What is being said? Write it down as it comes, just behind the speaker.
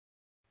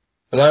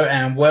Hello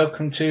and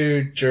welcome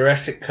to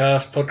Jurassic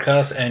Cast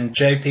podcast and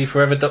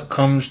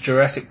JPForever.com's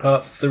Jurassic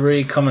Park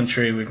 3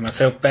 commentary with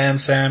myself,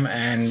 BamSam,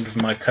 and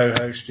my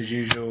co-host as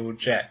usual,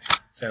 Jack.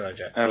 Say hello,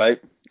 Jack. Hello.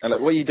 Hello.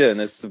 What are you doing?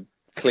 There's some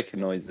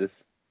clicking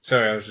noises.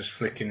 Sorry, I was just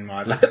flicking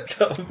my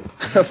laptop.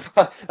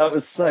 That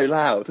was so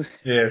loud.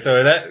 Yeah,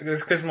 sorry, that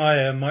was because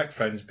my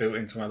microphone's built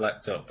into my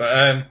laptop.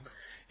 But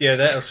yeah,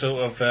 that'll sort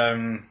of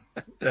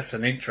that's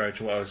an intro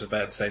to what I was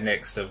about to say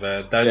next.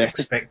 Don't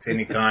expect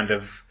any kind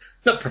of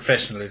not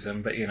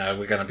professionalism, but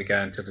we're going to be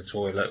going to the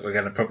toilet. We're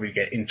going to probably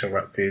get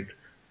interrupted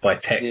by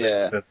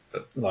texts,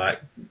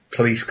 like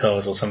police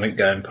cars or something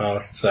going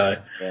past. So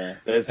yeah,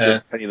 there's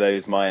plenty of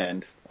those my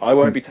end. I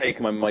won't be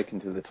taking my mic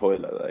into the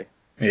toilet though.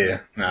 Yeah,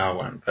 no, I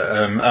won't. But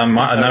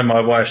I know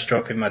my wife's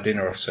dropping my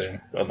dinner off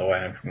soon on the way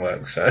home from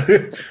work,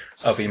 so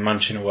I'll be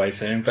munching away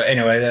soon. But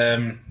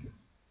anyway,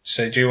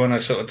 so do you want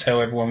to sort of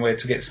tell everyone where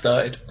to get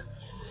started?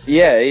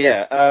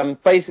 Yeah.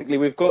 Basically,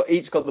 we've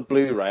each got the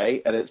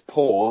Blu-ray, and it's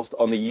paused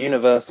on the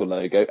Universal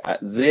logo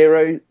at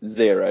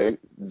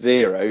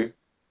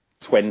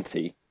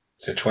 0:00:20.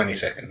 So 20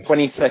 seconds.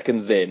 20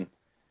 seconds in.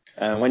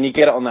 When you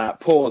get it on that,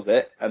 pause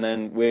it, and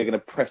then we're going to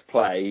press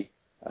play.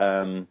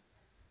 I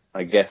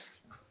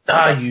guess.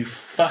 Ah, you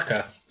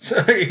fucker!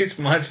 Sorry,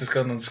 mine's just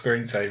gone on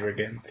screensaver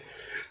again.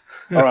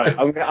 All right,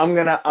 I'm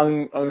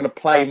gonna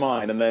play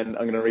mine and then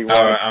I'm gonna rewind.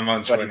 All right, I'm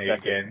on 20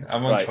 seconds. again.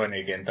 I'm on 20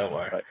 again. Don't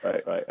worry.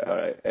 Right. All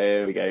right.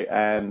 Here we go.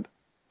 And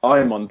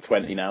I'm on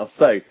 20 now.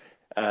 So,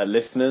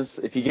 listeners,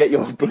 if you get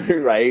your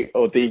Blu-ray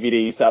or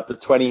DVD set up to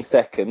 20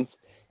 seconds,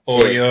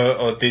 or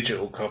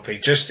digital copy,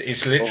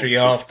 it's literally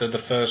after the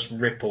first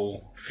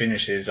ripple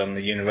finishes on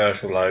the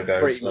Universal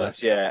logo. Pretty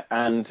much, yeah.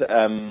 And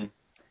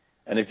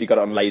if you got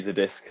it on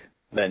Laserdisc,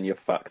 then you're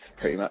fucked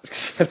pretty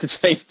much. You have to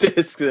change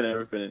discs and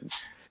everything.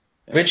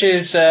 Which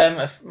is,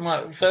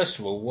 first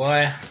of all,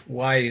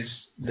 why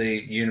is the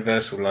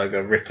Universal logo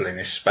rippling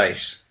in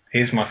space?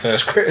 Here's my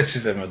first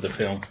criticism of the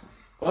film.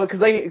 Well,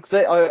 because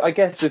I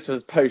guess this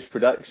was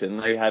post-production.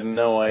 They had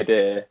no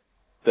idea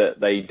that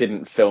they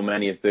didn't film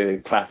any of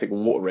the classic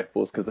water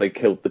ripples because they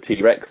killed the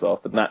T-Rex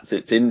off, and that's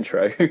its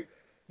intro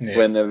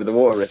when there were the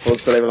water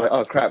ripples. So they were like,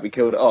 oh crap, we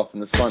killed it off,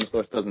 and the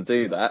Spinosaurus doesn't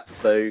do that,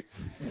 so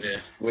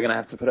we're going to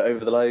have to put it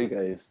over the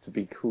logos to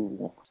be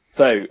cool.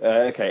 So,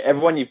 okay,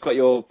 everyone, you've got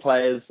your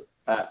players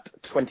at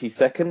 20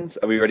 seconds.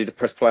 Are we ready to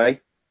press play?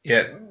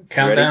 Yeah.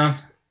 Countdown.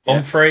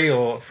 On 3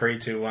 or 3,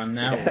 2, 1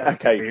 now?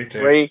 Okay.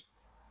 3,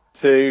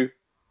 2,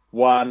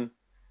 1,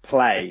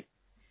 play.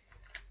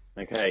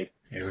 Okay.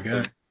 Here we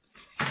go.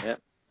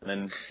 Yep. And then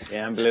the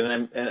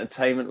Amblin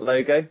Entertainment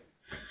logo,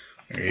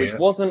 which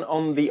wasn't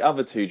on the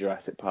other two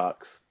Jurassic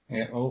Parks.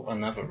 Yeah. Oh,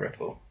 another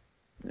ripple.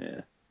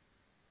 Yeah.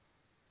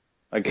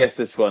 I guess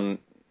this one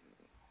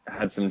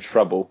had some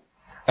trouble.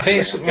 I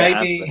think it's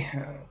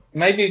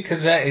maybe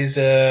because that is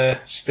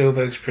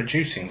Spielberg's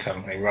producing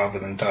company rather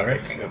than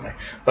directing company.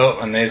 Oh,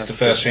 and there's the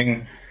first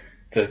thing,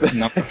 the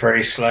number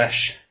 3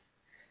 slash.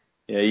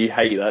 Yeah, you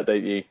hate that,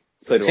 don't you?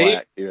 So do I,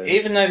 actually. Really.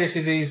 Even though this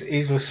is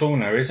Isla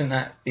Sorna, isn't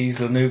that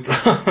Isla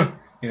Nublar?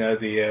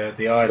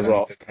 The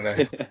islands.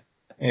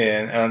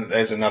 Yeah, and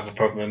there's another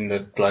problem,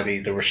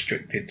 the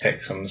restricted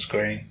text on the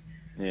screen.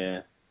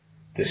 Yeah.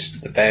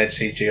 The bad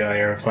CGI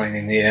aeroplane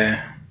in the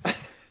air.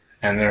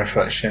 And the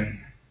reflection.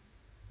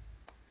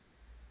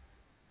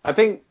 I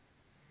think,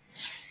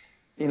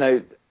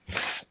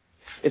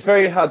 it's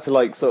very hard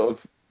to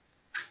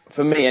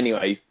for me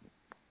anyway,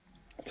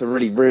 to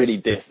really, really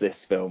diss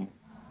this film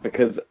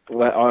because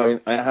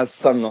it has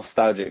some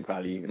nostalgic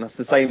value, and that's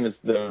the same as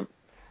the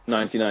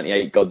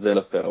 1998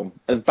 Godzilla film.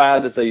 As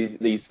bad as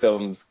these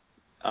films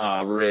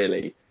are,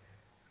 really,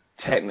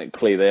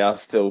 technically they are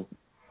still,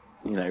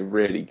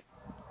 really,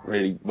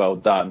 really well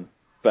done.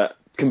 But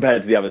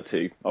compared to the other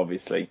two,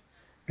 obviously,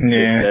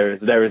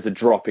 there is a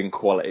drop in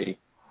quality.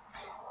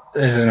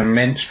 There's an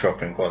immense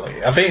drop in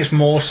quality. I think it's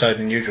more so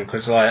than usual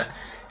because,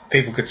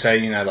 people could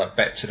say,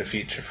 Back to the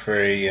Future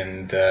 3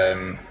 and,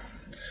 I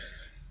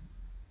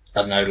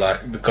don't know,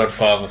 The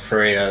Godfather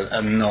 3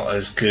 are not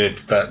as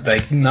good,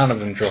 but none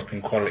of them drop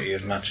in quality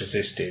as much as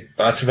this did.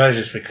 But I suppose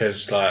it's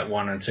because, 1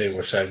 and 2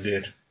 were so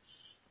good.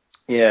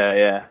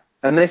 Yeah.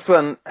 And this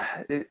one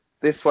had,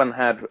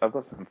 I've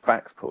got some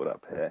facts pulled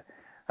up here.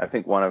 I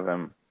think one of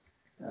them,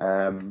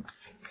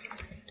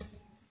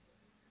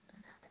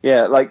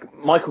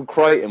 Michael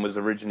Crichton was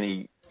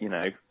originally, he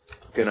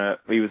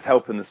was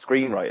helping the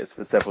screenwriters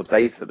for several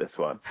days for this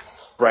one,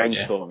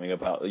 brainstorming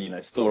about,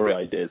 story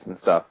ideas and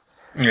stuff.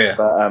 Yeah.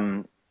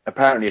 But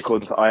apparently,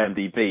 according to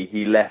IMDb,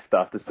 he left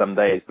after some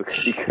days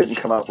because he couldn't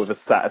come up with a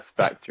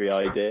satisfactory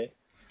idea.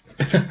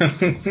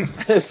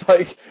 It's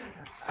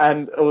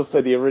and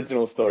also the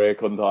original story,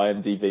 according to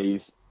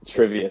IMDb's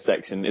trivia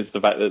section, is the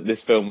fact that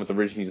this film was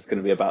originally just going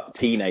to be about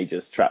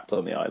teenagers trapped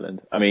on the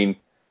island. I mean,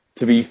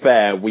 to be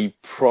fair, we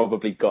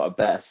probably got a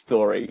better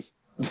story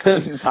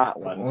than that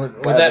one.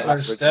 Well,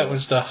 that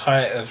was the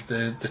height of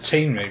the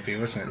teen movie,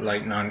 wasn't it?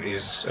 Late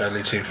 90s,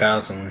 early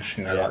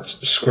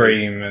 2000s.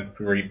 Scream had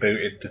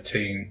rebooted the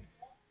teen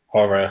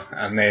horror,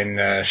 and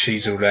then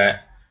She's All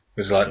That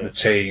was the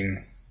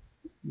teen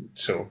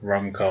sort of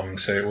rom-com,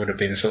 so it would have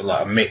been sort of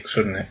like a mix,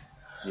 wouldn't it?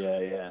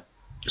 Yeah.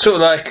 Sort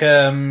of like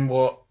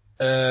what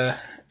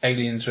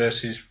Aliens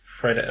versus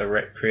Predator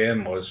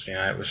Requiem was.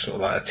 It was sort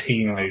of like a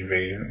teen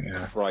movie.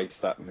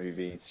 Christ, that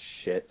movie is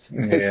shit.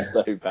 Yeah, It's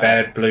so bad.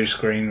 bad blue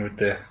screen with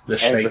the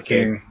Everything.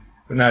 shaking.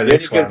 No, The only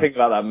this good one. thing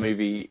about that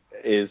movie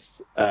is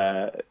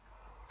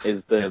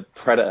the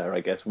Predator, I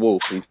guess.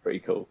 Wolf, he's pretty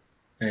cool.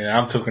 Yeah,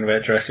 I'm talking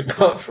about Jurassic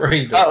Park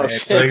 3, the Oh, bad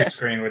blue shit.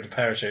 screen with the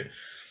parachute.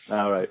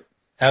 All right.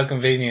 How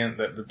convenient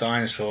that the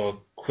dinosaur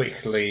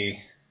quickly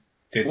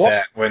did What?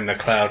 that when the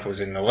cloud was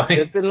in the way.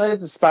 There's been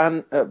loads of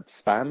spam.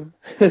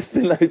 There's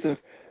been loads of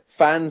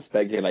fan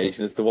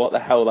speculation as to what the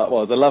hell that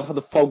was. I love how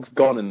the fog's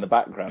gone in the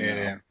background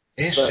Yeah, now.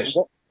 it's But just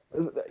what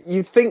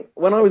you'd think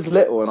when I was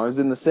little and I was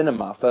in the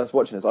cinema first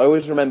watching this, I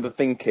always remember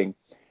thinking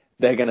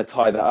they're going to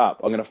tie that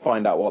up. I'm going to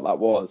find out what that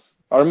was.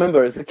 I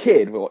remember as a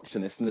kid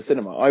watching this in the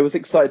cinema, I was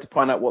excited to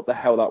find out what the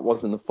hell that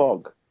was in the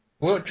fog.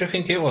 what do you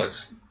think it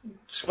was?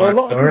 Well, a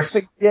lot of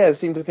people Spinosaurus?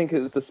 seem to think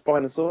it was the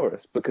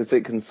Spinosaurus because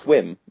it can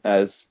swim,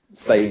 as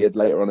stated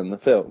later on in the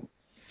film.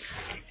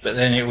 But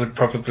then it would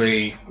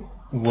probably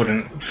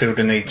wouldn't feel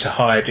the need to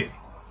hide it,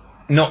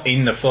 not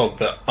in the fog,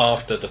 but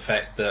after the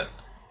fact that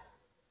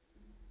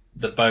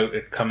the boat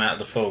had come out of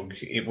the fog,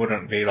 it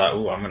wouldn't be like,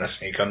 oh, I'm going to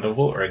sneak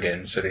underwater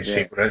again so these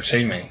Yeah. people don't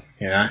see me,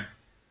 Yeah,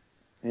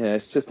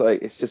 it's just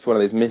one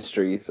of those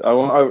mysteries.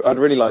 I'd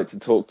really like to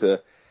talk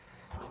to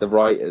the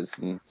writers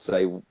and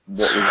say what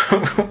was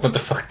What the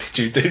fuck did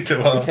you do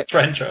to our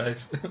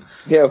franchise?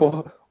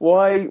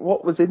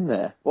 what was in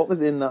there? What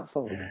was in that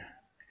fog? Yeah.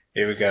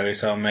 Here we go,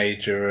 it's our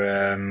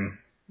major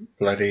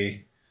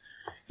bloody...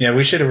 Yeah,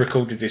 we should have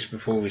recorded this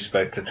before we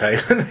spoke to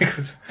Taylor,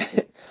 because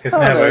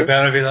now we're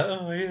about to be like,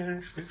 oh yeah,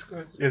 this was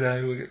good.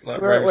 We get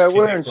like We're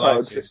rose-tinted entitled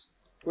glasses.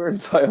 we're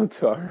entitled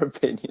to our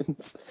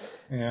opinions.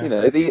 Yeah.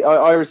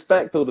 I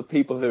respect all the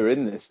people who are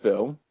in this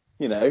film.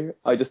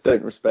 I just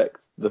don't respect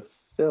the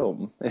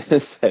film in a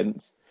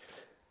sense.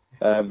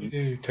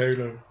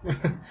 Taylor.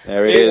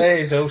 There he is. It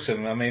is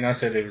awesome. I mean, I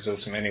said it was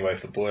awesome anyway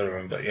for Boiler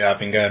Room, but yeah, I've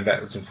been going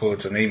backwards and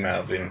forwards on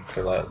email with him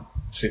for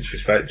since we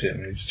spoke to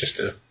him. He's just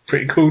a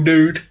pretty cool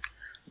dude.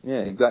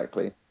 Yeah,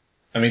 exactly.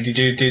 I mean, did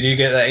you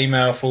get that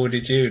email I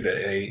forwarded you that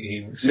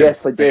he sent?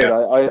 Yes, I did.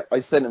 I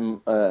sent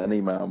him an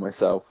email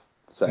myself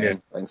saying Yeah.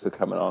 thanks for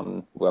coming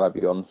on. We'll have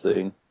you on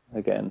soon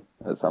again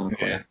at some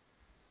point.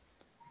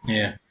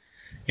 Yeah.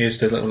 Here's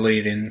the little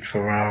lead in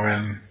for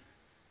our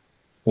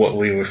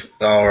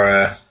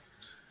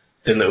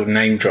the little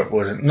name drop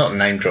wasn't not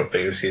name drop,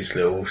 but it was his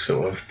little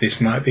sort of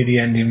this might be the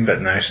ending,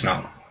 but no, it's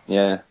not.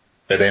 Yeah.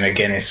 But then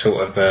again, it's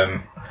sort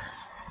of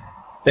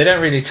they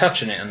don't really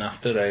touch on it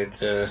enough, do they?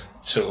 To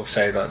sort of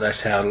say like that's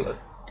how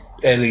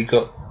Ellie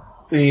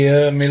got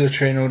the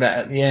military and all that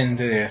at the end.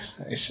 Do you?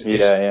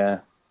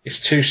 It's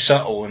too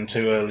subtle and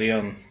too early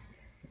on.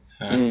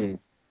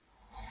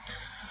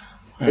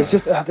 It's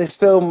just this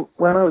film.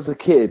 When I was a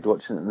kid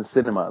watching it in the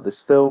cinema, this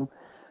film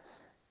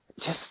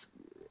just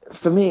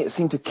for me it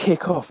seemed to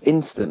kick off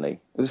instantly.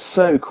 It was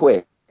so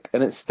quick,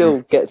 and it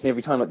still gets me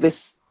every time. Like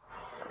this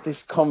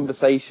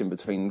conversation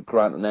between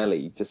Grant and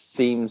Ellie just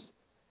seems.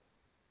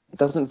 It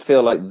doesn't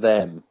feel like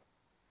them,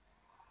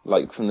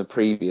 like from the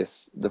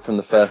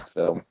first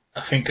film.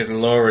 I think that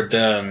Laura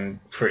Dern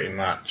pretty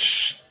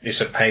much is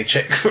a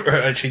paycheck for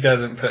her. She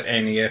doesn't put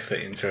any effort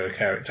into her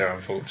character,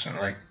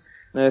 unfortunately.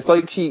 No, it's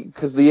like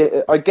because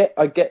I get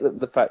that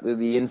the fact that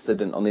the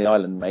incident on the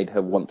island made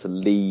her want to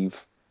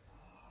leave,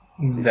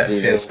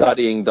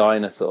 studying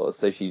dinosaurs,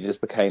 so she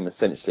just became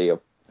essentially a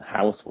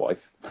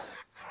housewife.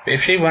 But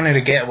if she wanted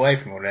to get away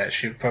from all that,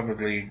 she'd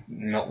probably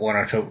not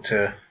want to talk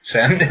to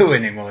Sam Neill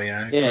anymore,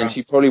 Yeah, and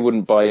she probably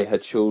wouldn't buy her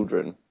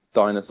children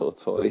dinosaur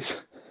toys.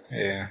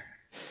 Yeah.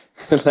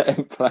 And let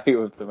him play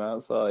with them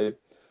outside.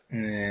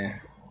 Yeah.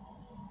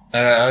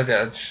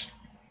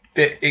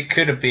 It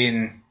could have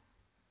been.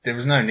 There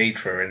was no need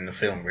for her in the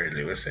film,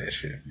 really, was there?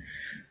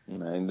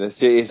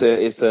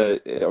 It's a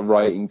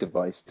writing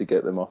device to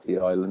get them off the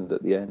island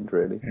at the end,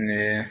 really.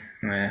 Yeah.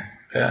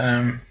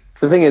 But,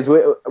 the thing is,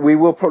 we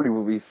will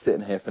probably be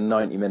sitting here for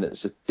 90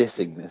 minutes just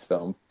dissing this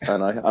film,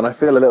 and I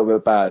feel a little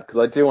bit bad because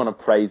I do want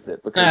to praise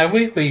it. Because no,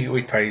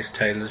 we praised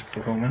Taylor's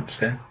performance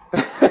then.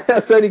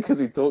 That's only because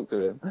we talked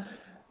to him.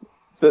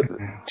 But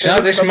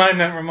this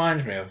moment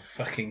reminds me of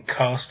fucking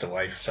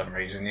Castaway for some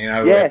reason.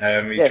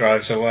 When he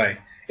drives away.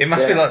 It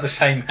must be like the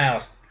same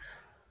house.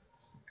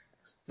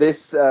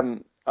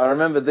 I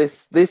remember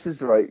this. This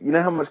is right. You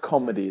know how much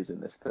comedy is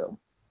in this film.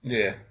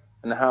 Yeah.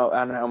 And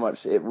how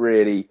much it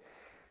really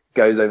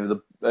goes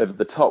over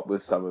the top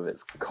with some of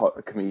its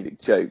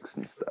comedic jokes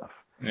and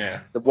stuff.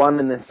 Yeah. The one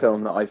in this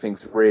film that I think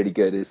is really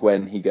good is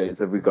when he goes,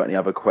 "Have we got any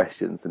other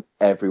questions?" and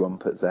everyone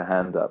puts their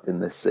hand up in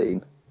this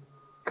scene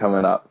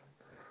coming up.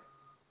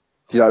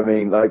 Do you know what I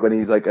mean? Like when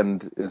he's like,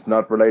 and it's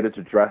not related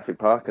to Jurassic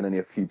Park, and only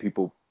a few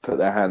people put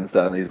their hands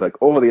down. And he's like,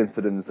 "Oh, the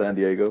incident in San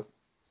Diego."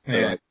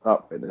 Yeah.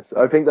 Like, witness.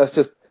 I think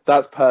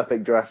that's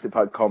perfect Jurassic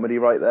Park comedy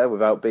right there,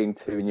 without being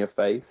too in your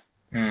face.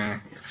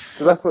 Mm.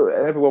 Because that's what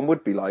everyone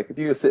would be like if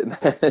you were sitting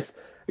there as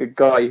a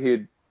guy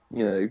who'd,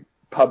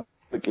 pub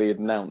publicly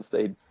announced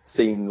they'd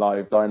seen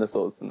live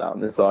dinosaurs on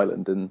this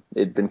island, and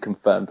it'd been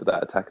confirmed with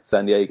that attack at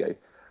San Diego,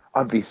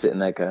 I'd be sitting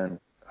there going,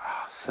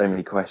 oh, so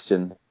many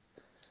questions.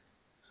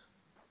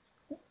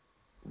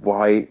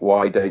 Why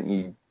don't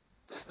you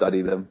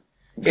study them?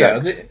 Yeah,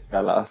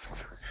 That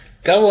asks.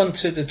 go on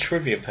to the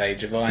trivia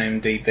page of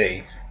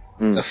IMDb.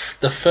 Mm.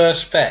 The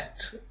first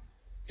fact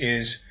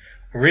is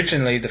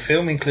originally the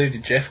film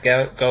included Jeff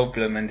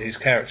Goldblum and his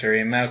character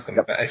Ian Malcolm,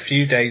 Yep. but a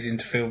few days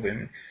into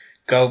filming,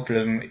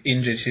 Goldblum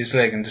injured his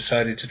leg and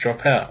decided to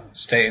drop out,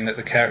 stating that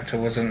the character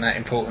wasn't that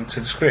important to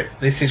the script.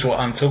 This is what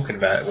I'm talking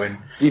about. When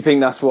Do you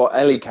think that's what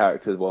Ellie's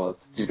character was?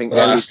 Do you think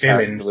Ellie's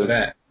character was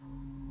that?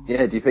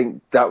 Yeah, do you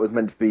think that was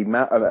meant to be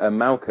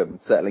Malcolm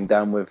settling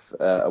down with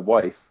a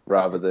wife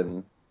rather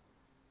than,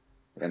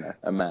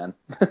 a man?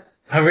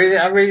 I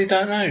really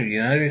don't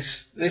know.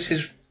 This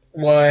is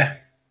why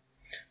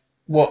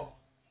what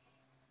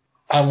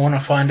I want to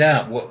find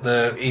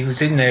out. He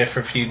was in there for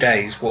a few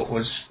days. What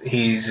was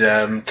his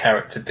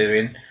character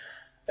doing?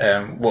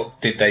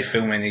 What did they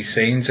film in these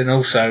scenes? And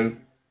also,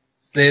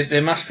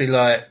 there must be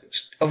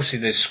obviously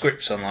there's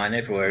scripts online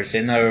everywhere. Is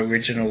there no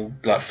original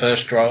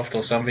first draft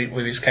or something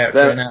with his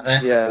character out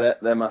there? Yeah,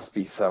 there must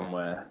be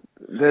somewhere.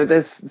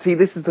 See,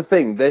 this is the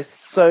thing. There's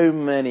so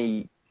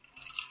many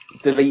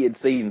deleted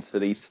scenes for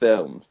these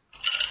films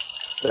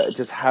that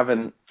just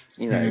haven't,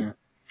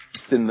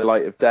 seen the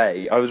light of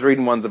day. I was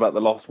reading ones about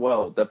the Lost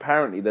World.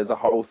 Apparently, there's a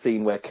whole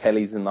scene where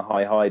Kelly's in the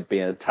high hide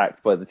being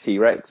attacked by the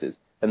T-Rexes,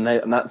 and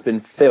that's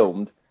been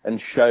filmed and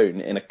shown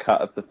in a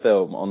cut of the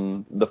film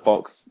on the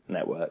Fox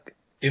network.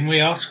 Didn't we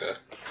ask her?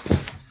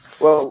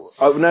 Well,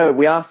 no,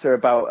 we asked her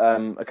about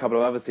a couple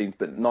of other scenes,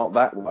 but not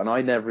that one.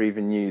 I never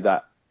even knew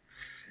that.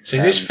 See,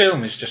 this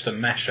film is just a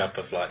mashup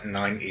of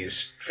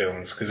 90s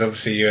films, because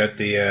obviously you had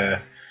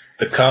the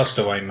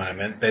Castaway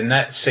moment, then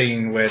that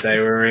scene where they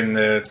were in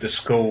the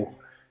school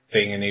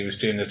thing and he was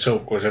doing the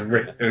talk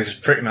it was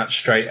pretty much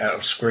straight out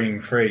of Scream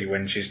 3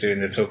 when she's doing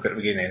the talk at the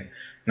beginning.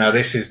 Now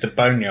this is the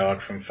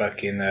Boneyard from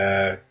fucking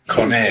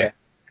Con Air.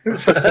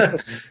 So,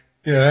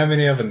 how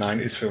many other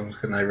 90s films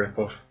can they rip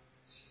off?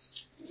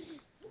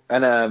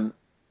 And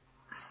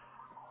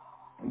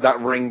that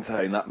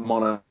ringtone, that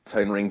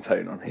monotone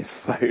ringtone on his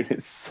phone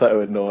is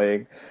so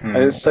annoying. And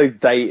it's so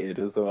dated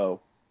as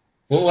well.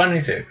 What one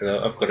is it?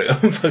 Because I've got it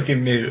on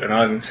fucking mute and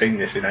I haven't seen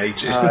this in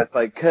ages. It's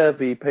like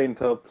Kirby,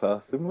 Paint Up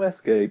Plus, and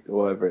Westgate,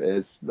 or whatever it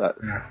is. That's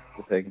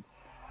the thing.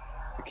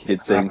 The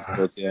kid sings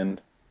towards the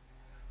end.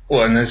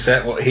 Well, and is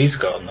that what he's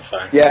got on the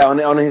phone? Yeah,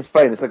 on his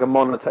phone, it's like a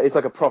monotone. It's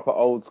like a proper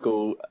old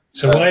school.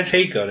 So why has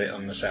he got it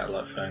on the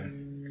satellite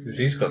phone? Because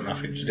he's got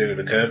nothing to do with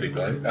the Kirby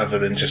bloke, other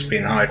than just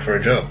being hired for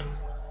a job.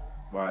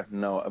 Well,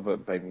 no,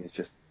 but maybe it's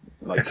just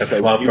like. It's a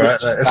flub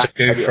right there. It's a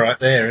goof right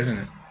there, isn't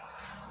it?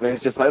 And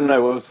it's just like,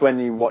 no, it's when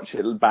you watch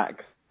it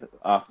back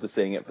after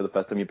seeing it for the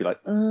first time, you'd be like,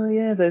 oh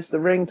yeah, there's the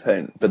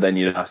ringtone. But then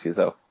you'd ask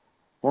yourself,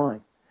 why?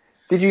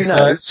 Did you know?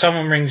 Like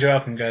someone rings you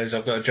up and goes,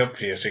 I've got a job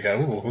for you. So you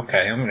go, oh,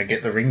 okay, I'm going to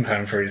get the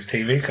ringtone for his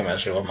TV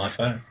commercial on my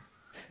phone.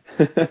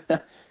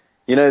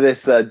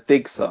 This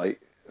dig site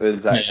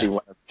was actually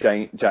one of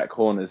Jack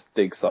Horner's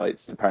dig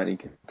sites. Apparently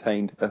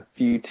contained a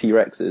few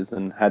T-Rexes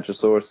and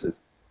Hadrosauruses.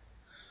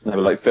 They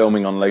were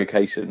filming on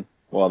location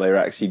while they were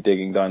actually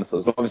digging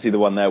dinosaurs. But obviously the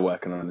one they're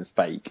working on is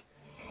fake.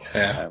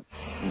 Yeah.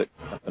 Looks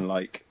nothing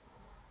like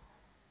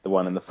the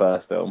one in the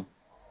first film.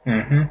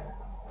 Mm-hmm.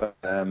 But,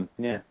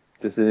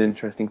 just an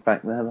interesting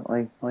fact there that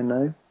I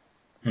know.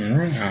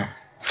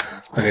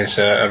 Mm-hmm. I guess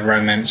a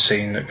romance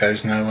scene that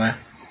goes nowhere.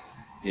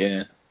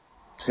 Yeah.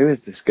 Who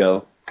is this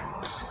girl?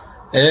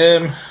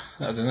 I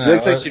don't know.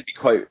 She looks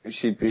like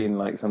she'd be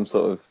in some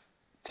sort of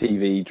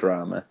TV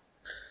drama.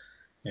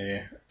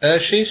 Yeah.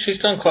 She's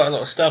done quite a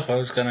lot of stuff. I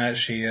was going to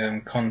actually,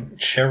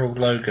 Cheryl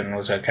Logan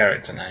was her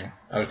character name.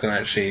 I was going to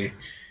actually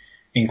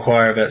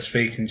inquire about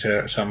speaking to her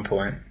at some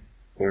point,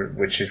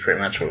 which is pretty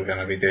much what we're going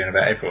to be doing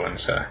about everyone,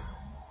 so.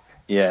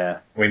 Yeah.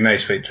 We may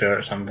speak to her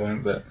at some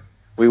point, but.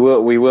 We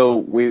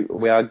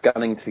are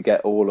gunning to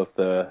get all of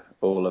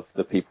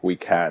the people we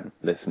can,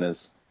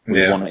 listeners.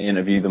 We want to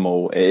interview them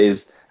all. It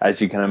is,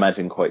 as you can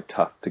imagine, quite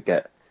tough to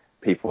get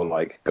people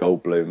like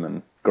Goldblum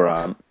and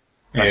Grant.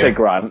 I say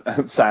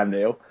Grant, Sam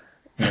Neill.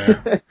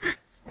 Yeah.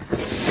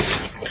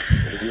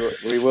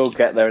 we will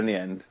get there in the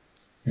end.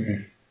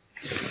 Mm-hmm.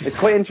 It's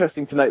quite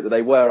interesting to note that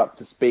they were up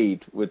to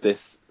speed with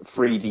this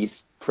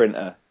 3D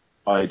printer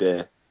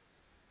idea,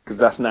 because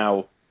that's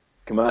now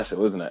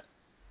commercial, isn't it?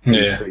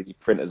 Yeah. 3D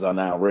printers are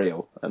now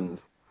real, and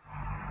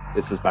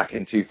this was back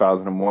in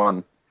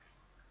 2001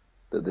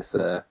 that this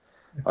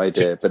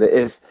idea. But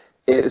it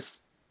is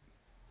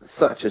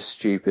such a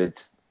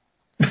stupid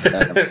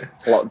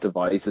plot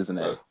device, isn't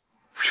it?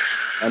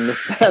 And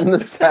the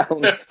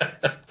sound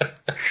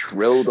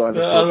shrill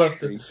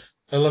dinosaur.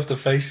 I love the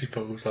face he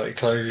pulls, like he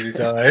closes his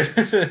eyes.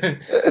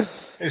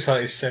 It's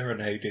like he's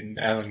serenading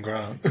Alan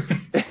Grant.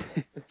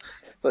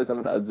 It's like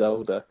something out of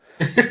Zelda.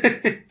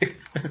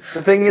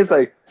 The thing is,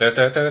 though,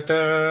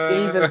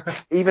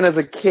 even as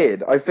a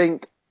kid, I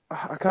can't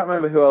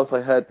remember who else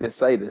I heard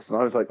say this, and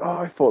I was like, oh,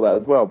 I thought that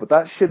as well, but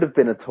that should have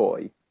been a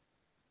toy.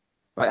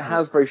 Like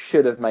Hasbro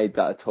should have made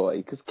that a toy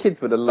because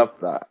kids would have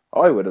loved that.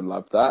 I would have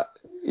loved that,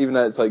 even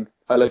though it's like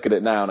I look at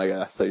it now and I go,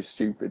 "That's so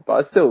stupid," but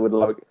I still would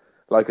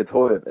like a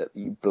toy of it that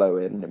you blow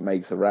in and it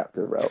makes a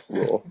raptor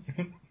roar.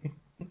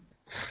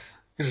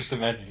 Just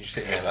imagine you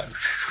sitting there like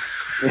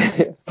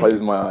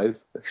Close my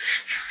eyes.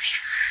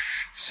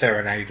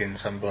 serenading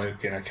some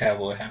bloke in a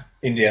cowboy hat,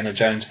 Indiana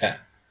Jones hat.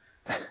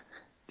 Do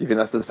you think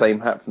that's the same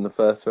hat from the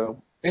first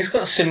film? He's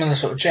got a similar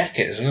sort of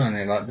jacket as well,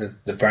 hasn't he? Like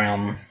the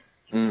brown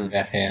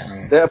jacket.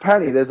 And...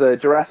 Apparently, there's a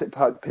Jurassic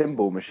Park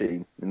pinball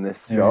machine in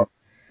this shot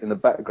in the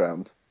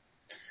background.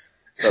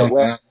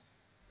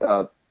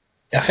 But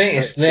I think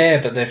it's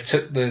there, but they've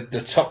took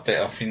the top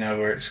bit off. You know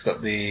where it's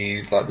got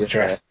the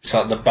Jurassic, it's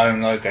like the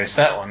bone logo. It's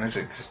that one, is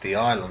it? Because the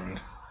island.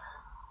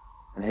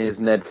 And here's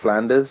Ned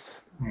Flanders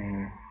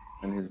and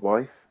his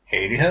wife.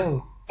 Heady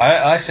ho!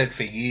 I said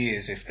for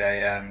years if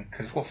they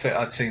because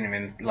I'd seen him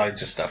in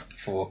loads of stuff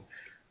before,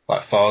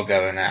 like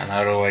Fargo and that, and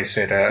I'd always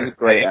said he's a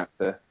great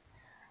actor.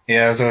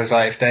 Yeah, I was always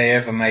like, if they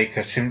ever make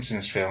a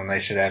Simpsons film, they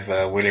should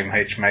have William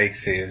H.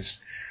 Macy as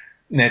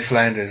Ned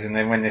Flanders. And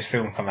then when this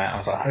film came out, I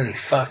was like, holy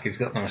fuck, he's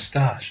got the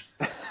moustache.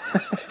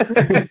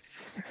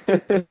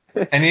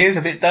 And he is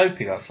a bit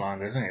dopey like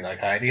Flanders, isn't he? Like,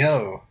 heidi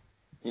ho.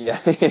 Yeah,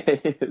 he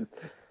is.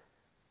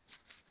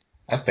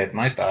 I bet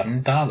my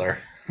bottom dollar.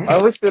 I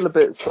always feel a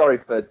bit sorry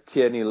for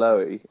Tierney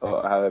Lowy,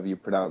 or however you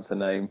pronounce her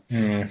name.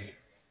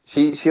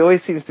 She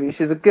always seems to be,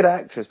 she's a good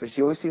actress, but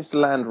she always seems to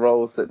land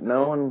roles that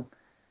no one...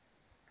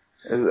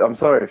 I'm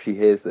sorry if she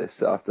hears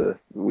this after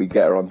we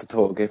get her on to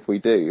talk, if we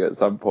do at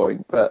some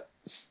point, but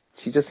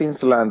she just seems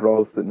to land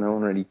roles that no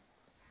one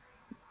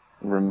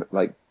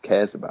really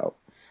cares about.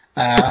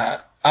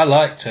 I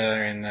liked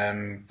her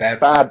in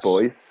Bad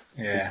Boys.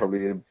 Yeah.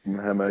 Probably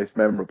her most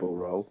memorable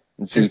role.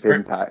 Deep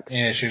Impact.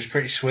 Yeah, she was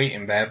pretty sweet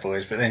in Bad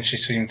Boys, but then she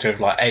seemed to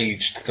have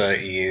aged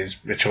 30 years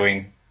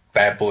between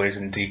Bad Boys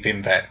and Deep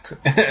Impact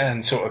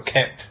and sort of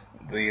kept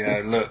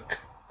the look.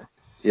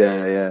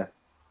 Yeah.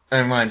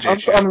 Oh, mind you,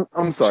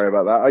 I'm sorry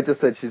about that. I just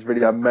said she's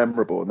really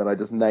unmemorable, and then I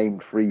just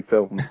named 3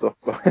 films.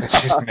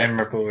 She's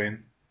memorable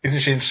in.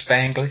 Isn't she in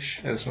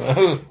Spanglish as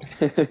well?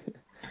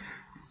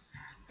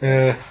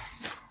 Thing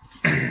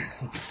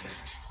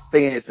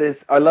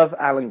is, I love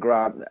Alan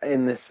Grant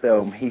in this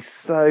film.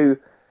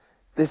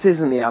 This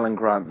isn't the Alan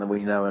Grant that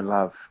we know and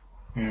love.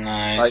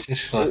 No, it's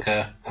just like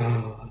a...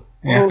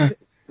 Well,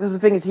 the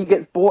thing is, he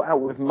gets bought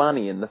out with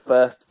money in the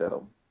first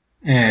film.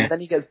 Yeah. And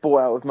then he gets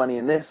bought out with money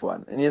in this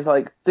one. And you're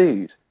like,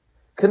 dude,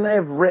 couldn't they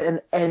have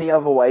written any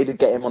other way to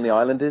get him on the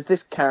island? Is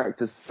this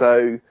character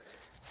so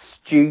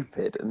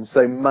stupid and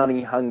so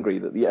money hungry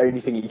that the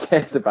only thing he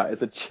cares about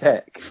is a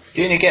check?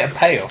 Didn't he get a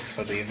payoff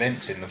for the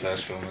events in the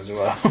first film as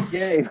well?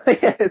 Yeah,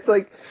 it's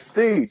like,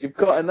 dude, you've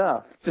got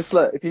enough. Just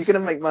look, if you're going to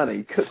make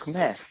money, cook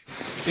meth.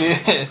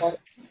 Yeah.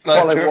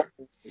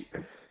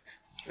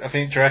 I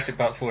think Jurassic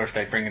Park 4, if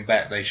they bring him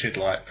back, they should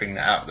bring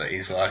that up, that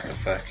he's a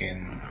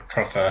fucking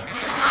proper,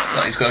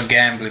 he's got a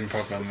gambling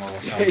problem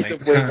or something.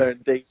 He's a winner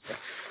indeed.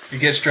 He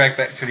gets dragged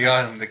back to the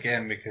island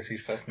again because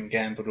he's fucking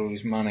gambled all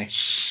his money.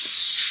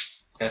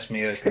 That's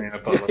me opening a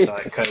bottle of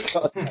Diet Coke.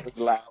 God, that was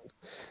loud.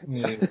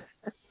 Yeah.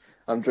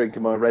 I'm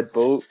drinking my Red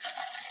Bull.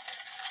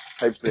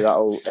 Hopefully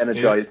that'll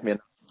energise me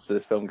enough so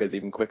this film goes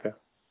even quicker.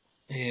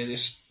 Yeah,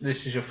 this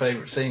is your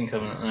favourite scene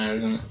coming up now,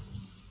 isn't it?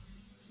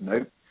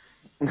 Nope.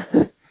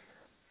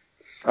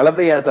 I love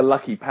that he has a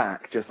lucky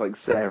pack, just like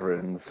Sarah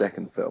in the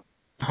second film.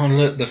 Oh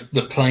look,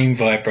 the plane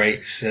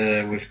vibrates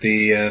with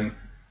the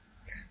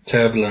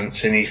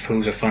turbulence, and he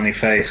pulls a funny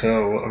face.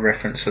 Oh, what a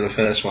reference to the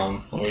first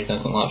one, where he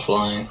doesn't like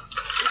flying.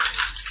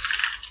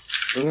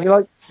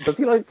 Does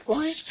he like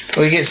flying?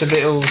 Well, he gets a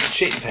bit all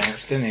shitty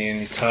pants, doesn't he?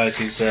 And he ties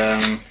his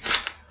I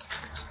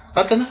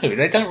don't know.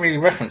 They don't really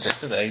reference it,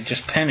 do they? He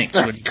just panics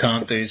when he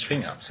can't do his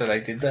thing up, so they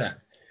did that.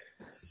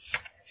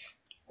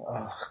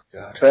 Oh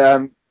god.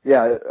 But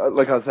yeah,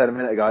 like I said a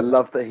minute ago, I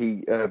love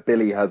that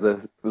Billy has a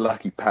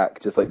lucky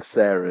pack, just like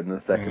Sarah in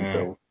the second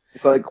film.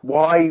 It's like,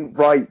 why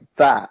write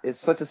that? It's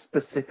such a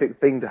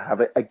specific thing to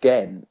have it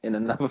again in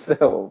another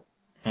film.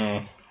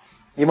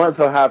 You might as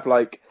well have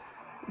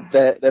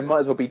there might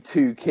as well be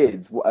 2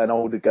 kids, an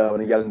older girl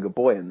and a younger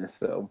boy in this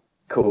film,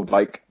 called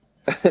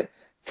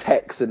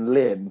Tex and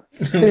Lim.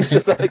 It's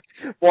just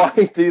why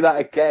do that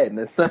again?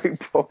 There's no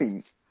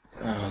point.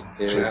 Oh,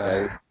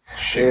 Here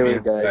we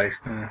go.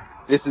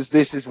 This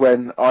is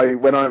when I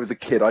was a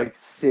kid, I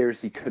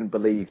seriously couldn't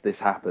believe this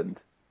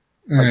happened.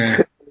 I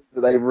couldn't believe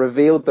that they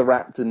revealed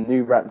the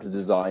new Raptor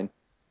design,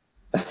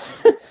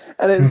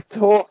 and it's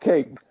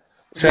talking.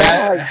 So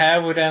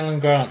how would Alan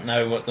Grant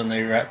know what the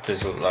new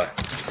Raptors look like?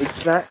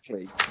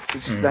 Exactly.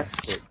 It's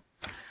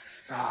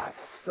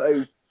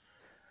so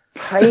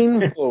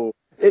painful.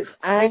 It's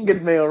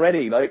angered me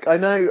already. I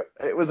know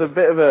it was a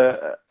bit of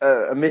a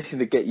mission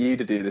to get you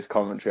to do this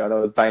commentary. I know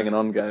I was banging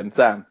on going,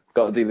 Sam,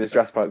 got to do this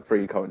Jurassic Park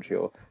 3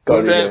 commentary.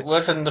 That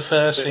wasn't the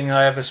first thing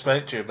I ever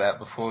spoke to you about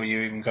before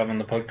you even come on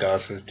the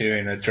podcast, was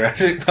doing a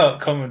Jurassic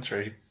Park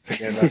commentary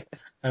together.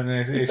 And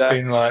it's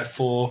been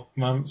 4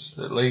 months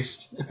at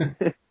least.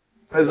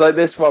 It's like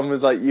this one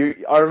was like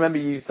you. I remember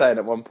you saying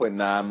at one point,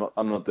 "Nah,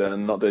 I'm not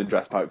doing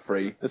Jurassic Park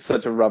 3. It's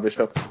such a rubbish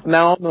film."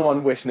 Now I'm the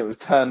one wishing it was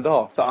turned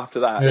off. After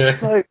that, Yeah.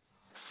 it's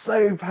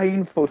so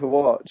painful to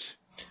watch.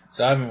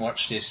 So I haven't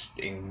watched this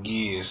in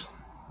years.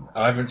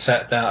 I haven't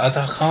sat down. I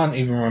can't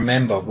even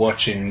remember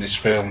watching this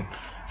film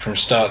from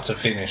start to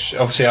finish.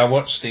 Obviously, I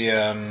watched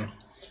the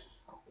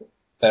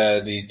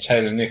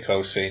Taylor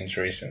Nichols scenes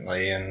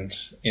recently, and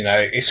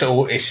it's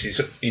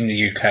in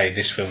the UK.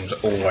 This film's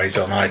always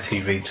on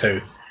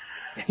ITV2.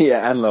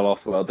 Yeah, and The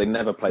Lost World. They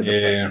never played the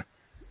Yeah.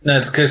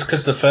 No,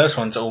 because the first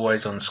one's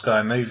always on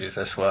Sky Movies.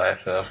 That's why.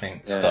 So I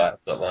think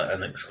Sky's got like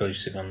an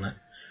exclusive on that.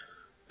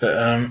 But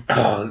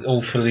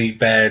awfully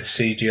bad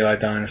CGI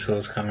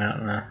dinosaurs come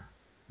out now.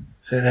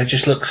 So they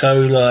just look so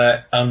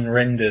like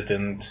unrendered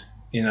and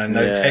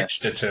no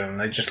texture to them.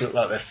 They just look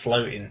like they're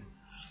floating.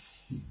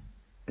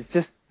 It's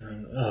just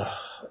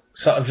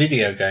it's like a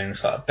video game.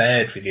 It's like a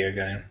bad video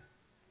game.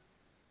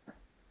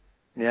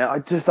 yeah.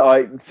 I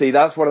see.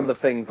 That's one of the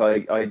things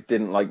I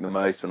didn't like the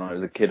most when I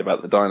was a kid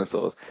about the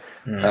dinosaurs.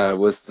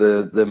 Was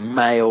the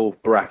male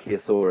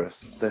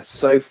Brachiosaurus. They're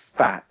so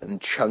fat and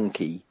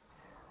chunky,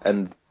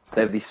 and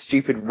they have these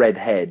stupid red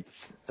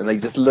heads, and they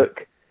just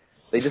look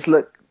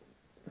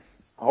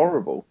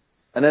horrible.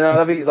 And then I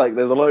love he's like,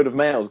 there's a load of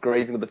males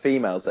grazing with the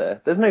females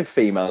there. There's no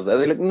females there.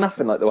 They look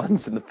nothing like the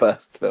ones in the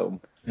first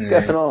film. What's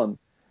going on?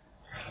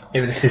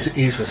 Yeah, but this is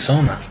Isla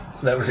Sona.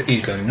 That was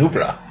Isla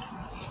Nubla.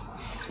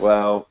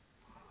 Well.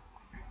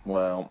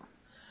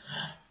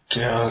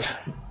 God.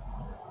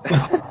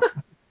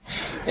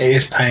 It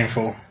is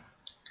painful.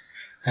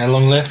 How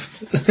long left?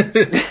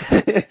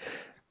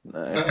 No.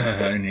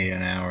 Only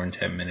an hour and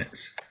 10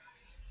 minutes.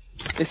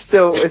 It's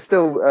still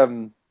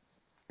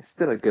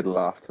a good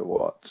laugh to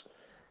watch.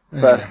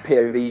 First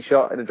POV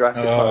shot in a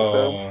Jurassic Park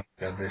film. Oh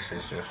God, this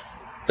is just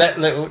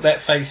that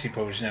face he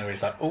pulls.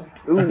 He's like, oh.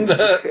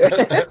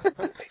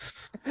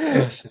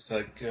 It's just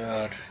like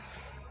God.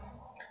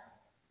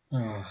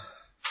 Oh.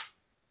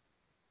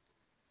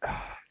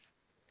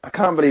 I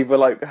can't believe we're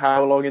like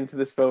how long into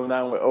this film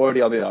now? We're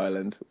already on the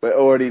island. We're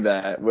already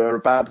there. We're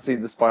about to see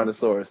the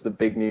Spinosaurus, the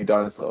big new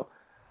dinosaur.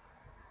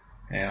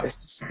 Yeah.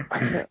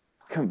 I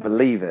can't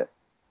believe it.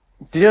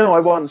 Do you know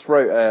I once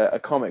wrote a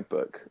comic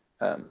book?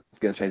 I'm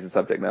going to change the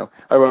subject now.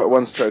 I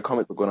once wrote a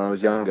comic book when I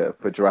was younger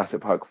for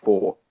Jurassic Park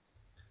 4,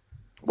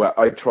 where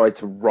I tried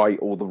to right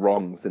all the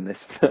wrongs in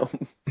this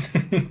film.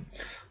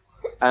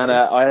 And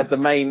I had the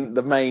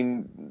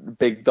main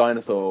big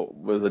dinosaur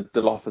was a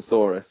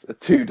Dilophosaurus,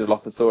 two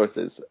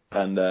Dilophosauruses,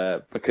 and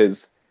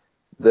because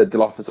the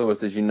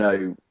Dilophosaurus, as you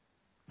know,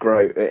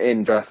 grow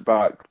in Jurassic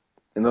Park.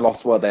 In the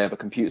Lost World, they have a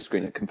computer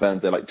screen that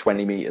confirms they're like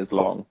 20 meters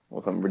long,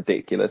 or something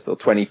ridiculous, or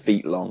 20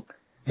 feet long.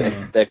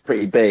 They're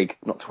pretty big,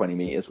 not 20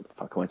 meters. What the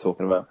fuck am I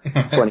talking about?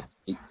 20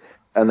 feet.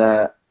 And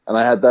I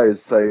had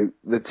those. So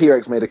the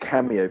T-Rex made a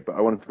cameo, but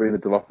I wanted to bring the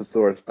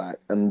Dilophosaurus back,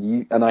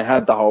 and I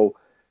had the whole.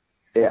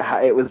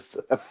 It was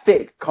a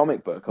thick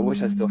comic book. I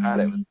wish I still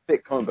had it. It was a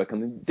thick comic book,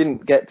 and they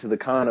didn't get to the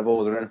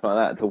carnivores or anything like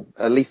that until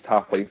at least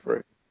halfway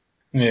through.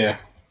 Yeah.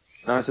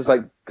 And I was just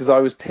like, because I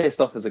was pissed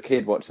off as a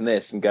kid watching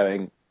this and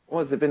going, what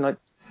has it been like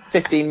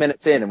 15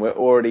 minutes in and we're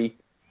already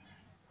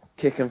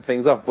kicking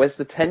things off? Where's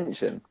the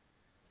tension?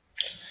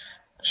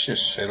 It's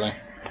just silly.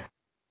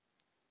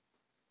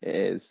 It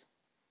is.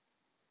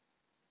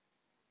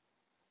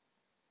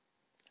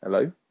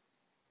 Hello?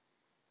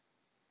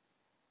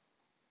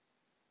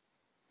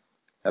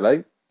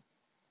 Hello?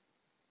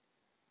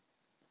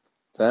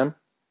 Sam?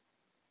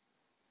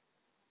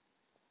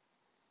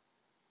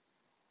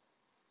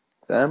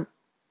 Sam?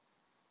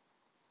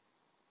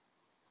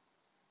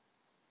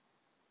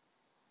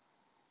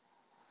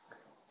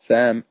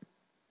 Sam?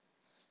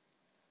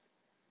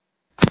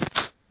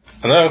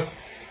 Hello?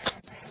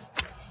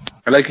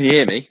 Hello, can you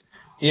hear me?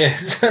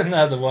 Yes,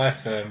 no, the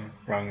wife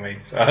rang me,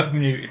 so I've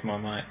muted my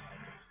mic.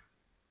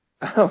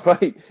 Oh,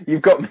 right.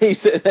 You've got me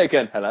sitting there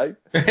going, hello?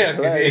 I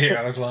could hear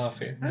I was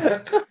laughing.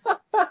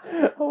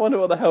 I wonder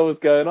what the hell was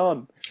going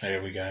on.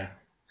 Here we go.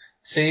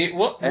 See,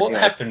 what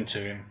happened to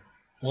him?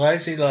 Why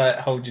is he like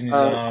holding his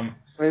arm?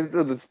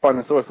 The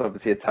Spinosaurus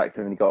obviously attacked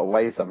him and he got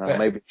away somehow. But,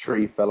 maybe a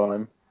tree fell on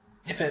him.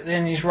 Yeah, but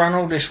then he's run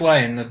all this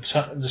way and the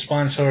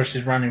Spinosaurus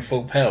is running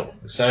full pelt.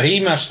 So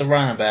he must have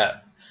run about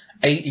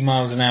 80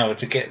 miles an hour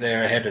to get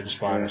there ahead of the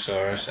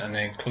Spinosaurus and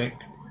then click.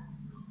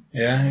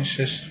 Yeah, it's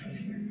just...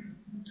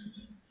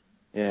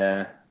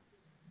 Yeah.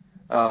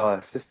 Oh,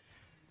 it's just...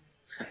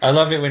 I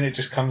love it when it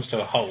just comes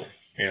to a halt,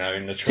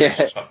 in the trees.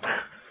 Yeah. It's like...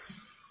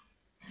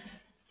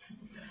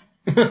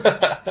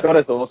 God,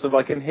 it's awesome.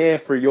 I can hear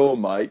through your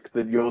mic,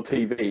 your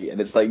TV,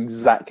 and it's like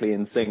exactly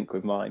in sync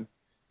with mine.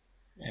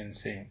 In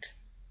sync.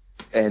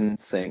 In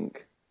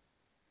sync.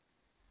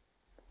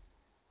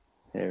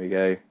 Here we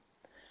go.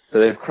 So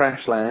they've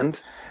crash land,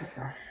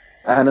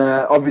 and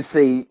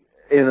obviously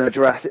in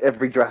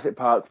every Jurassic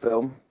Park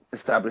film,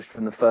 established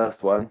from the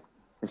first one,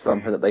 is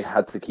something that they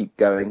had to keep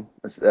going.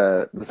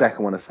 The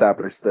second one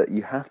established that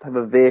you have to have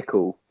a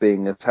vehicle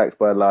being attacked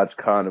by a large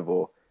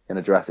carnivore in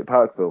a Jurassic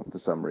Park film for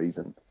some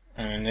reason.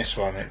 And in this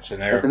one, it's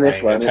an aeroplane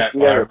attacked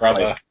by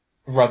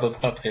a rubber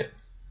puppet.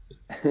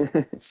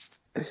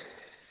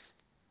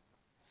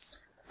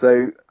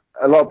 So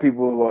a lot of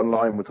people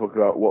online were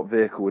talking about what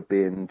vehicle would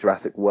be in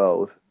Jurassic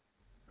World.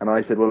 And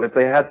I said, well, if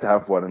they had to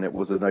have one and it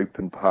was an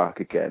open park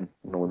again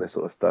and all this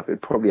sort of stuff,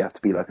 it'd probably have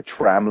to be like a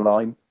tram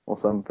line or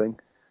something.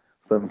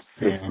 Some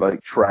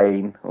like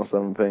train or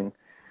something.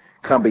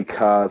 Can't be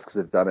cars because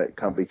they've done it.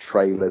 Can't be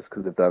trailers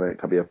because they've done it.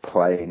 Can't be a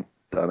plane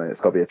done it.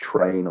 It's got to be a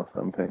train or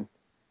something.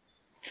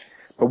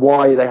 But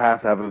why they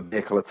have to have a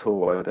vehicle at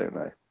all, I don't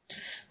know. I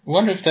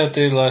wonder if they'll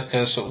do like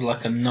a sort of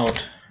like a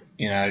nod,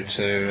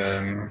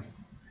 to.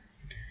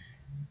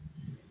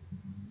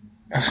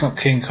 That's not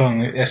King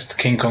Kong. That's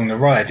King Kong the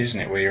Ride, isn't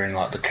it? Where you're in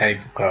like the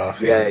cable car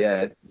thing.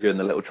 Yeah. You're in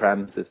the little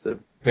tram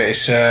system. But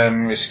it's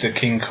the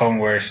King Kong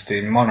where it's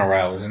the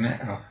monorail, isn't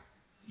it? Or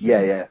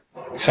Yeah.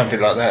 something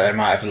like that. They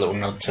might have a little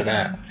nod to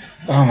that.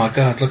 Oh my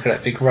God! Look at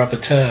that big rubber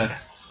turd.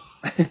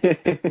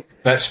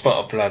 That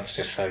spot of blood's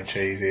just so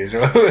cheesy as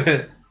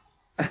well.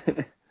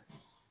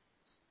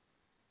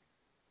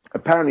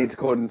 Apparently,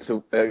 according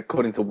to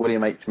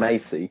William H.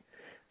 Macy,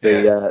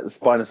 the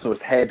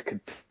Spinosaurus head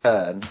could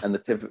turn and the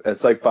tip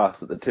so fast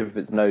that the tip of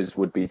its nose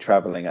would be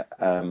traveling at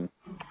 100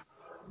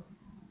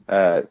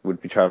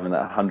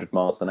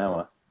 miles an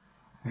hour.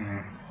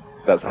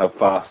 That's how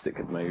fast it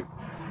could move.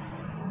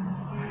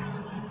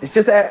 It's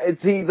just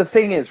see, the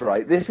thing is,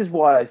 right? This is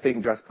why I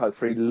think Jurassic Park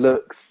 3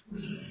 looks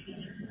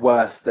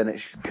worse than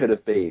it could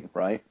have been,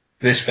 right?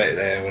 This bit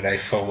there where they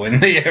fall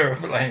in the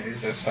aeroplane is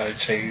just so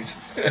cheese.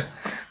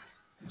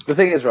 The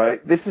thing is,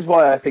 right? This is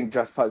why I think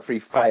Jurassic Park 3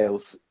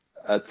 fails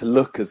to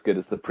look as good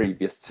as the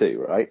previous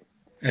two, right?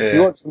 Yeah. If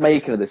you watch the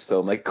making of this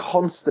film, they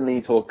constantly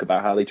talk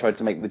about how they tried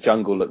to make the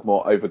jungle look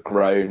more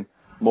overgrown,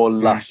 more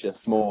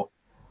luscious, more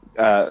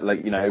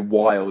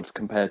wild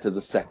compared to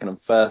the second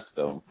and first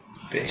film,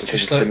 because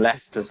it's been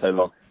left for so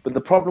long. But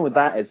the problem with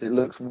that is it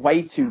looks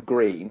way too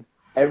green.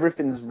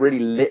 Everything's really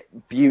lit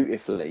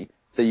beautifully,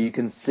 so you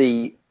can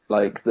see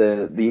like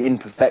the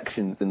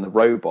imperfections in the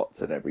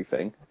robots and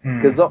everything.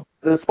 Because the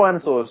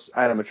Spinosaurus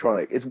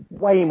animatronic is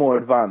way more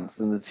advanced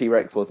than the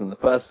T-Rex was in the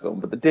first film,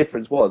 but the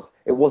difference was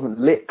it wasn't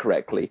lit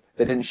correctly.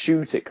 They didn't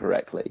shoot it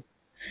correctly.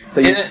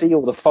 So you see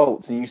all the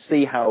faults and you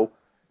see how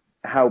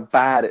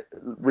bad it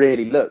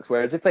really looks.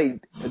 Whereas if they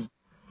had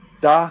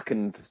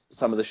darkened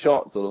some of the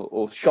shots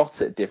or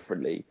shot it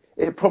differently,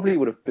 it probably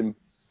would have been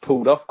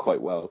pulled off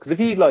quite well. Because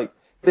if you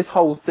this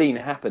whole scene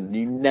happened,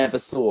 you never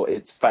saw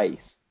its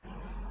face.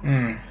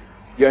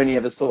 You only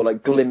ever saw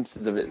like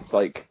glimpses of its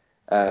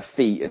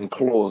feet and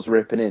claws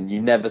ripping in.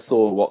 You never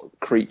saw what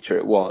creature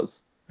it was.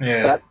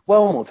 Yeah. That's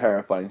well more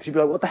terrifying. Because you'd be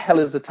like, what the hell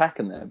is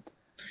attacking them?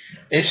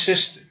 It's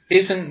just,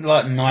 isn't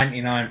like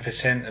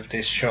 99% of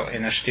this shot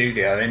in a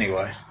studio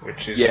anyway,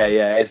 which is...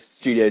 Yeah, it's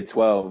Studio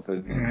 12.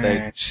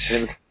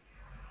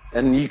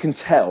 And you can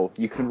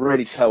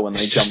really tell when they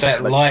jump. It's just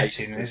that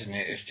lighting, isn't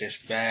it? It's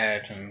just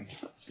bad and...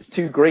 It's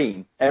too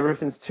green.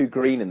 Everything's too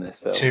green in this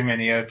film. Too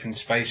many open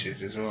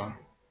spaces as well.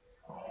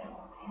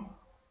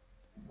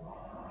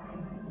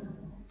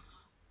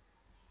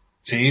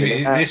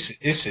 See,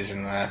 this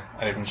isn't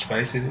open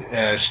space, is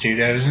it?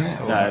 Studio, isn't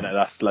it? Or... No,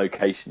 that's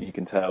location, you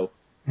can tell.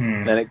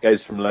 Then it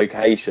goes from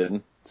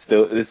location,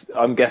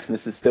 I'm guessing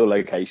this is still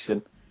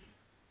location.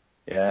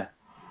 Yeah.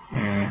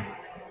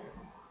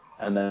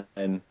 And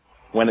then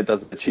when it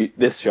does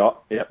this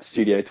shot,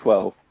 Studio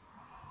 12.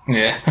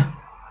 Yeah.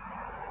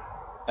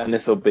 And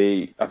this will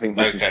be, I think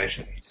this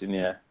location.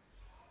 Yeah.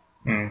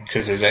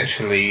 Because there's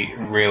actually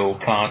real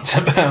plants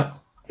about.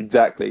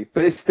 Exactly.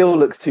 But it still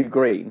looks too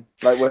green.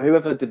 Like,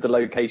 whoever did the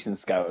location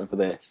scouting for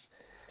this.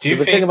 Because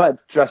the thing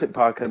about Jurassic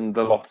Park and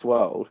The Lost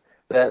World,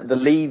 the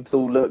leaves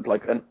all look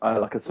like a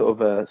sort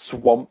of a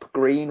swamp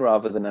green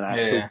rather than an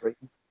actual green.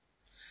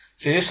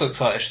 See, this looks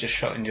like it's just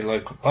shot in your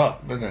local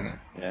park, doesn't it?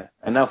 Yeah.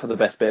 And now for the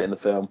best bit in the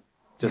film.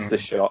 Just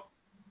this shot.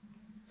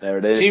 There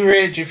it is. Do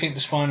you think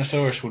the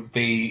Spinosaurus would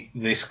be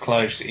this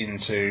close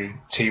into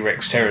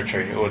T-Rex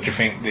territory, or do you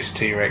think this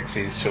T-Rex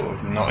is sort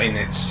of not in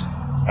its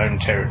own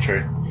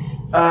territory?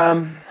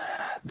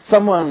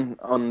 Someone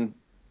on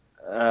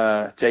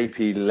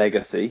JP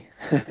Legacy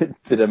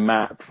did a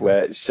map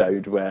where it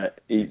showed where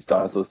each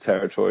dinosaur's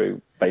territory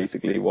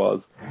basically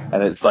was,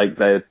 and it's like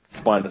the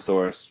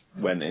Spinosaurus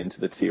went into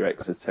the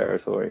T-Rex's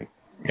territory.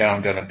 Yeah,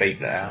 I'm gonna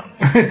beat that out.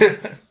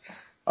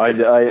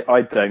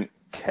 I don't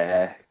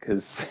care,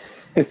 because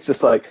it's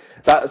just like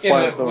that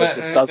Spinosaurus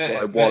just does what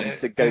I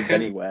want. It goes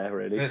anywhere,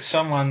 really. But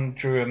someone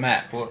drew a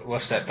map.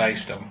 What's that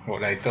based on? What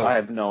they thought? I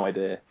have no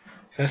idea.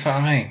 So that's what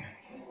I mean.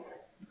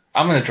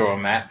 I'm going to draw a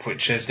map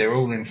which says they're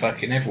all in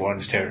fucking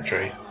everyone's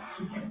territory.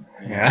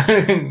 Yeah.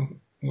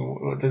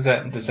 Does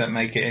that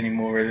make it any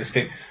more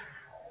realistic?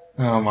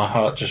 Oh, my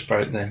heart just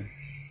broke then.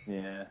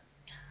 Yeah.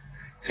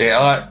 See,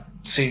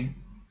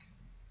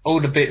 all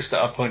the bits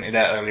that I pointed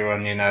out earlier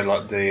on,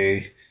 like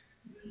the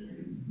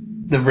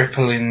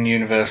rippling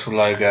Universal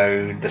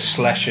logo, the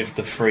slash of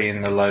the 3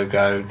 in the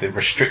logo, the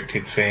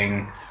restricted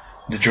thing,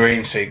 the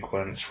dream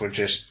sequence were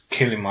just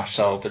killing my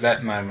soul. But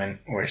that moment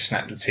where it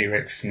snapped the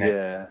T-Rex's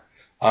neck,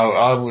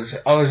 I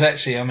was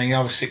actually, I mean,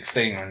 I was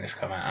 16 when this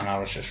came out, and I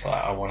was just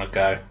like, I want to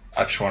go.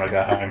 I just want to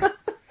go home.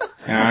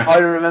 You know? I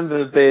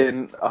remember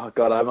being, oh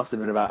god, I must have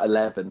been about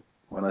 11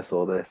 when I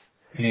saw this.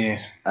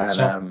 Yeah.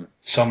 And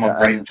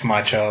Someone raped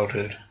my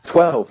childhood.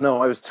 12.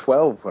 No, I was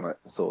 12 when I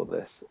saw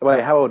this.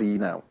 Wait, how old are you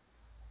now?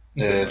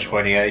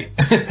 28.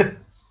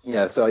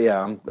 Yeah, so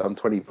yeah, I'm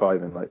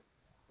 25 in like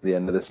the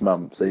end of this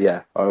month. So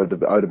yeah, I would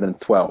have been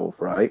 12,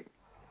 right?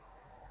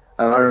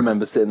 And I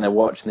remember sitting there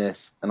watching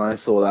this, and I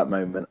saw that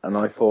moment, and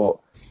I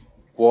thought,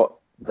 what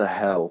the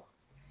hell?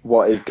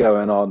 What is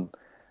going on?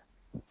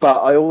 But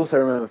I also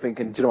remember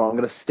thinking, do you know what? I'm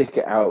going to stick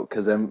it out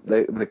because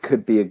there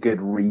could be a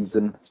good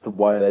reason as to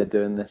why they're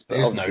doing this. But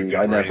There's no obviously,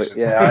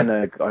 good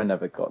reason. I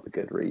never got the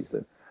good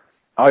reason.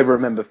 I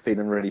remember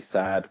feeling really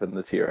sad when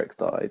the T-Rex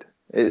died.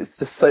 It's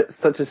just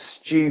such a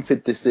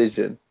stupid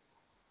decision.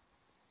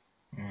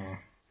 Mm.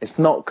 It's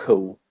not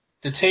cool.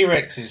 The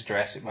T-Rex is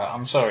Jurassic Park.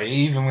 I'm sorry,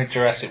 even with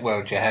Jurassic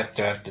World, you have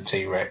to have the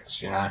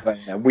T-Rex, you know. But,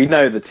 yeah, we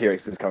know the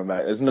T-Rex is coming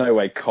back. There's no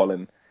way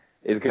Colin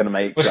is going to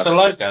make. Well, it's the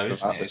Jurassic logo,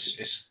 isn't Park. it?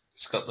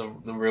 It's got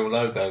the real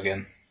logo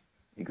again.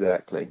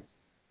 Exactly.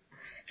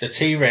 The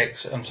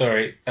T-Rex, I'm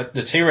sorry,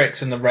 the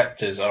T-Rex and the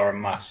Raptors are a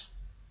must.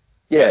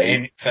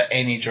 Yeah. For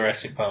any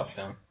Jurassic Park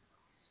film.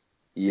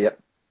 Yep.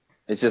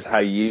 It's just how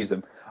you use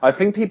them. I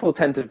think people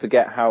tend to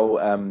forget how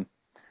I'm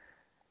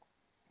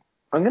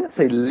going to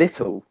say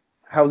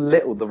how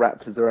little the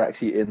Raptors are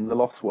actually in the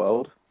Lost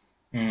World.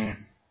 Mm.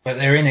 But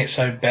they're in it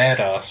so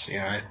badass, you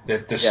know.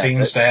 The Yeah,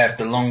 scenes they have,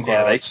 the long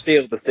yeah, they grass.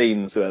 steal the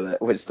scenes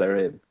which they're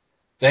in.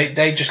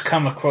 They just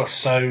come across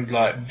so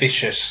like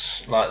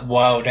vicious, like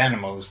wild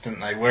animals,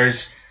 don't they?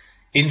 Whereas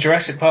in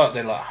Jurassic Park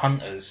they're like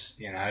hunters,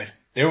 you know.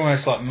 They're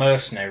almost like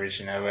mercenaries,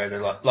 you know, where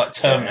they're like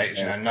Terminators, Yeah.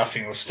 you know,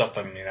 nothing will stop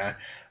them, you know.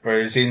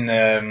 Whereas in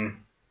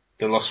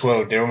the Lost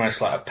World, they're almost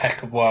like a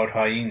pack of wild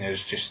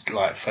hyenas, just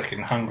like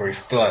fucking hungry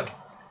for blood.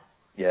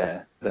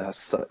 Yeah,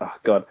 that's oh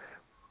god.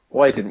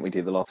 Why didn't we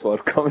do the Lost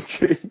World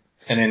commentary?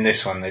 And in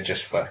this one, they're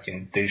just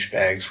fucking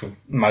douchebags with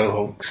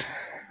mohawks.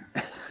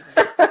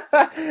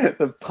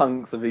 The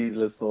punks of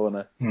Isla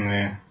Sorna.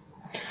 Yeah.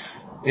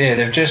 Yeah,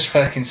 they've just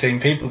fucking seen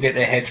people get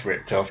their heads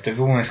ripped off. They've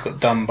almost got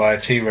done by a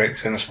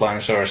T-Rex and a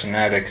Spinosaurus, and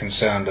now they're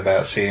concerned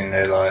about seeing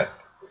their like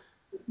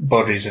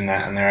bodies and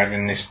that, and they're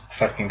having this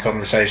fucking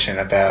conversation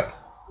about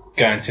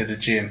going to the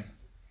gym.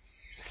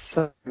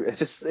 So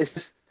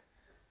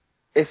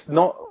it's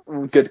not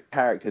good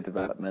character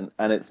development,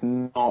 and it's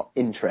not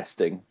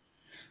interesting.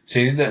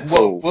 See, At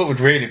all. what would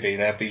really be,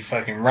 they'd be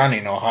fucking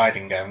running or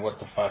hiding, going, "What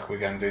the fuck are we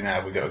going to do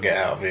now? We got to get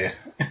out of here."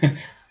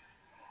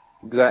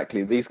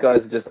 Exactly. These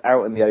guys are just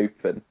out in the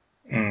open,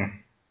 Mm.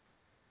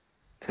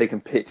 taking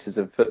pictures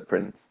of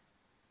footprints.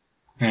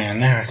 Yeah, and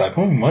now it's like,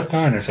 what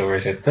dinosaur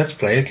is it? Let's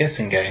play a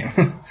guessing game.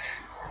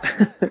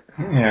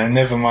 Yeah,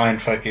 never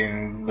mind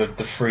fucking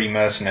the three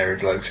mercenary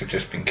blokes who've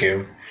just been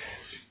killed.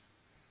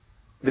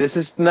 There's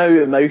just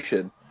no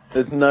emotion.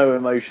 There's no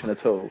emotion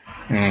at all.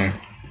 Mm.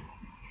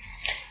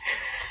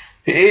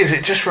 It is,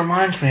 it just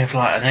reminds me of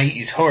like an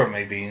 80s horror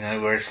movie, you know,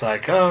 where it's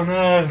like, oh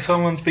no,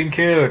 someone's been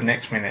killed.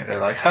 Next minute they're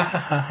like, ha ha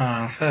ha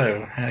ha,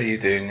 so, how you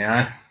doing, you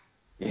know?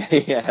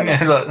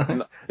 Yeah,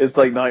 it's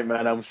like Nightmare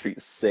on Elm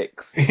Street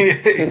 6.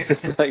 It's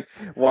just like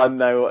one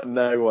no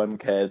one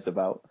cares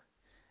about.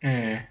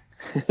 Yeah.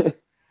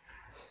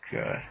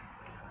 God.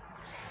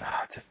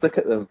 Just look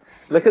at them.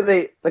 Look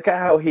at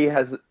how he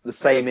has the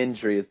same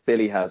injury as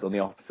Billy has on the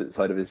opposite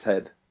side of his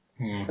head.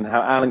 And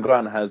how Alan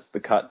Grant has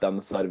the cut down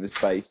the side of his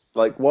face.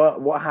 Like,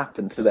 what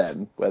happened to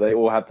them where they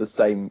all have the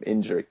same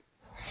injury?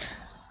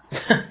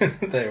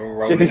 They were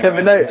rolling. Did you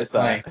ever notice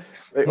that?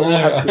 They all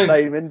have the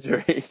same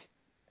injury.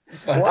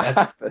 What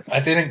happened?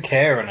 I didn't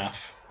care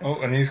enough. Oh,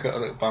 and he's got a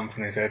little bump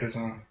on his head as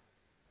well.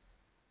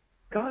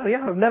 God,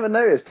 yeah, I've never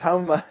noticed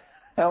how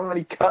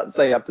many cuts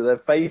they have to their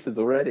faces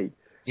already.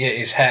 Yeah,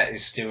 his hat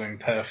is still in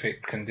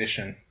perfect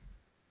condition.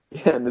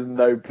 Yeah, and there's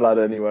no blood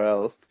anywhere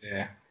else.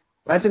 Yeah.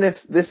 Imagine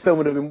if this film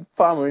would have been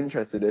far more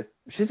interested if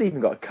she's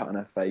even got a cut on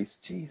her face.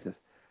 Jesus.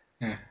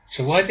 Yeah.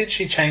 So why did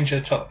she change her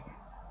top?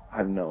 I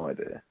have no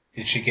idea.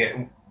 She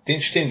didn't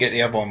get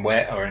the other one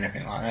wet or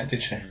anything like that,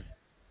 did she?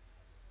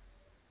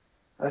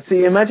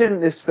 See, imagine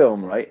this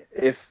film, right?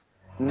 If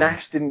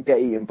Nash didn't get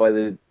eaten by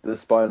the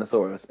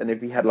Spinosaurus, and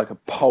if he had like a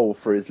pole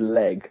for his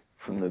leg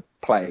from the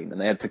plane,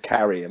 and they had to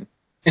carry him,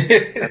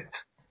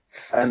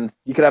 and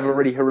you could have a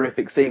really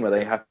horrific scene where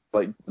they have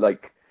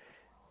like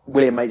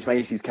William H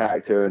Macy's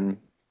character and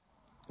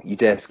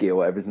Udesky or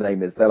whatever his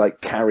name is, they're like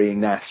carrying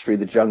Nash through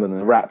the jungle,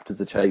 and the raptors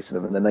are chasing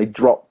him, and then they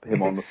drop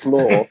him on the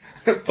floor.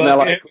 And they're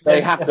like,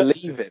 they have to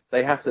leave him.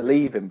 They have to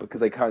leave him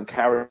because they can't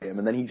carry him,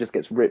 and then he just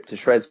gets ripped to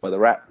shreds by the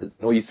raptors.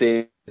 And all you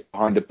see is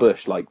behind a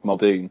bush like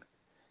Muldoon,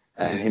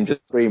 and him just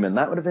screaming.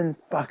 That would have been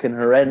fucking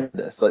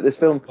horrendous. Like this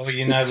film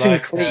is too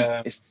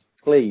clean. It's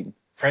clean.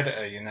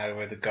 Predator, you know,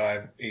 where the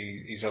guy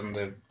he's on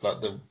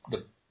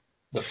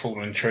the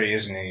fallen tree,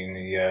 isn't he?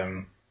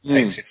 And he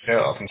takes his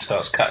shirt off and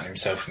starts cutting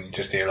himself, and you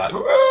just hear like,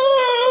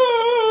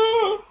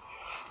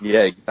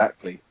 yeah,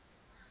 exactly.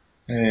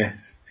 Yeah.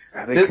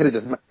 They could have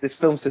just. This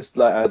film's just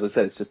like, as I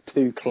said, it's just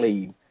too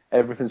clean.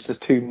 Everything's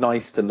just too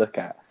nice to look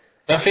at.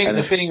 I think And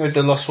the thing with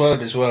the Lost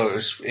World as well,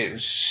 it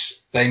was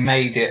they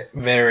made it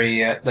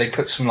very. They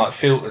put some like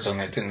filters on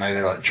it, didn't they?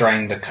 They like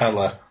drained the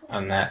colour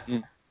and that,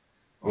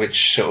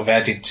 which sort of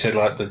added to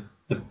like the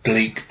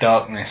bleak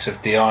darkness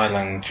of the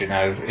island. You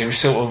know, it was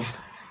sort of.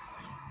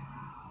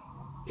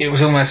 It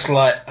was almost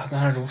like I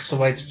don't know what's the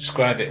way to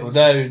describe it.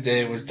 Although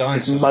there was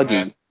dinosaurs, it's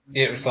muggy.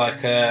 it was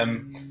like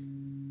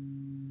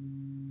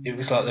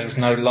there was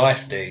no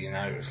life there. You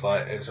know, it was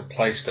like it was a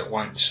place that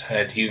once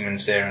had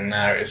humans there, and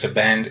now it was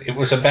abandoned. It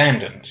was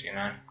abandoned. You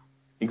know.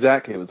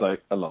 Exactly, it was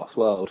like a lost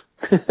world.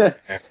 Yeah.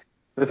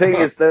 The thing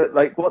is that,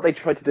 like, what they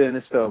tried to do in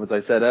this film, as I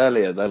said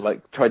earlier, they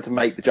like tried to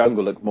make the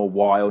jungle look more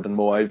wild and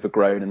more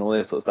overgrown and all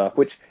this sort of stuff,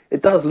 which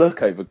it does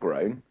look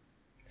overgrown.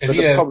 But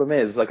the problem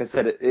is, like I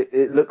said,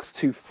 it looks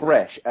too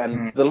fresh,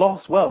 and the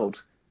Lost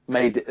World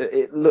made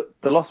it look.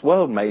 The Lost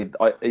World made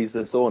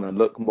Isla Sorna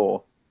look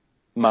more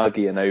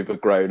muggy and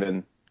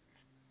overgrown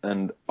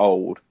and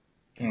old.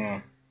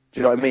 Mm. Do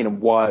you know what I mean? And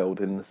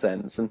wild in the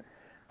sense, and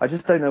I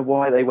just don't know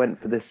why they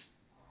went for this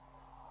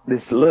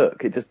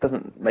look. It just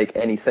doesn't make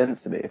any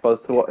sense to me. If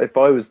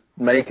I was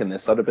making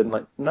this, I'd have been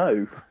like,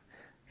 no.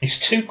 It's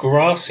too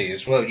grassy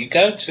as well. You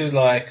go to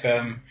like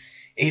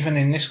even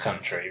in this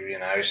country, you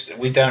know,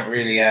 we don't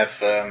really have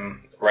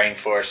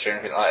rainforest or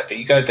anything like that. But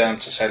you go down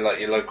to say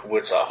like your local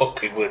woods, like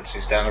Hockley Woods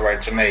is down the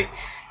road to me.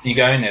 You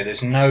go in there,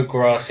 there's no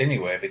grass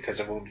anywhere because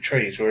of all the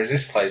trees. Whereas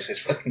this place, there's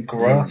fucking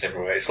grass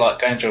everywhere. It's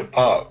like going to a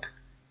park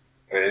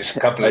where there's a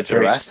couple of trees.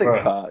 Jurassic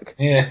Park.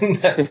 Yeah.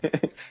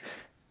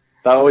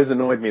 That always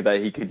annoyed me that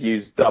he could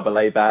use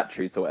AA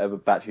batteries or whatever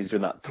batteries are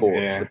in that torch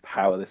to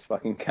power this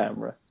fucking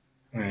camera.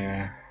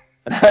 Yeah.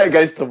 And how it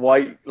goes to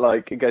white,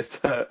 like, it goes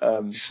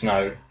to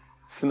snow.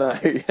 Snow,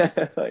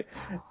 yeah. Like,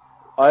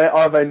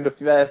 I've owned a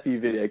fair few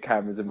video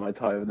cameras in my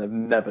time and they've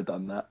never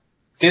done that.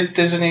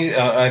 Doesn't he,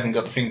 I haven't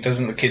got the thing,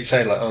 doesn't the kid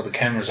say like, oh, the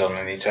camera's on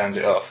and he turns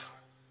it off?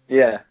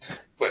 Yeah.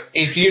 But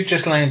if you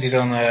just landed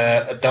on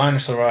a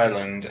dinosaur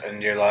island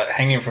and you're like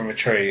hanging from a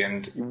tree,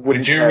 and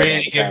would you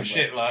really give a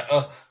shit like,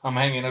 oh, I'm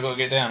hanging, I've got to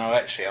get down, oh,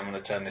 actually, I'm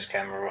going to turn this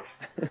camera off?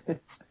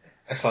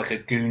 That's like a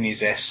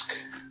Goonies-esque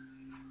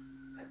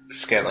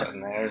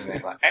skeleton there, isn't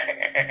it? Like,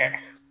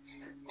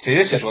 See,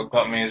 this is what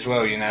got me as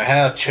well, you know,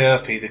 how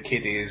chirpy the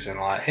kid is and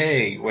like,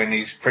 hey, when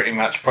he's pretty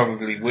much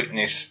probably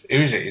witnessed,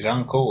 who's it, his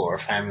uncle or a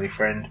family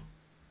friend?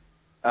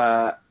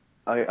 I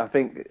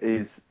think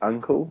his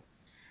uncle.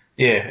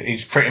 Yeah,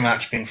 he's pretty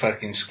much been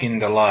fucking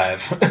skinned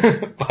alive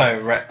by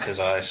raptors,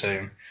 I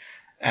assume.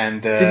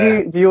 And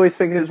do you always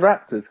think it was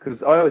raptors?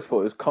 Because I always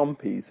thought it was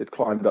compies had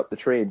climbed up the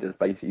tree and just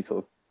basically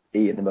sort of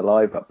eaten him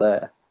alive up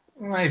there.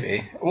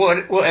 Maybe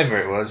whatever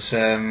it was.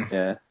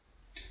 Yeah.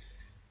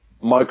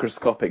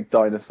 Microscopic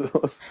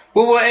dinosaurs.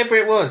 Well, whatever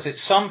it was,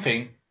 it's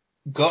something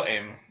got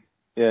him.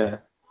 Yeah.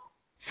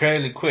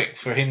 Fairly quick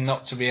for him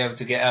not to be able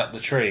to get out the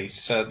tree.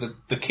 So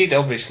the kid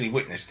obviously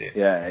witnessed it.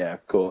 Yeah,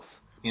 of course.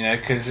 You know,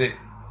 because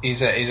he's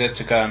had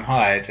to go and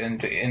hide, and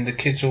the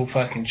kid's all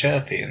fucking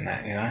chirpy and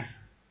that, you know.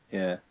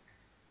 Yeah.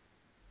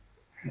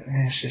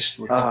 It's just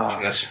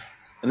ridiculous.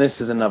 And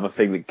this is another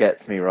thing that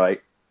gets me,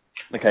 right?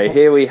 Okay,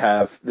 here we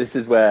have, this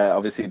is where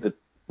obviously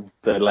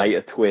the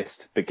later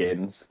twist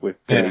begins with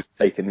Billy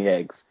taking the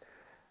eggs.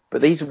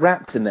 But these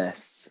raptor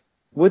nests,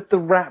 would the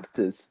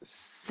raptors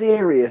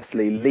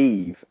seriously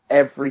leave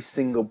every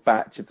single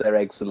batch of their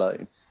eggs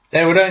alone?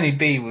 They would only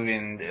be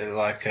within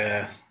like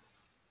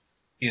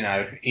you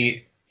know,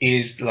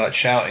 ears like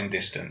shouting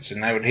distance,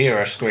 and they would hear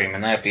her scream,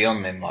 and they'd be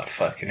on them like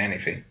fucking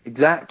anything.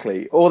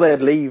 Exactly. Or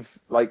they'd leave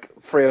like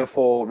 3 or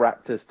 4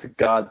 raptors to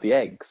guard the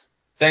eggs.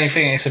 Don't you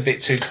think it's a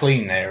bit too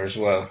clean there as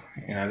well?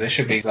 You know, there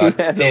should be like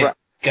dead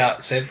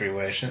guts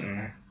everywhere, shouldn't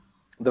there?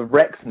 The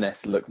Rex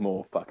nest look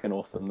more fucking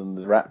awesome than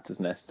the raptor's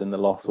nest in the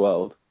Lost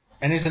World.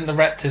 And isn't the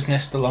raptor's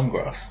nest the long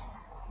grass?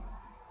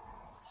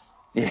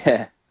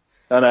 Yeah.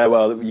 I know,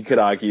 well, you could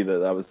argue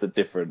that was a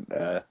different...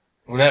 well,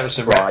 that was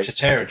the raptor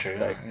territory.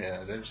 Right?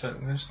 Yeah,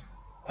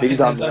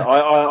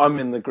 I'm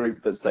in the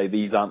group that say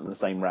these aren't the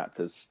same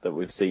raptors that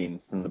we've seen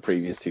from the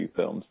previous 2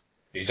 films.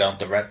 These aren't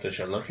the raptors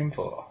you're looking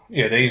for.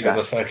 Yeah, these are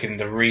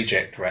the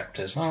reject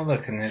raptors. Oh,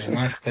 look, and there's a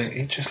nice clean...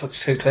 It just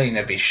looks too clean.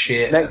 There'd be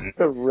shit. Next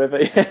to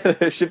river,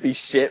 there should be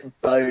shit,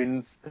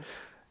 bones,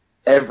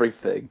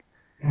 everything.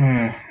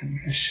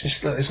 It's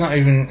just... There's not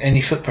even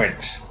any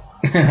footprints.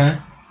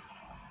 No.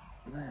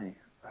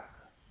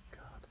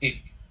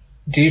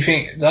 Do you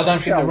think... I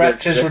don't think the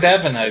raptors would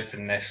have an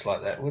open nest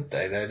like that, would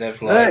they? They'd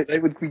have like... No, they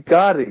would be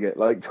guarding it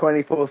like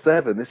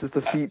 24/7. This is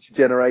the future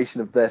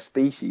generation of their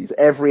species.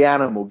 Every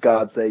animal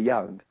guards their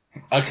young.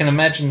 I can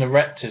imagine the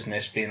raptor's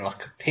nest being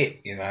like a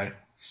pit, you know,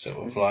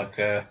 sort of like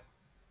a...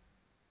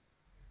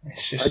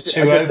 It's just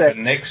too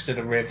open next to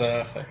the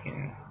river,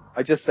 fucking...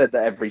 I just said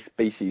that every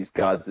species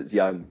guards its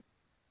young.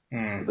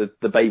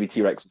 The baby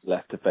T-Rex was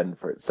left to fend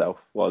for itself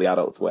while the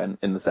adults went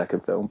in the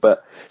second film.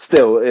 But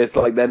still, it's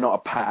like they're not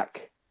a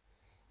pack.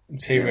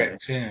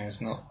 T-Rex,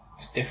 it's not...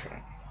 It's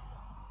different.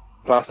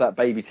 Plus, that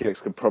baby T-Rex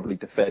could probably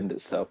defend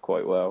itself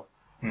quite well.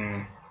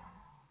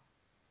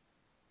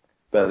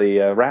 But the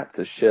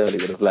raptors surely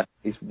would have left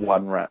at least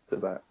one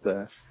raptor back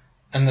there.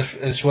 And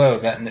as well,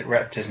 that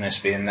raptor's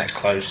nest being that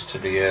close to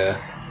the.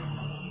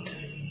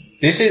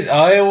 This is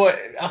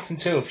up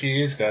until a few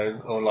years ago,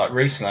 or like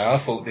recently, I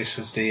thought this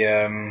was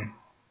the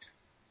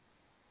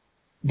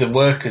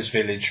workers'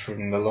 village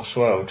from the Lost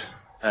World.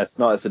 It's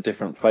not. It's a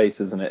different place,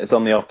 isn't it? It's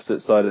on the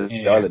opposite side of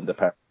the island,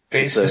 apparently.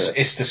 But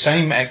it's the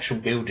same actual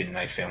building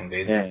they filmed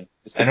in. Yeah.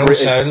 And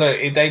also, look,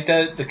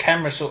 the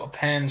camera sort of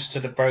pans to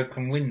the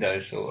broken window,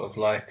 sort of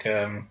like.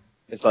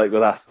 It's like,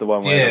 well, that's the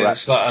one where. Yeah,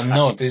 it's like a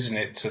nod, isn't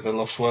it, to the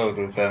Lost World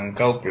of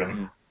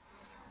Goldblum.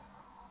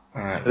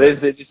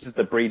 This is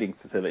the breeding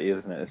facility,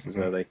 isn't it? This is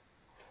where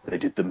they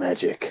did the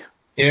magic.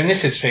 Yeah, and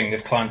this is the thing,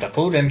 they've climbed up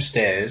all them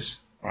stairs,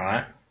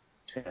 right?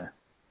 Yeah.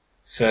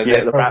 So the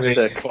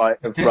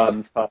raptor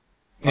runs past.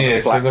 Yeah,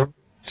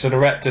 so the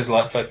raptor's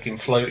like fucking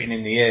floating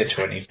in the air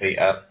 20 feet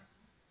up.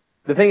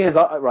 The thing is,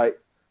 I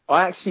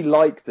actually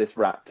like this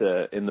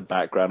raptor in the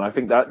background. I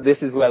think that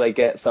this is where they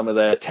get some of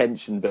their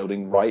tension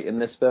building right in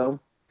this film.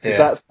 Yeah.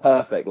 That's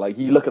perfect. Like,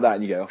 you look at that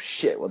and you go, oh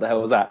shit, what the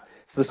hell was that?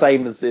 It's the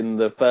same as in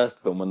the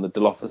first film when the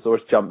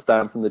Dilophosaurus jumps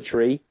down from the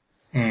tree.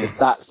 It's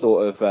that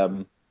sort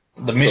of...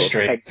 the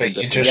mystery that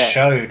you just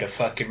showed a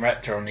fucking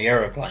raptor on the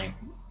aeroplane.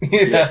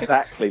 Yeah,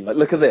 exactly. Like,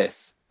 look at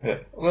this. Yeah.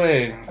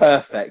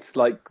 Perfect.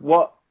 Like,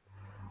 what?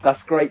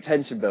 That's great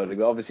tension building,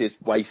 but obviously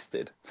it's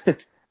wasted.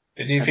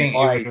 Did you think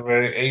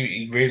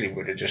he really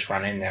would have just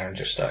run in there and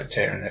just started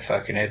tearing their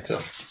fucking heads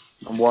off?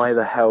 And why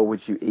the hell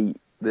would you eat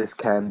this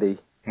candy?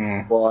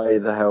 Why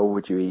the hell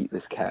would you eat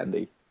this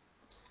candy?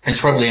 It's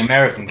probably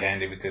American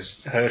candy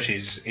because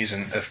Hershey's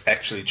isn't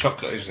actually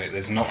chocolate, is it?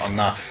 There's not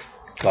enough,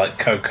 like,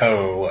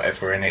 cocoa or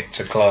whatever in it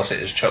to class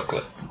it as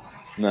chocolate.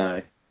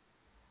 No.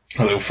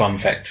 A little fun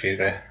fact for you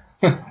there.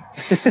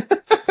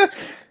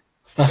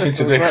 Nothing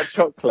to do. About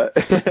chocolate.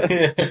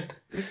 Yeah.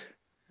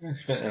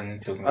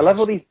 I love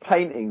all these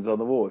paintings on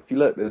the wall. If you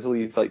look, there's all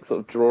these like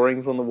sort of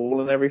drawings on the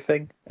wall and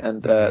everything,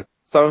 and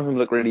some of them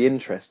look really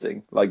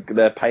interesting. Like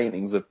they're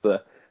paintings of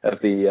the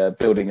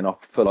building and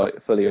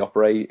fully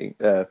operating.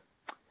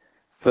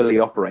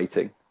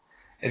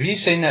 Have you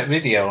seen that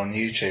video on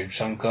YouTube?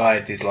 Some guy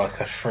did like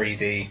a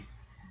 3D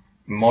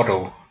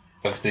model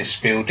of this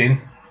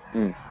building,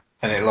 and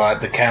it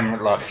like the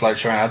camera like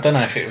floats around. I don't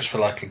know if it was for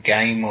like a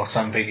game or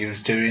something he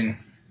was doing.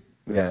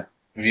 Yeah.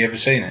 Have you ever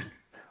seen it?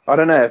 I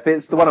don't know if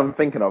it's the one I'm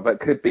thinking of. It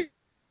could be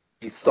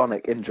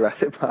Sonic in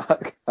Jurassic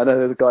Park. I know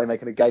there's a guy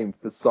making a game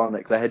for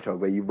Sonic the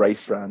Hedgehog where you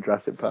race around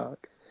Jurassic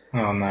Park.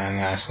 Oh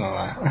no, it's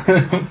not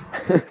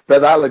that. But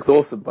that looks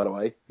awesome, by the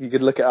way. You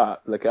could look it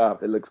up.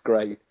 It looks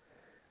great.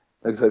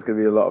 Looks like it's going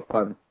to be a lot of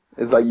fun.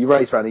 It's like you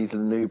race around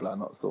Isla Nublar,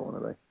 not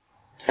Sauna, are they?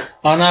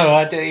 Oh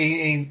no,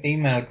 he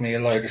emailed me a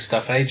load of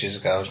stuff ages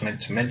ago. I was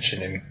meant to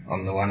mention him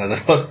on one of the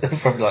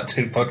probably like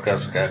 2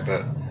 podcasts ago,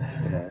 but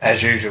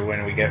as usual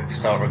when we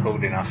start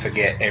recording, I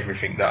forget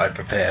everything that I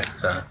prepare.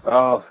 So.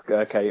 Oh,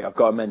 okay. I've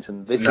got to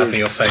mention this. Nothing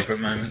your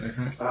favourite moment,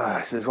 isn't it?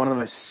 This is one of the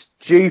most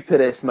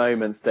stupidest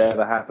moments to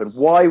ever happen.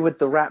 Why would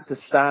the raptor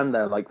stand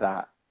there like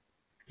that,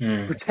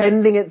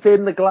 pretending it's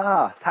in the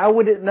glass? How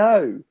would it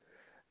know?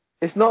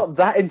 It's not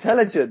that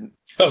intelligent.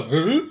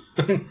 Oh,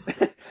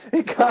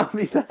 it can't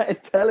be that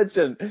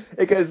intelligent.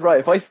 It goes, right,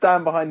 if I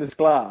stand behind this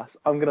glass,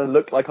 I'm going to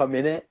look like I'm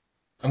in it.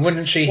 And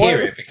wouldn't she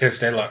hear it because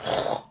they're like,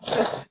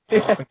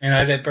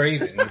 they're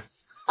breathing.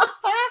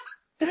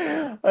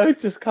 I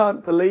just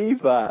can't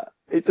believe that.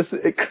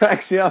 It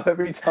cracks me up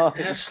every time.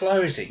 How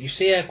slow is it? You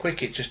see how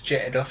quick it just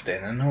jetted off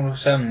then, and all of a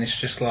sudden it's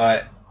just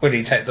like, would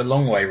he take the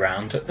long way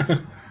round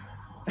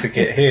to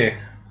get here?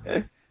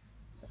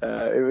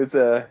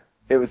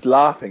 It was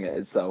laughing at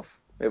itself.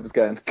 It was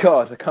going,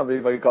 God, I can't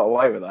believe I got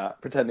away with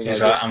that. Pretending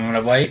She's like, I'm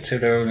going to wait till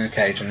they're all in the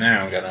cage and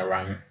now I'm going to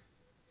run.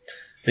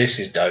 This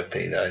is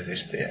dopey though,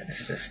 this bit.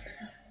 It's just...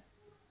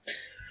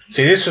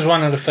 See, this was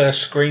one of the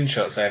first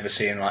screenshots I ever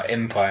see in like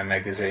Empire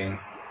magazine,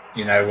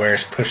 where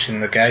it's pushing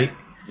the gate.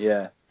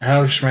 Yeah. And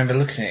I just remember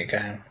looking at it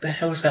going, what the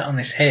hell is that on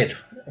his head?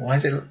 Why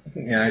is it,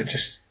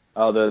 just...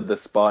 Oh, the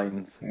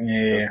spines.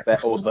 Yeah.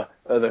 Or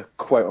the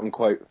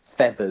quote-unquote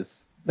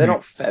feathers. They're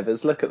not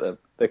feathers, look at them.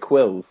 They're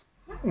quills.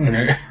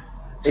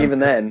 Even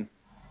then,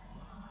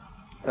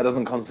 that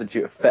doesn't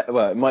constitute a feather.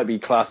 Well, it might be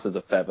classed as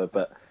a feather,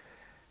 but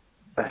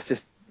it's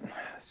just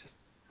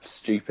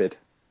stupid.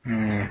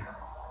 The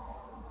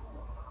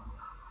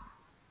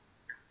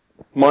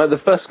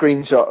first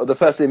screenshot, the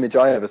first image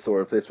I ever saw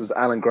of this was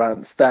Alan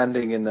Grant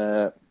standing in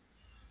the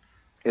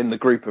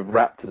group of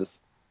raptors,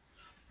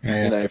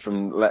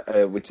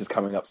 which is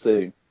coming up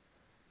soon.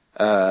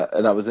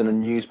 And that was in a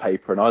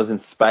newspaper, and I was in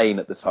Spain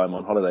at the time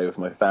on holiday with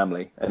my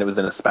family, and it was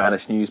in a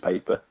Spanish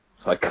newspaper.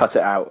 So I cut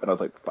it out, and I was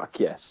like,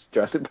 "Fuck yes,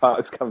 Jurassic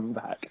Park's coming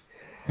back."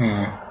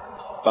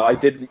 But I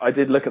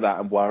did look at that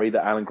and worry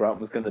that Alan Grant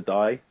was going to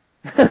die.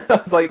 I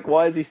was like,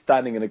 "Why is he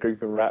standing in a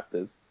group of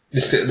raptors?"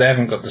 They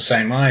haven't got the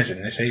same eyes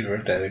in this either,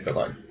 have they? They've got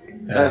like...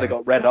 No, they've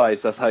got red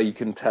eyes. That's how you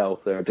can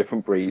tell they're a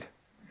different breed.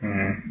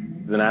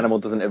 An animal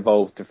doesn't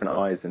evolve different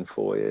eyes in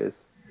 4 years.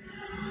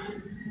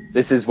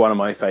 This is one of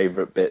my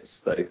favourite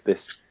bits, though,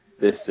 this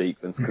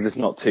sequence, because it's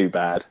not too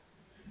bad.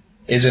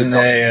 Isn't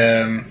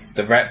there,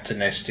 the raptor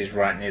nest is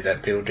right near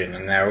that building,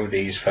 and now all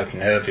these fucking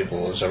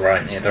herbivores are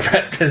right near the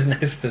raptor's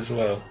nest as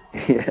well.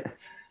 Yeah.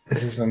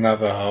 This is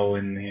another hole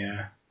in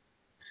the,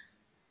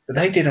 but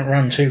they didn't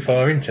run too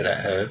far into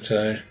that herd,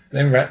 so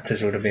them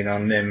raptors would have been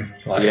on them,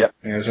 like,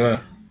 as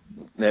well.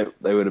 They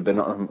would have been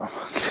on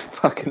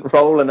fucking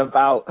rolling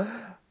about.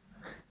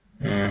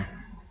 Mm.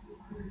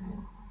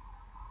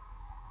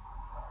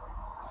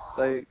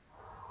 So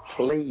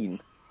clean.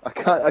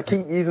 I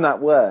keep using that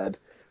word,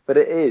 but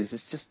it is.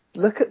 It's just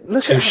look at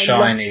Too how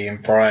shiny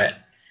and bright.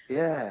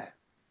 Yeah.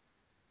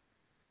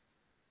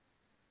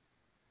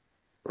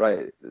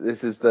 Right.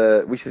 This is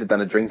we should have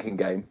done a drinking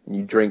game.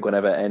 You drink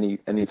whenever any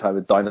type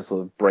of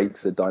dinosaur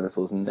breaks a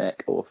dinosaur's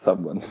neck or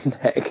someone's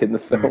neck in the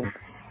film.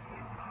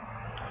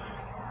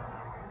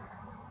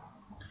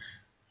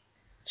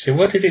 So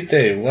what did it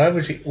do?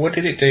 What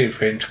did it do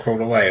for him to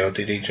crawl away, or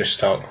did he just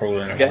start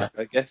crawling away?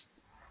 I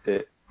guess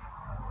it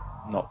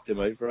knocked him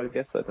over. I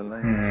guess I don't know.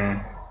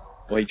 Mm.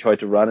 Or he tried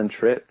to run and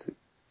tripped.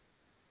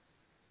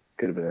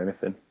 Could have been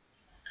anything.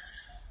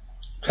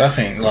 So I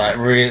think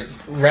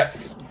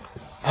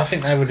I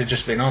think they would have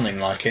just been on him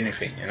like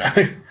anything, you know.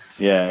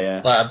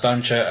 Yeah. Like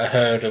a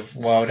herd of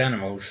wild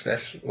animals.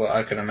 That's what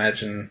I can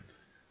imagine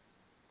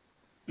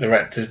the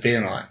raptors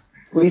being like.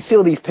 Well, you see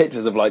all these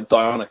pictures of like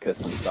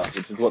Deinonychus and stuff,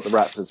 which is what the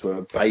raptors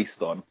were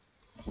based on.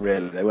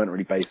 Really, they weren't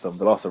really based on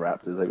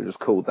velociraptors. They were just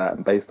called that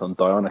and based on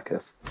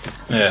Deinonychus.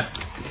 Yeah.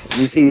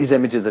 You see these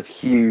images of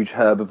huge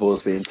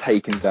herbivores being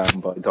taken down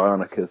by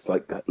Deinonychus,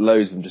 like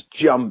loads of them just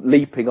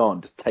leaping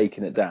on, just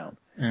taking it down.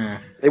 Mm.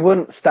 They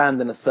wouldn't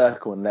stand in a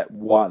circle and let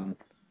one,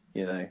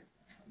 take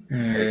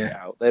it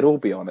out. They'd all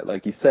be on it,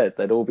 like you said.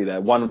 They'd all be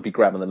there. One would be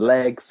grabbing the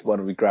legs, one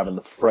would be grabbing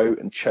the throat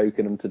and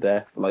choking them to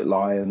death, like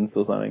lions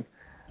or something.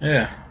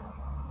 Yeah.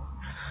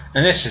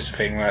 And this is the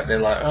thing, right? They're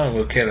like, oh,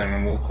 we'll kill him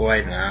and walk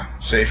away now.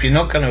 So if you're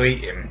not going to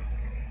eat him,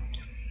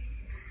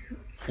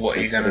 what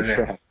are you going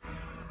to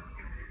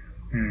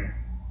do?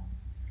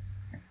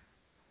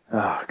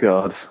 Oh,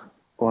 God.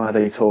 Why are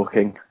they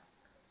talking?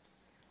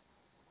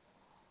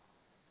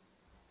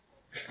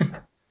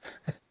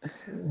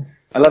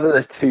 I love that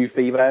there's two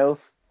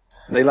females.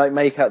 They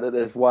make out that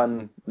there's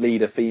one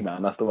leader female,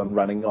 and that's the one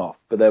running off.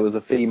 But there was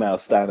a female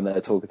standing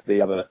there talking to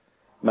the other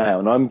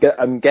male. And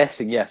I'm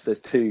guessing, yes,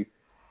 there's two.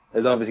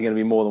 There's obviously going to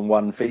be more than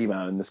one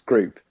female in this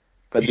group.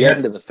 But at the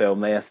end of the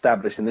film, they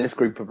establish in this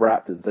group of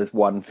raptors, there's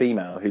one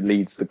female who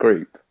leads the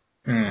group.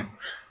 Mm.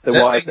 So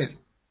why is it?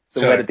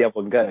 So where did the other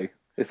one go?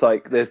 It's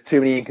like there's too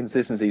many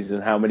inconsistencies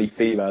in how many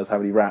females, how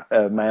many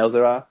males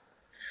there are.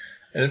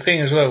 The thing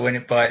as well, when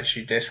it bites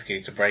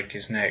Udesky to break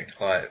his neck,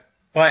 like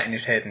biting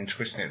his head and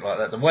twisting it like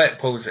that, the way it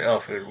pulls it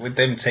off, with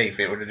them teeth,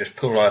 it would have just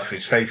pulled half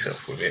his face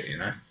off with it, you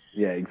know?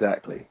 Yeah,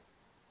 exactly.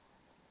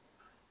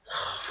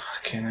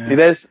 Fucking hell. See,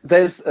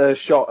 there's a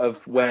shot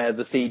of where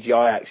the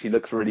CGI actually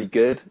looks really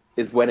good,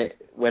 is when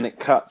it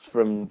cuts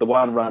from the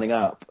one running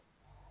up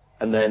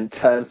and then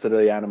turns to the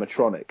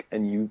animatronic,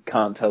 and you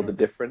can't tell the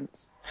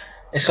difference.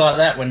 It's like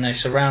that when they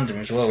surround him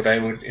as well. They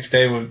would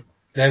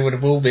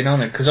have all been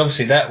on it, because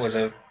obviously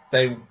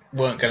they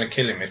weren't going to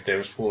kill him if they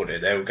was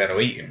thwarted. They were going to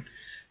eat him,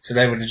 so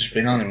they would have just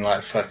been on him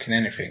like fucking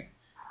anything.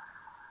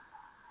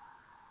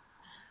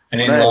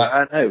 And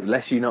I know.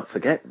 Lest you not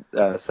forget,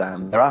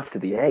 Sam, they're after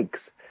the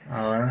eggs.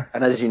 Oh,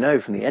 and as you know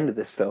from the end of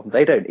this film,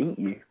 they don't eat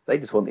you. They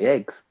just want the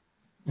eggs.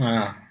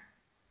 Wow.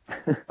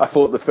 I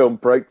thought the film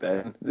broke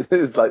then. It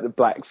was like the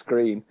black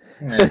screen.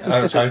 Yeah, I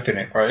was hoping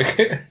it broke.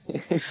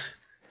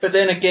 But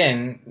then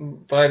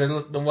again, by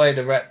the way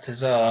the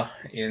raptors are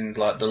in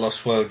like the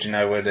Lost World,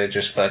 where they're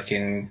just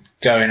fucking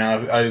going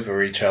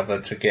over each other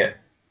to get,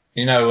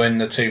 when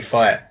the two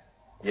fight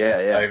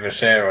over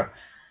Sarah,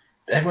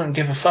 they wouldn't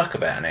give a fuck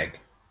about an egg.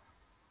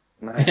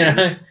 No,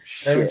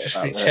 they would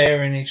just be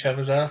tearing each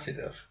other's asses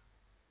off.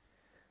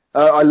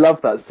 I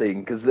love that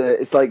scene because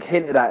it's like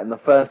hinted at in the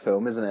first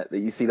film, isn't it? That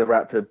you see the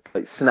raptor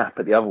like snap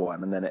at the other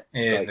one, and then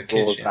it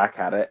roars back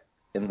at it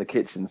in the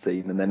kitchen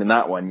scene, and then in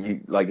that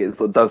one, it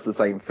sort of does the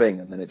same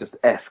thing, and then it just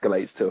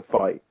escalates to a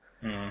fight.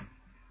 Mm.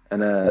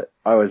 And I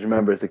always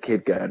remember as a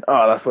kid going,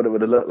 "Oh, that's what it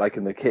would have looked like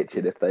in the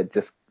kitchen if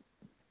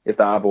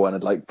the other one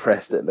had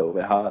pressed it a little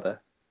bit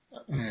harder."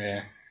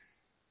 Yeah,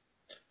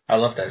 I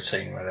love that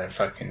scene where they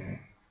fucking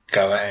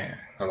go at it,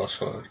 the Lost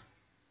World.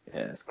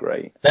 Yeah, it's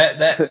great.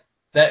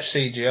 That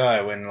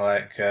CGI when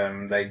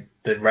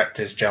the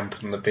raptors jump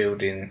on the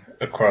building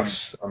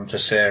across onto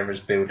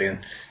Sarah's building,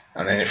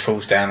 and then it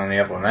falls down on the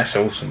other one. That's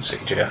awesome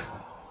CGI.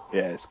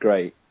 Yeah, it's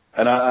great.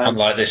 And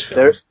unlike this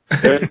film,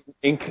 there is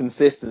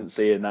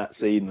inconsistency in that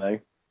scene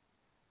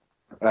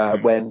though.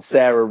 When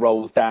Sarah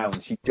rolls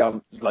down, she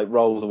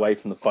rolls away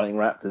from the fighting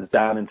raptors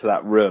down into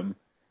that room.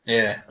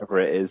 Yeah,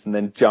 wherever it is, and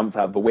then jumps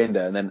out the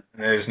window, and then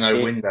there's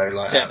no window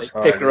outside.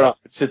 They pick her up.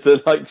 She's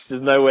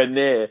she's nowhere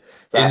near.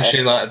 Isn't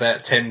she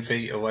about 10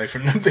 feet away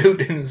from the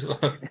building as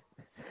well?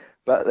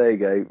 But there you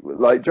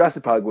go.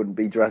 Jurassic Park wouldn't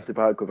be Jurassic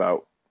Park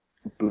without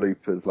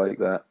bloopers like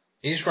that.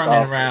 He's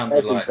running around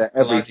with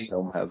every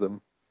film has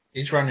them.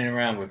 He's running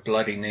around with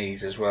bloody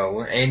knees as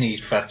well. Any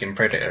fucking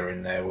predator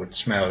in there would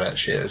smell that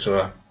shit as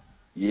well.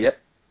 Yep.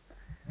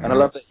 And I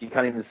love that you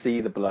can't even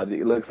see the blood.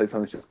 It looks like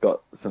someone's just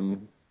got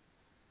some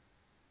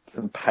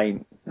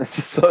paint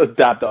just sort of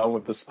dabbed on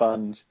with the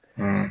sponge.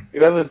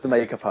 Whoever's the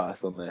makeup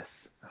artist on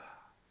this,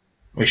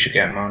 We should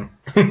get him on.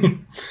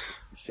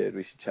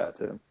 we should chat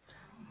to him.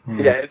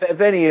 Yeah,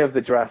 if any of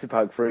the Jurassic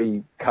Park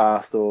 3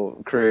 cast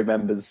or crew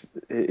members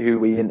who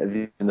we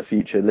interview in the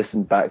future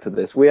listen back to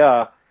this, we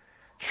are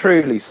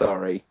truly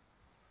sorry.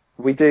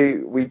 We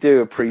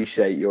do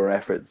appreciate your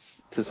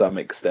efforts to some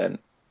extent.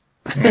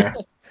 Yeah.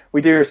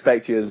 We do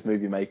respect you as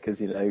movie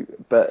makers,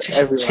 but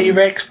everyone...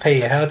 T-Rex P,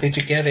 how did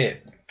you get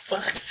it?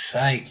 Fuck's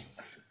sake.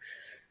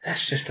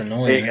 That's just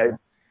annoying. Here you go.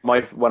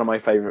 One of my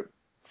favourite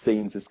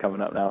scenes is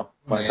coming up now.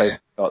 My favourite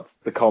shots,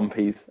 the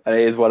compies. And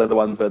it is one of the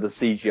ones where the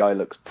CGI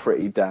looks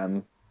pretty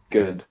damn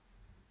good.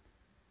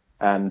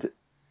 And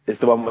it's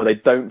the one where they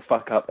don't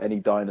fuck up any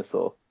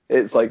dinosaur.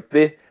 It's like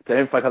they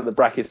don't fuck up the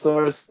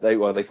Brachiosaurus.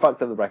 They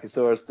fucked up the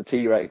Brachiosaurus, the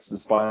T-Rex, the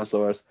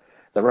Spinosaurus,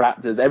 the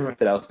Raptors,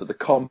 everything else. But the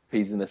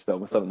compies in this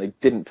film are something they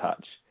didn't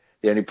touch.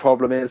 The only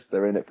problem is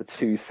they're in it for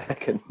 2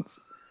 seconds.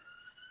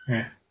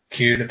 Yeah.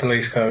 Cue the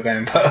police car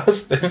going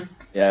past.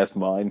 Yeah, it's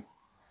mine.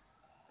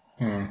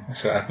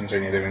 That's what happens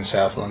when you live in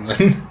South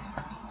London.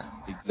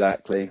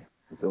 Exactly.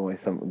 There's always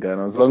something going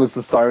on. As long as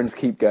the sirens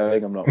keep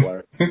going, I'm not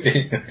worried.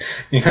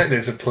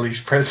 There's a police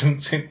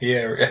presence in the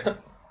area.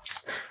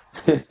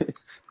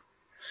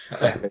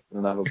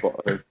 Another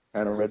bottle of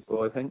can of Red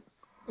Bull, I think.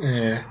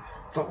 Yeah.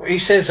 But he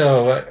says,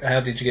 how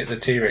did you get the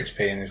T-Rex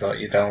pee? And he's like,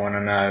 you don't want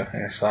to know.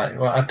 And it's like,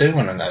 well, I do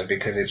want to know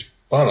because it's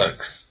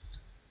bollocks.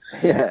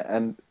 Yeah,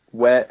 and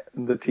where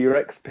the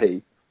T-Rex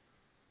pee.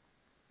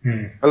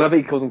 I love it,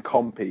 he calls them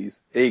compies.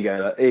 Here you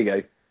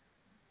go.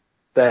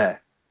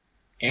 There.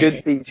 Good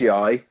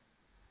CGI.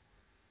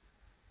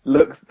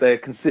 They're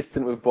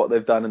consistent with what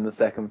they've done in the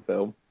second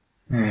film.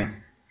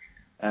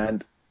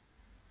 And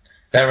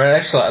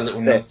that's like a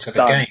little nod to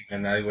the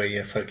game, where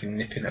you're fucking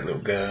nipping at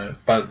little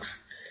bugs.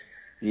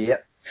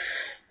 Yep.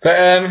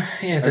 But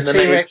the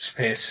T-Rex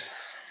piss.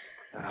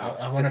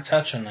 I want to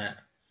touch on that.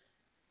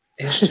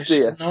 It's just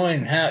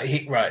annoying how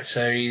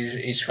so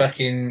he's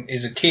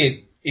a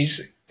kid.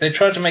 They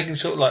tried to make him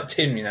sort of like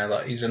Tim,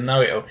 like he's a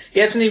know-it-all.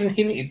 He hasn't even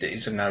hinted that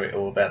he's a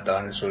know-it-all about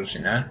dinosaurs,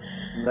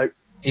 Nope.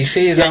 You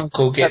see his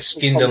uncle get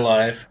skinned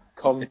alive.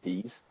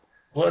 Compies.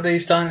 What are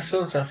these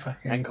dinosaurs?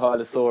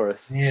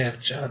 Ankylosaurus.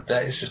 Yeah,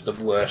 that is just the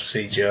worst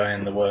CGI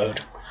in the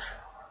world.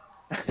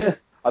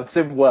 I've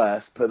seen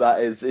worse, but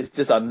it's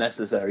just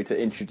unnecessary to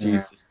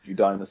introduce this new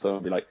dinosaur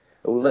and be like,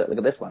 oh look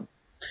at this one.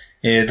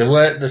 Yeah, the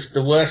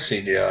worst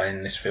CGI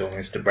in this film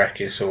is the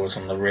brachiosaurs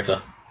on the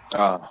river.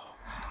 Oh.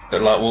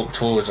 That walk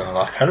towards and are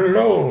like,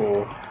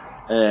 hello.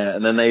 Yeah,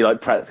 and then they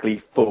practically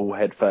fall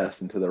head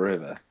first into the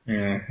river.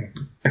 Yeah.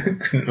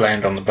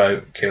 Land on the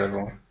boat, kill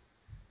everyone.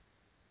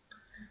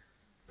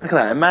 Look at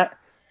that, Matt.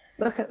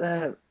 Look at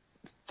that.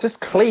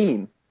 Just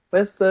clean.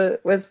 Look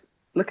at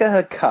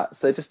her cuts.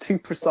 They're just too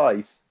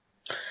precise.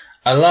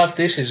 I love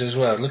this as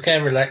well. Look how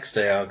relaxed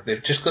they are.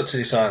 They've just got to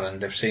this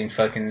island. They've seen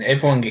fucking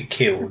everyone get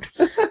killed,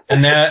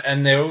 and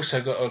they're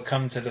also got to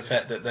come to the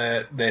fact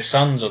that their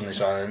son's on this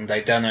island.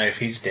 They don't know if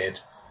he's dead,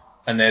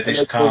 and they're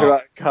this car. Talking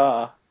about a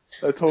car.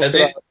 They're talking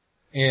about.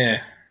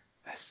 Yeah.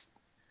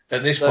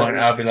 At this point,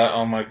 I'll be like,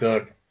 oh my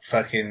god,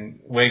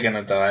 fucking, we're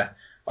gonna die.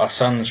 Our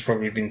son's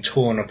probably been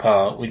torn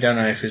apart. We don't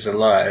know if he's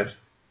alive.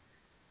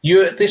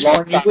 At this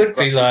point, you would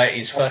be like,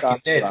 he's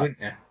fucking dead,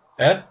 wouldn't you?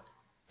 Huh?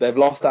 They've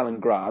lost Alan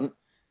Grant.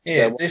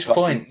 Yeah, at this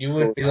point, you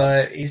would be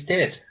like, he's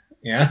dead.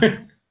 Yeah.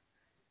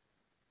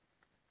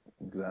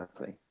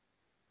 Exactly.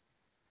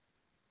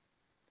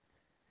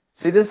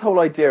 See, this whole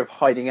idea of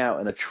hiding out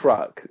in a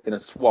truck in a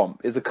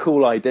swamp is a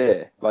cool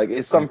idea.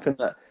 It's something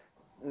that,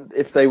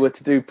 if they were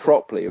to do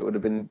properly, it would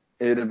have been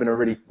a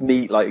really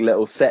neat,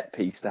 little set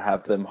piece to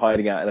have them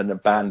hiding out in an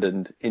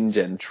abandoned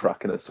InGen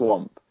truck in a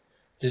swamp.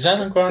 Does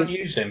Alan Grant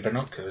use them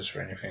binoculars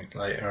for anything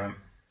later on?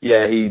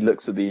 Yeah, he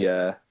looks at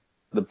the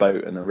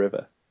boat and the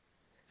river.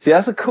 See,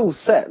 that's a cool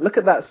set. Look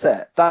at that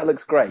set. That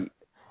looks great.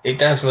 It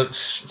does look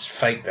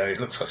fake though. It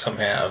looks like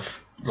something out of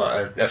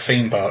a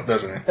theme park,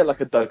 doesn't it? Like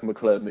a Doug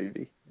McClure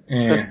movie.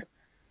 Yeah.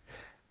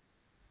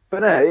 But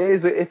no,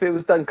 if it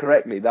was done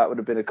correctly, that would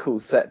have been a cool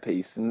set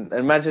piece. And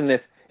imagine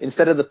if,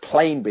 instead of the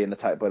plane being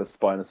attacked by the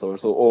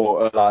Spinosaurus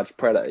or a large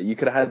predator, you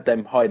could have had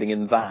them hiding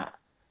in that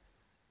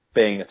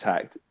being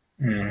attacked.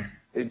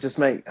 It just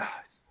there's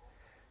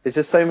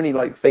just so many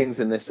things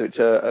in this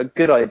which are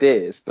good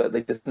ideas, but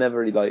they just never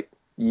really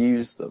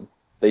use them.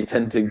 They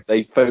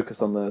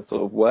focus on the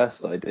sort of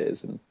worst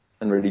ideas and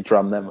really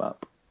drum them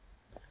up.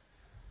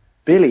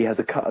 Billy has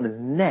a cut on his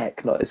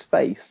neck, not his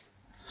face.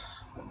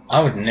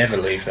 I would never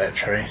leave that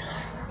tree.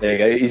 There you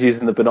go. He's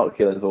using the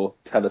binoculars or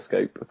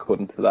telescope,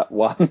 according to that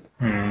one.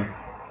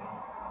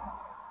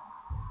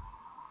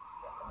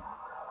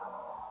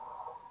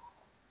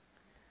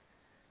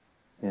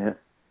 Yeah,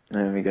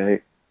 there we go.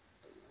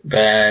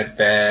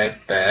 Bad.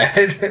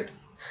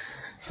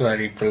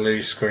 Bloody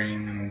blue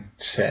screen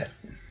set.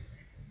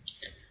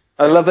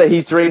 I love that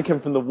he's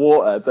drinking from the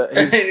water, but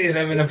he's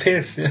having a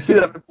piss. he's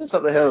having a piss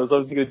up the hill. It's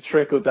obviously going to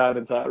trickle down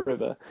into that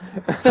river.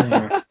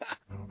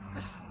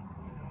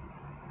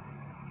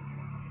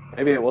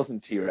 Maybe it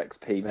wasn't T-Rex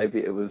pee. Maybe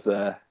it was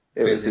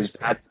his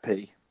dad's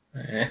pee.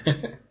 Yeah.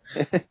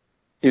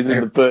 He was in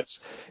the bush.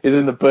 He was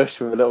in the bush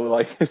with a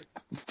little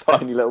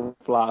tiny little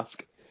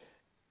flask,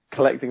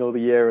 collecting all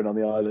the urine on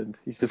the island.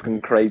 He's just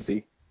gone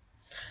crazy.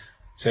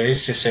 So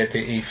he's just said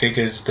that he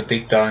figures the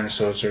big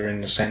dinosaurs are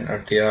in the centre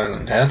of the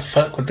island. How the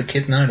fuck would the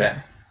kid know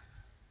that?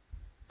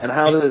 And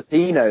how does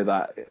he know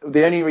that?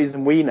 The only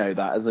reason we know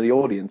that as the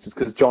audience is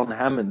because John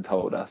Hammond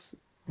told us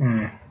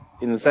in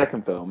the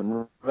second film.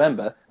 And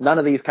remember, none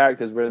of these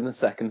characters were in the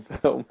second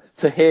film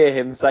to hear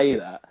him say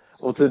that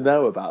or to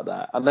know about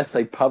that, unless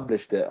they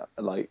published it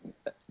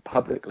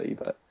publicly.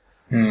 But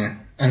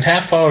and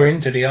how far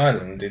into the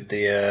island did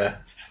the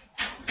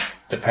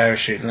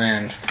parachute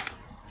land?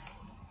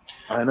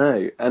 I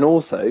know, and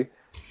also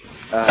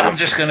I'm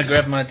just going to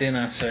grab my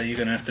dinner, so you're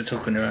going to have to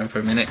talk on your own for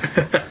a minute.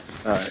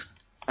 All right.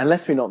 And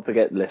let's we not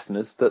forget,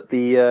 listeners, that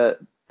the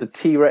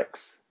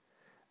T-Rex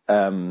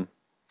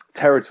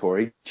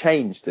territory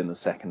changed in the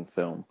second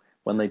film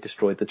when they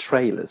destroyed the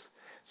trailers.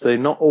 So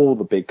not all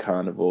the big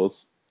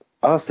carnivores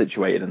are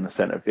situated in the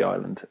centre of the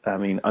island. I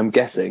mean, I'm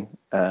guessing,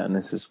 and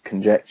this is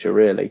conjecture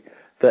really,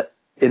 that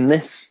in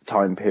this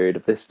time period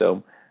of this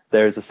film,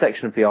 there is a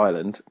section of the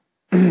island,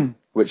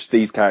 which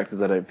these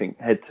characters I don't think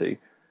head to,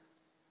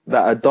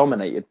 that are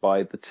dominated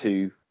by the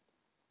two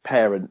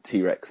parent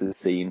T-Rexes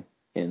seen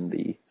in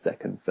the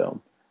second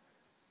film.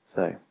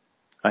 So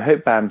I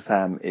hope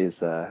BamSam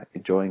is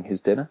enjoying his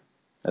dinner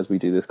as we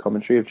do this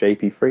commentary of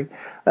JP3.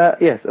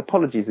 Yes,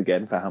 apologies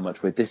again for how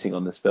much we're dissing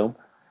on this film.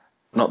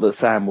 Not that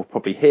Sam will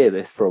probably hear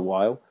this for a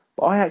while,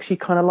 but I actually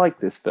kind of like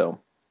this film.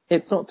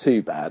 It's not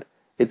too bad.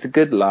 It's a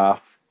good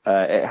laugh.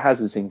 It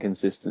has its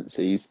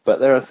inconsistencies, but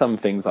there are some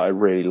things I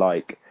really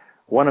like.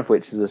 One of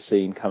which is a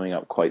scene coming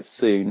up quite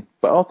soon,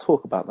 but I'll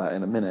talk about that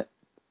in a minute.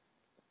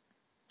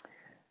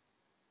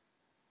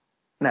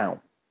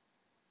 Now,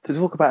 to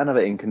talk about another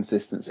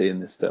inconsistency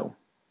in this film.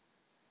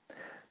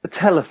 The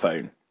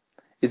telephone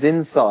is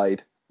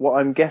inside what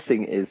I'm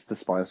guessing is the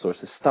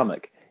Spinosaurus'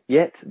 stomach,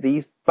 yet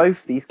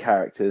both these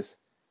characters,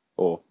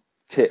 or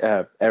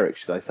Eric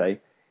should I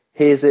say,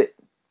 hears it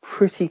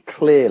pretty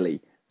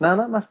clearly. Now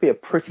that must be a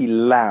pretty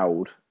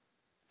loud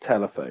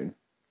telephone.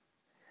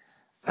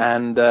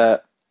 And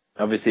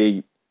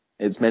obviously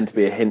it's meant to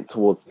be a hint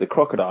towards the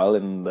crocodile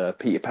in the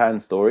Peter Pan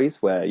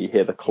stories, where you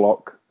hear the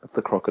clock of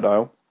the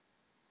crocodile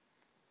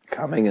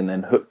coming and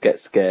then Hook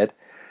gets scared.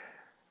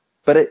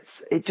 But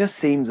it just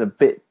seems a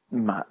bit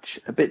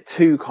much, a bit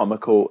too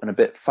comical and a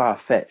bit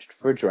far-fetched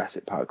for a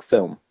Jurassic Park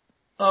film.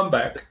 I'm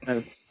back.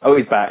 Oh,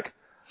 he's back.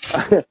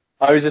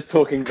 I was just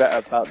talking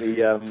about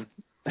the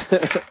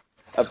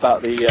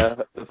about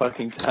the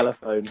fucking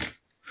telephone.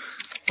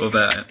 What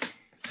about it?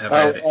 How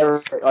about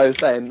it? I was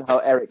saying how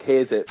Eric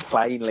hears it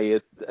plainly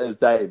as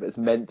day, but it's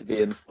meant to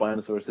be in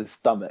Spinosaurus'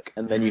 stomach,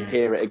 and then you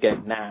hear it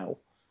again now.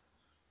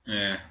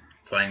 Yeah,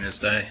 plain as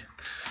day.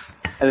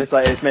 And it's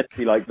meant to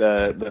be like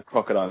the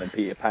crocodile in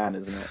Peter Pan,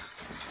 isn't it?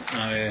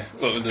 Oh yeah,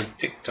 what with the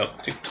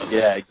tick-tock.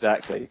 Yeah,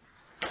 exactly.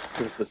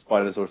 Because the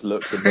Spinosaurus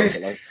looks and looks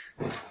like.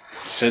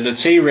 So the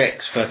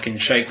T-Rex fucking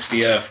shakes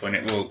the earth when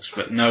it walks,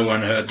 but no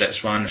one heard that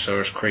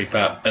Spinosaurus creep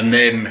up, and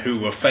them who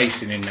were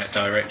facing in that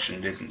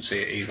direction didn't see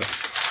it either.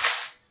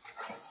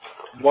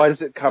 Why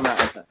does it come out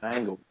at that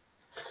angle?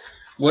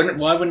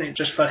 Why wouldn't it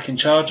just fucking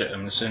charge at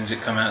them as soon as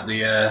it come out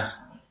the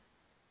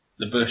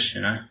bush,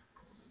 you know?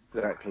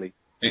 Exactly.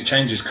 It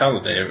changed colour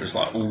there. It was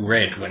like all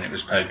red when it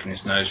was poking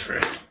its nose through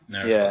it.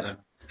 Yeah.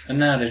 And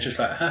now they're just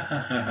like, ha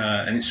ha ha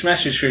ha, and it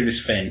smashes through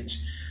this fence.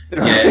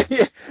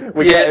 Yeah.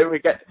 We're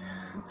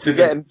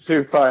getting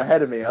too far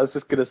ahead of me. I was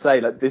just going to say,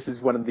 this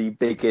is one of the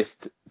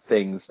biggest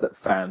things that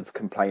fans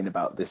complain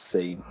about this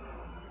scene.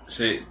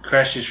 So it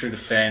crashes through the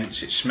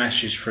fence, it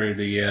smashes through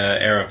the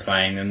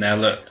aeroplane, and now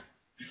look.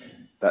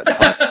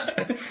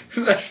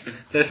 That's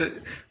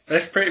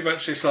pretty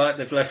much just like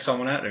they've left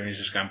someone out there and he's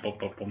just going bum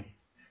bum bum.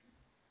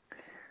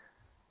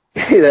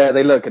 Yeah,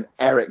 they look and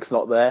Eric's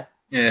not there.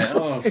 Yeah,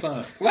 oh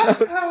fuck.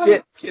 Oh,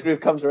 shit, kid we've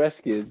come to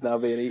rescue is now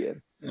being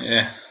eaten.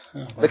 Yeah. Oh,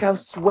 well. Look how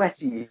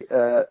sweaty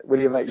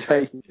William H.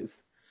 Mason is.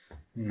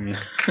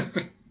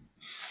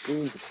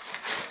 Jesus.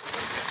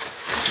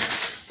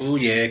 Oh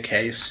yeah,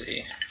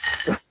 KFC.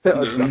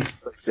 I'm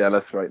so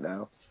jealous right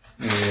now.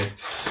 Yeah.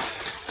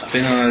 I've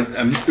been on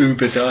an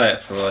Uber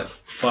diet for like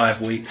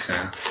 5 weeks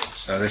now,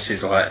 so this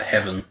is like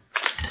heaven.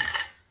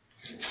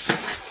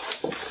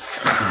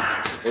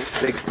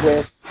 Big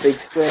twist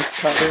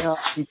coming up.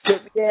 He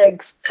took the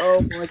eggs.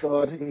 Oh my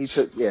god, he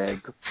took the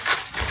eggs.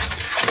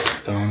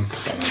 Dun,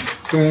 dun,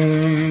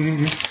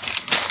 dun.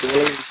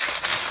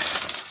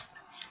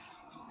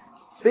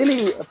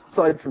 Billy,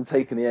 aside from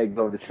taking the eggs,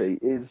 obviously,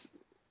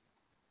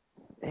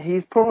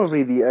 he's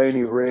probably the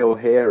only real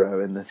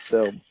hero in this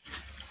film.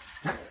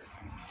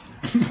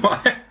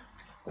 What?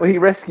 Well, he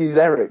rescues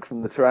Eric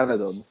from the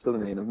pteranodons,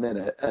 doesn't he, in a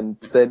minute, and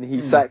then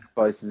he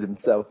sacrifices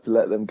himself to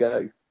let them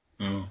go.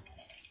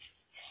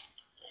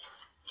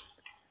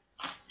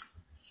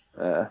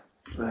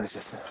 It's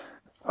just,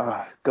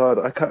 oh God,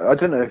 I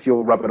don't know if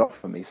you'll rub it off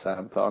for me,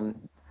 Sam, but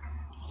I'm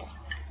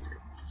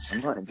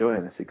not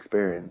enjoying this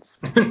experience.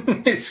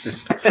 It's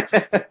just.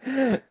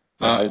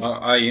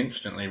 I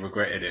instantly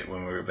regretted it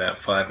when we were about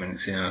 5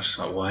 minutes in. I was just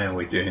like, why are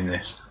we doing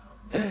this?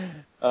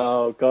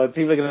 Oh God,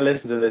 people are going to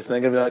listen to this and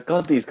they're going to be like,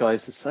 God, these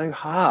guys are so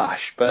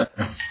harsh. But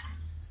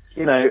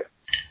you know,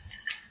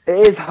 it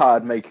is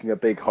hard making a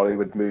big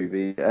Hollywood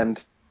movie,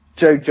 and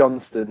Joe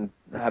Johnston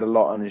had a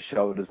lot on his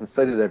shoulders, and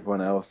so did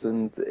everyone else.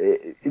 And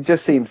it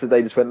just seems that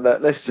they just went,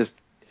 let's just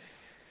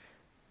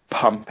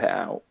pump it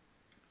out.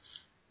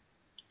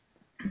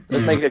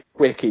 Let's make it a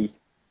quickie,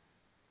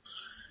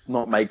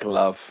 not make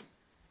love.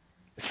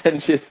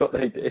 Essentially, is what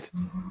they did.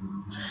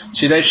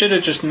 See, they should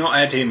have just not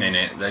had him in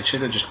it. They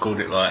should have just called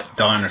it like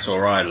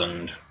Dinosaur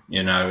Island,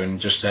 and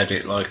just had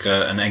it like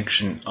an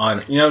ancient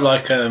island.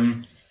 Like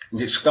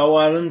is it Skull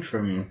Island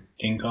from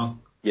King Kong?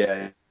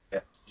 Yeah.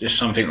 Just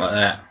something like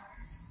that.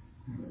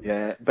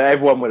 Yeah, but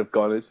everyone would have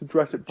gone, it's a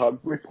Jurassic Park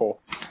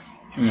rip-off.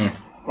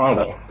 Oh,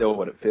 that's still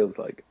what it feels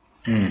like.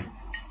 Mm.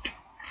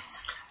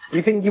 Do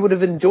you think you would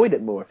have enjoyed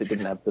it more if it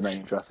didn't have the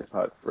name Jurassic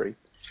Park 3?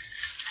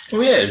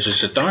 Well, yeah, it was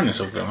just a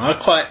dinosaur film.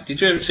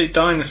 Did you ever see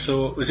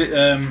Dinosaur? Was it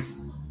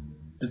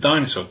the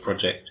Dinosaur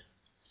Project?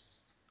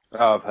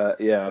 Oh, I've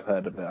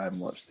heard of it. I haven't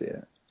watched it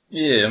yet.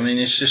 Yeah, I mean,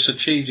 it's just a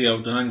cheesy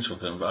old dinosaur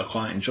film, but I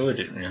quite enjoyed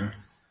it,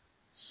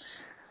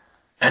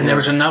 And there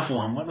was another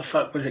one. What the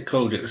fuck was it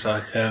called? It was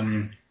like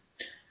one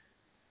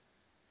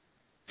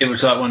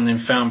of them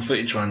found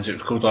footage ones. It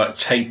was called like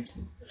Tape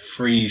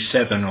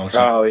 37 or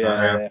something. Oh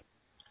yeah.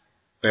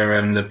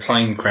 Where the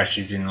plane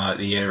crashes in like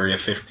the Area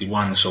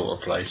 51 sort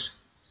of place.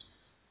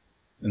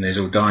 And there's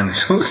all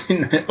dinosaurs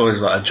in there. Or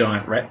there's like a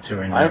giant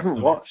raptor in there. I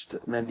haven't watched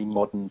many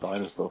modern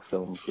dinosaur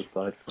films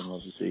aside from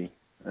obviously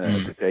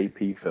the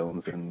JP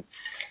films and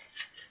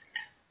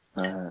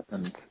I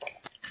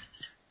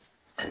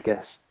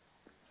guess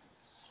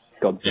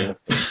Godzilla.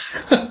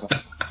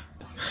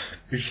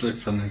 Who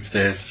slips on them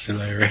stairs? It's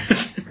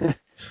hilarious.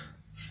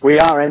 We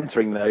are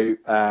entering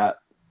though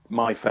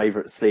my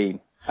favourite scene,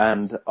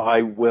 and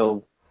I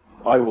will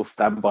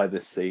stand by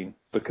this scene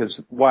because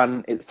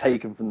one, it's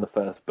taken from the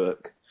first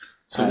book.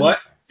 So what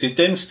did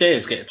them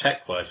stairs get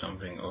attacked by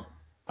something, or?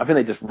 I think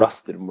they just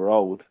rusted and were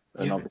old.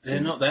 And Yeah, obviously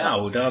they're not that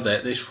old, are they?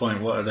 At this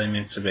point, what are they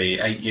meant to be?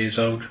 8 years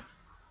old?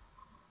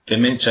 They're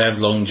meant to have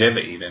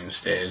longevity. Them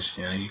stairs,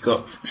 you've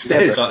got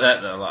stairs like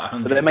that are like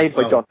 100. But they're made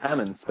by John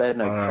Hammond. Spared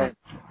no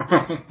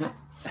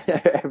expense.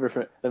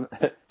 Everything.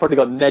 Probably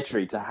got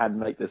Nedry to hand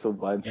make this all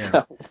by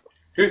himself.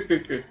 Yeah.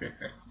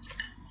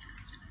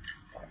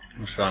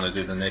 I'm trying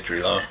to do the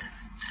Nedry laugh.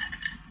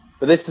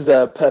 But this is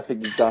a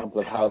perfect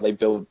example of how they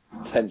build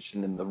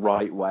tension in the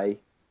right way.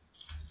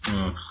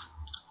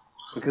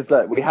 Because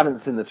look, we haven't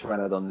seen the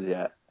pteranodons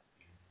yet.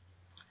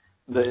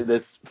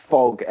 There's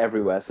fog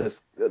everywhere, so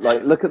it's,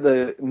 like look at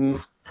the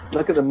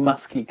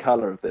musky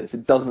colour of this.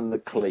 It doesn't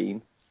look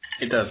clean.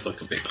 It does look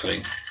a bit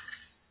clean.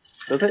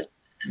 Does it?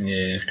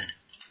 Yeah.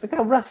 Look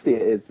how rusty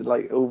it is.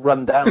 Like it'll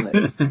run down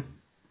it.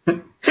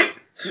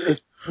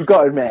 You've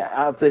got to admit,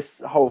 out of this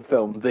whole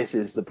film, this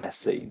is the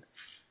best scene.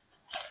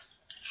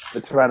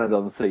 The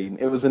pteranodon scene.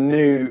 It was a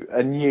new.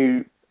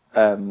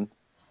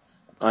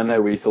 I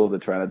know we saw the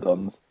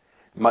pteranodons.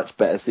 Much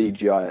better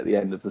CGI at the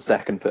end of the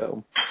second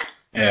film.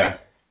 Yeah.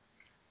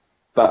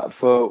 But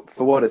for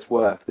what it's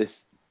worth,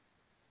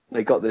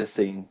 they got this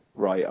scene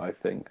right, I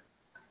think.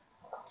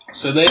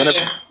 So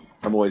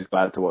I'm always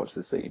glad to watch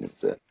the scene.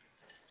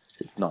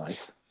 It's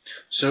nice.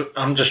 So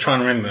I'm just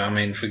trying to remember. I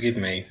mean, forgive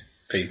me,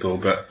 people,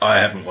 but I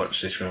haven't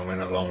watched this film in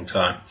a long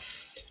time.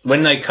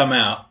 When they come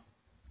out,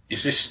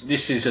 is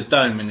this is a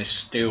dome and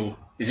is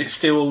it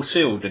still all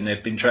sealed and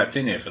they've been trapped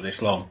in here for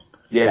this long?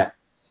 Yeah.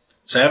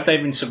 So have they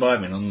been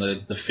surviving on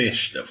the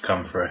fish that have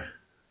come through?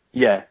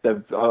 Yeah,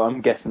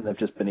 I'm guessing they've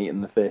just been eating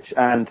the fish,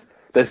 and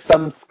there's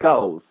some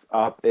skulls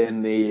up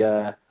in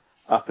the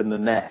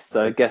nest.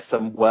 So I guess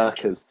some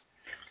workers.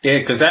 Yeah,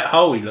 because that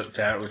hole we looked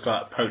at was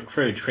like poked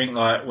through. Do you think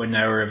like when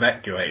they were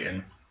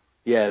evacuating?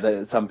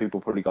 Yeah, some people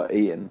probably got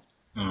eaten.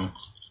 Mm.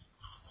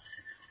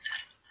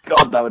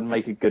 God, that would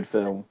make a good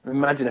film.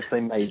 Imagine if they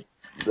made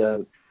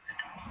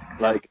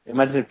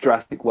imagine if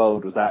Jurassic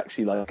World was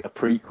actually like a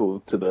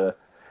prequel to the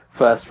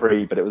first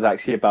three, but it was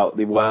actually about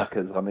the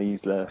workers on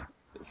Isla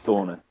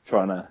Sorna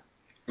trying to.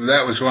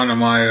 That was one of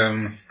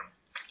my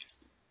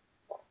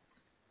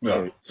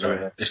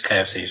sorry, this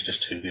KFC is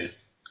just too good.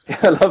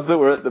 I love that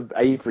we're at the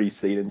aviary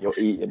scene and you're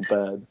eating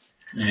birds.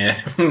 Yeah,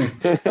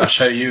 I'll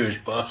show you as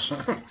boss.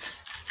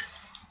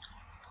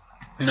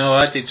 No,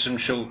 I did some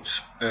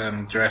short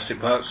Jurassic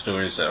Park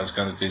stories that I was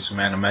going to do some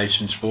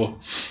animations for,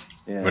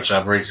 which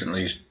I've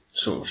recently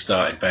sort of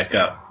started back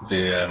up,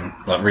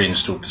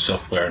 reinstalled the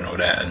software and all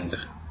that, and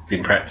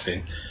been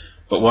practicing.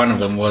 But one of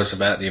them was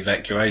about the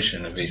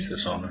evacuation of Isla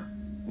Sorna.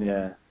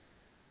 Yeah.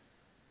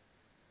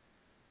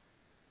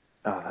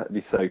 Oh, that'd be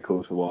so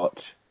cool to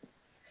watch.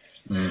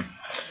 Mm.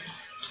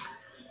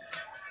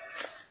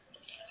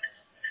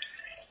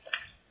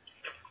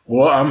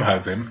 What I'm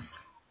hoping,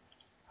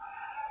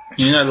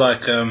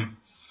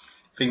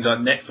 for things like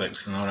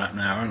Netflix and all that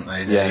now, aren't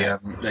they? Yeah.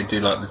 They do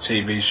like the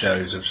TV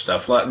shows of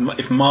stuff. Like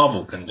if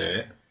Marvel can do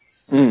it,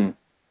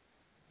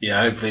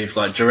 yeah. Hopefully, if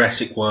like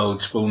Jurassic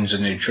World spawns a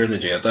new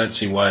trilogy, I don't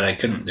see why they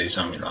couldn't do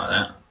something like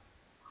that.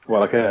 Well,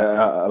 like an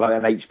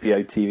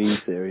HBO TV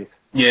series.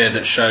 Yeah,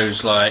 that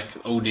shows like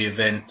all the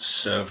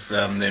events of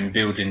them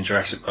building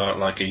Jurassic Park,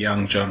 like a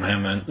young John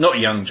Hammond, not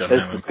young John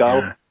There's the Hammond.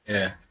 skull.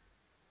 Yeah.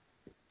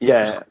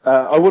 Yeah,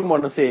 I wouldn't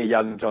want to see a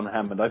young John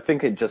Hammond. I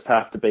think it'd just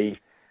have to be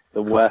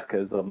the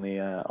workers on the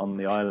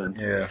island.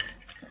 Yeah.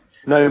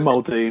 No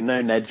Muldoon,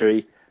 no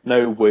Nedry,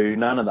 no Wu,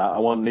 none of that. I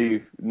want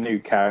new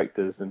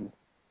characters. And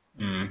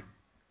the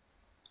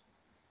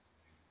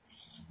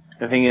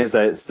thing is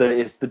that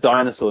it's the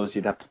dinosaurs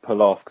you'd have to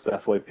pull off, because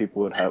that's why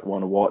people would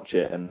want to watch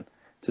it. And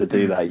to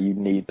do that, you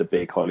need the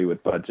big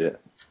Hollywood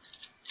budget.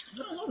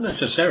 Not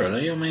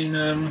necessarily. I mean,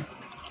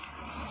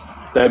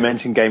 don't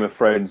mention Game of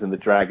Thrones and the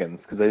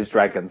dragons, because those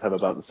dragons have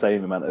about the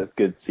same amount of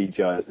good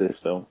CGI as this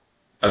film.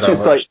 I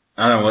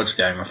don't watch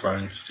Game of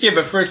Thrones. Yeah,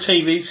 but for a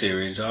TV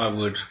series, I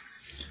would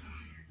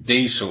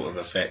these sort of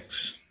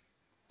effects.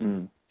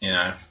 You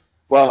know.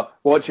 Well,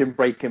 watching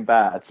Breaking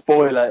Bad.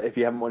 Spoiler: if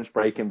you haven't watched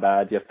Breaking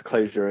Bad, you have to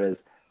close your ears.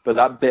 But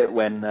that bit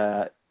when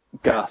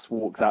Gus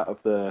walks out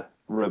of the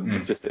room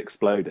has just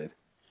exploded.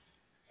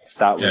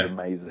 That was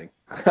amazing.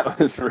 That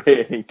was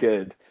really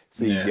good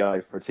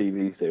CGI for a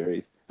TV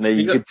series. And then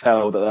you could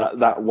tell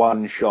that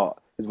one shot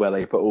is where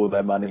they put all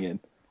their money in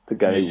to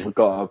go, we've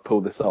got to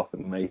pull this off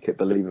and make it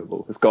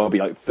believable. It's got to be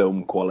like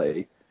film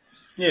quality.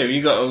 Yeah,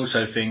 you got to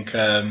also think,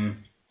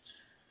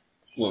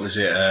 what was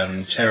it,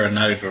 Terra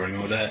Nova and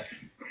all that.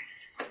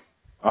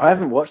 I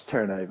haven't watched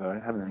Terra Nova.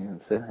 I haven't even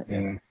seen it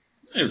yet.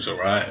 It was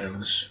alright. I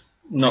was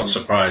not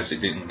surprised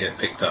it didn't get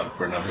picked up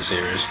for another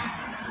series.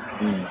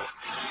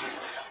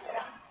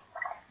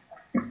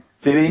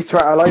 See,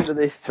 I like that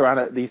these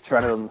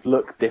pteranodons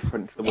look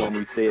different to the one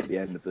we see at the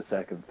end of the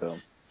second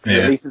film.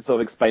 At least it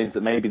sort of explains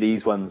that maybe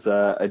these ones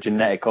are a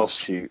genetic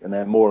offshoot and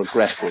they're more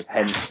aggressive,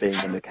 hence being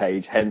in the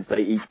cage, hence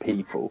they eat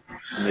people.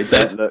 And they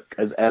don't look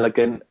as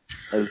elegant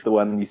as the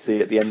one you see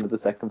at the end of the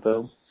second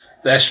film.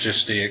 That's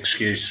just the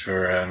excuse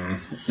for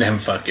them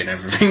fucking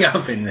everything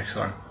up in this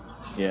one.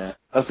 Yeah.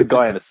 That's the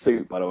guy in a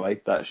suit, by the way,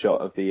 that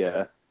shot of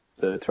the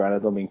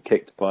pteranodon being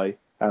kicked by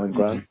Alan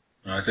Grant.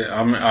 I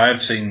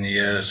have seen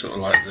the sort of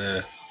like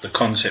the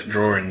concept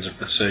drawings of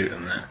the suit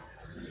and that.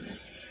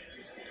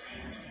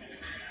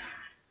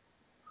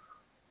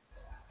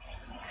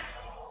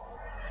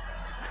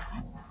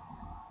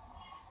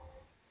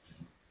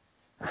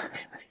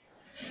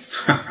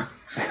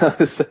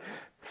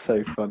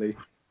 So funny.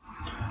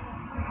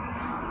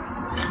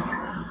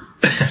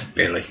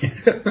 Billy.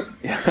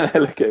 Yeah,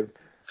 look at him.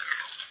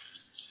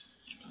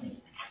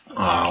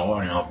 Oh,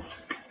 what not?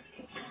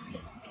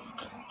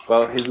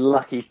 Well, his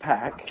lucky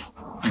pack.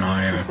 Oh,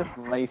 yeah.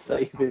 May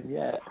save him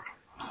yet.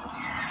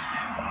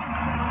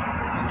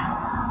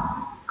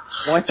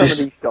 Why some of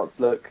these shots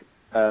look...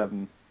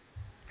 because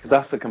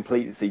that's a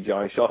complete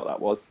CGI shot,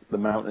 that was. The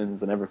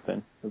mountains and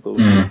everything.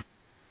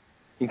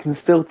 You can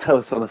still tell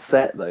it's on a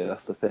set, though,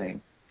 that's the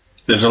thing.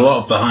 There's a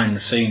lot of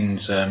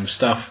behind-the-scenes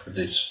stuff with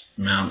this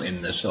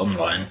mountain that's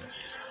online.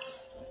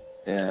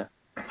 Yeah.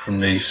 From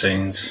these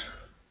scenes.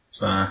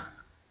 So...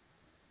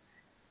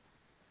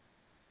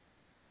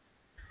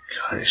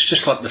 God, it's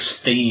just like the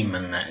steam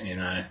and that, you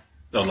know.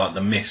 Or like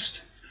the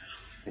mist.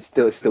 It's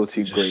still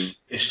too green.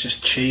 It's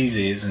just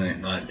cheesy, isn't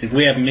it? Like, did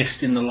we have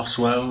mist in the Lost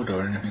World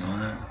or anything like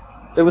that?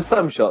 There were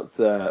some shots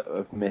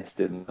of mist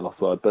in the Lost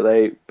World, but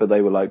they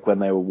were like when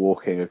they were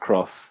walking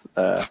across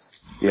the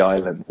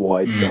island,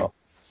 wide shots.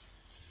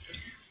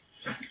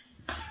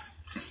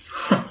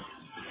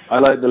 I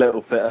like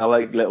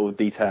little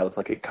details,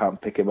 like it can't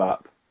pick him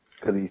up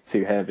because he's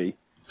too heavy,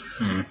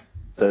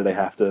 so they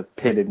have to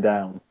pin him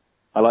down.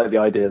 I like the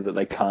idea that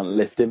they can't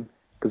lift him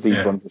because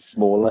these ones are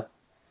smaller.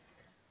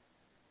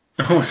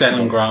 What's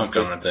Alan Grant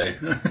gonna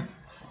do?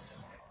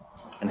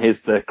 And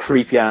here's the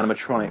creepy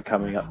animatronic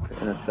coming up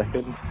in a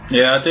second.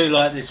 Yeah, I do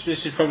like this.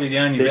 This is probably the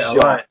only bit I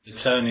like, the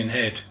turning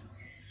head.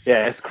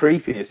 Yeah, it's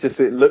creepy. It's just,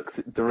 it looks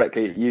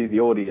directly at you,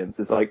 the audience.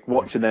 It's like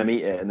watching them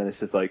eat it, and then it's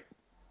just like...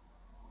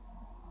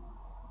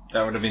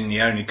 That would have been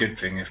the only good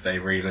thing if they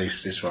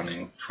released this one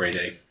in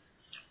 3D.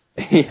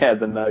 Yeah,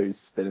 the nose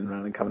spinning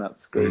around and coming out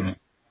the screen.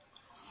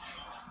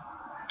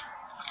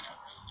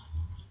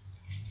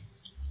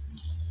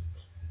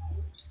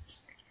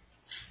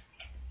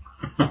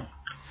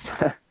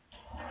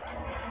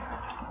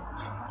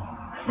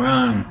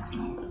 Run.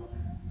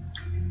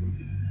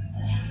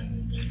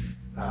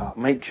 Oh,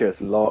 make sure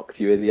it's locked,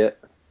 you idiot.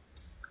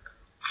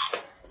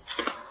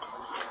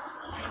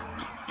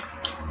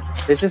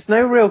 There's just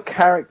no real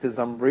characters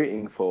I'm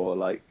rooting for,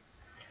 like,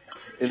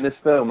 in this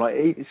film.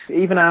 Like,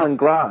 even Alan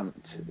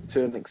Grant,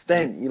 to an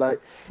extent.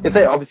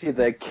 If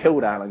they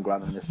killed Alan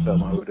Grant in this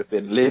film, I would have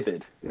been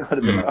livid. I would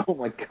have been like, oh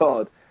my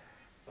god.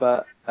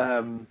 But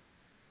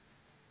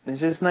there's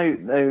just no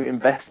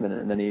investment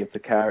in any of the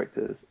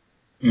characters.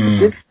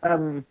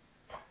 Alan,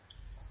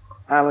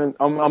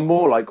 I'm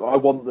more like, I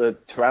want the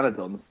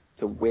pteranodons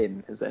to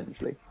win,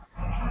 essentially.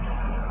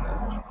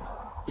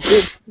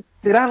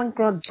 Did Alan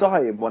Grant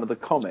die in one of the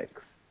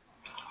comics?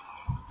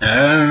 If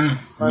I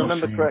Not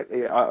remember sure.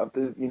 correctly,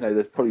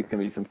 there's probably going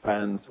to be some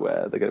fans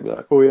where they're going to be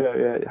like, "Oh yeah,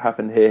 yeah, it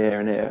happened here, here,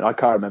 and here." And I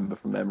can't remember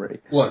from memory.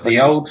 What,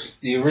 Like,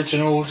 the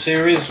original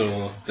series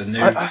or the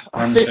new I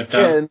ones think they've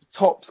done? in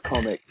Topps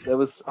comics there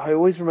was. I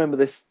always remember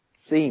this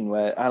scene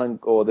where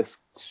this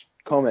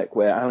comic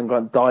where Alan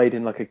Grant died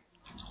in like a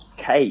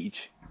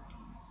cage.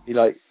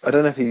 I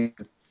don't know if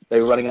they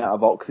were running out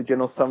of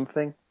oxygen or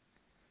something,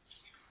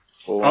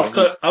 or I've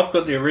got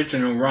the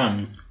original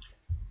run.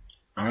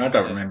 I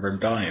don't remember him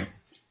dying.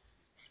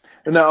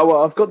 No,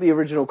 well, I've got the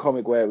original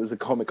comic where it was a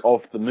comic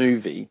of the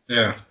movie,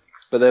 Yeah.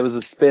 but there was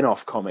a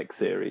spin-off comic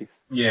series.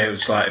 Yeah, it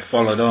was like it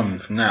followed on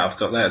from that. I've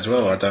got that as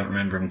well. I don't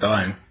remember him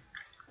dying.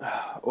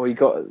 Or he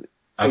got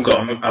I've got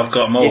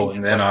them all, and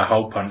injured. then I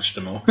hole punched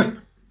them all.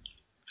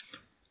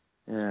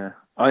 Yeah,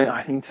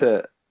 I need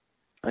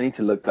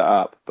to look that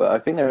up, but I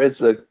think there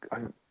is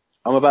I'm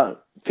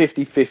about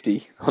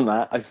 50-50 on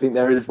that. I think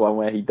there is one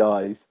where he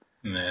dies,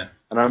 Yeah.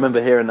 and I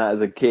remember hearing that as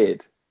a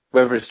kid.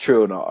 Whether it's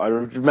true or not, I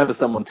remember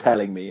someone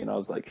telling me, and I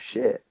was like,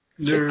 "Shit,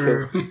 they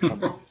killed him."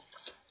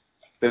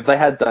 But if they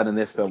had done in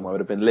this film, I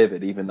would have been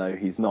livid, even though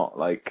he's not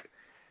like.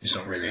 It's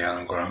not really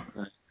Alan Grant.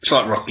 It's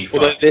like Rocky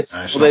Although 5. this,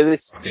 No, it's although not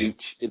this Rocky.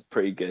 speech is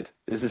pretty good.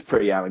 This is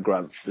pretty Alan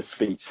Grant. The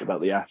speech about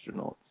the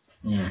astronauts.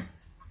 Mm.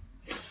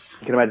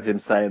 You can imagine him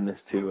saying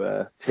this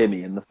to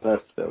Timmy in the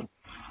first film.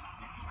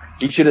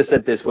 He should have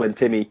said this when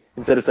Timmy,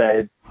 instead of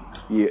saying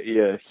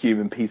 "you're a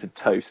human piece of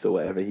toast" or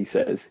whatever he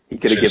says, he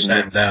could have Should have given sat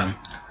him this. down.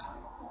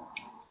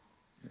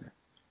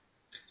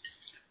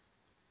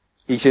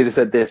 He should have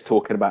said this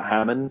talking about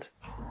Hammond.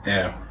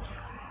 Yeah.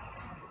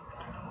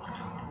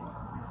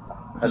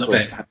 That's Love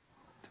it. what.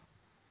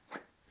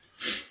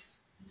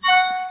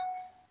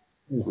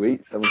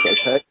 Sweet, someone's got a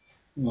text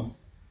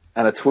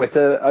and a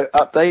Twitter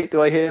update.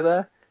 Do I hear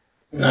there?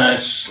 No,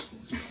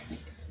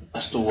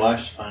 that's the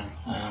wife's phone.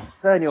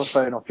 Turn your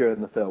phone off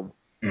during the film.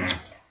 Mm.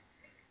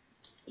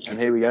 And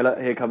here we go. Look,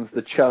 here comes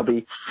the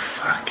chubby.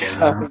 Fucking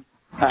hell.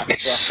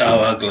 It's so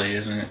ugly,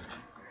 isn't it?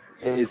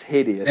 It is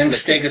hideous. Them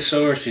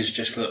Stegosauruses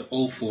just look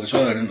awful as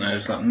well, don't they?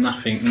 There's like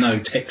nothing, no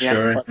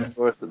texture or anything.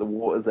 At the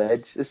water's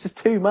edge. It's just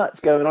too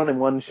much going on in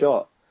one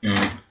shot.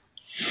 Mm.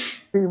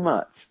 Too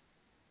much.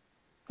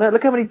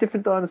 Look how many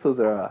different dinosaurs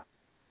there are.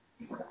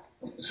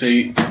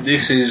 See,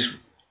 this is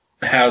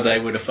how they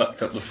would have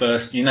fucked up the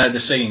first. You know the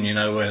scene,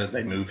 where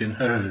they move in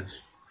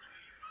herds.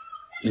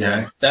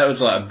 Yeah. That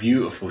was like a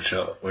beautiful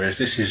shot, whereas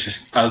this is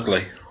just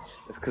ugly.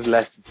 It's because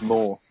less is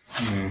more.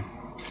 Mm.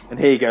 And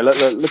here you go.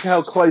 Look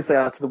how close they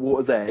are to the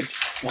water's edge.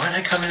 Why are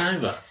they coming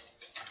over?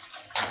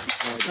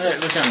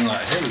 Look at them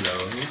like,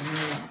 hello.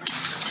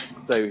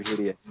 So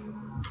hideous.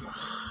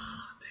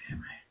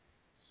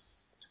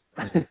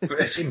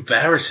 It's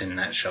embarrassing,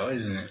 that shot,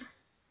 isn't it?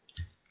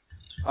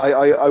 I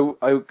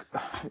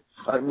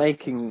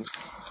like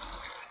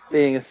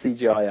being a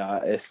CGI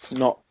artist. I'm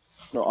not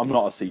a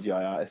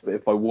CGI artist, but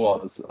if I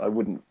was, I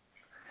wouldn't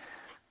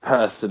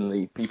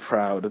personally be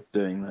proud of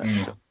doing that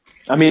shot.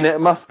 I mean,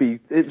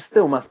 it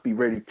still must be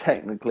really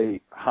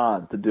technically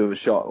hard to do a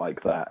shot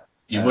like that.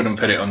 You wouldn't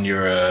put it on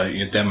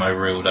your demo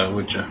reel, though,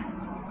 would you?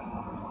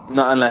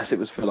 Not unless it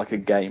was for like a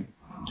game,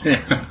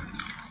 Yeah.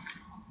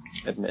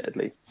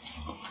 admittedly.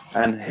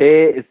 And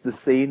here is the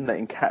scene that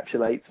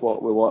encapsulates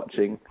what we're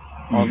watching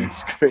on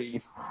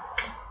screen.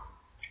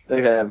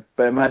 Okay,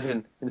 but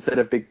imagine instead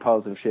of big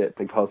piles of shit,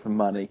 big piles of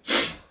money.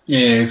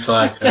 Yeah, it's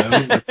like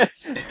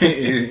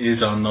it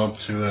is our nod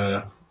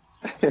to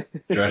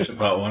Jurassic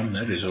Park 1.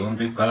 That is all one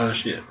big pile of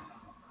shit.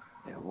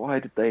 Yeah, why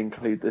did they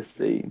include this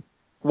scene?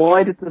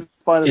 Why did the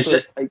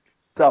Spinosaurus take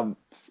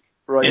dumps?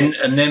 Right.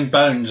 And then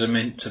bones are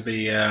meant to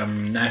be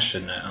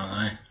gnashing that,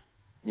 aren't they?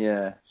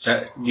 Yeah.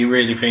 So you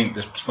really think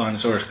the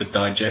Spinosaurus could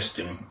digest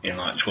him in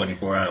like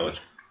 24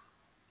 hours?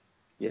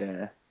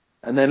 Yeah.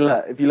 And then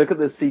look, if you look at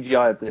the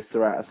CGI of this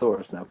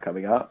Ceratosaurus now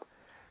coming up,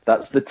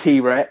 that's the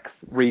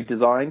T-Rex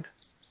redesigned.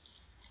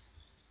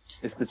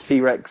 It's the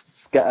T-Rex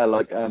scatter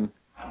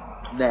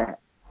net.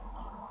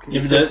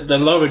 Yeah, the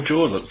lower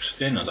jaw looks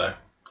thinner though.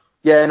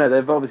 Yeah, no,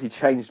 they've obviously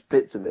changed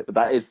bits of it, but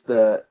that is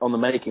on the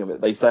making of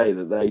it. They say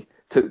that they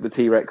took the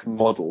T-Rex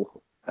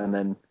model and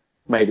then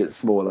made it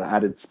smaller,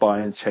 added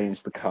spines,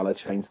 changed the colour,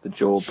 changed the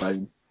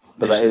jawbone.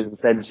 But that is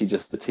essentially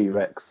just the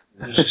T-Rex.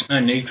 There's just no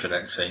need for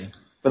that scene.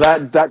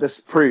 But that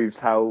just proves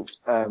how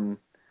I'm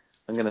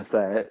going to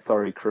say it.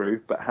 Sorry,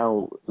 crew, but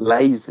how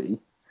lazy,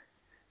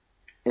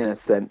 in a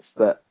sense,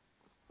 that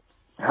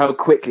how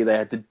quickly they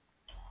had to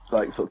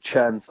sort of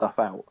churn stuff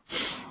out.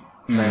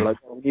 And they're like,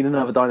 oh, we need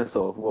another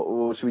dinosaur.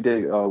 What should we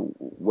do? Oh,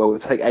 well,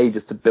 it'll take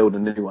ages to build a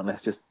new one.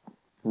 Let's just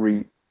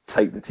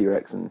retake the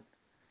T-Rex and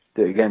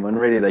do it again. When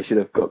really they should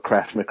have got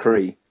Crash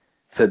McCree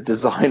to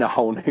design a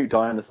whole new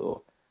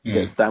dinosaur.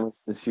 Get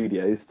Stamford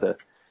Studios to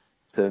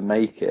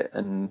make it.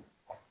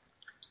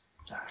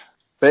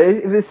 But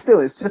it's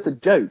just a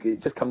joke.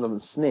 It just comes up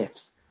and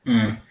sniffs.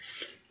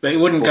 But it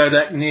wouldn't go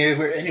that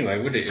near it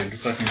anyway, would it? It would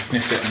fucking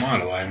sniff it a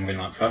mile away and be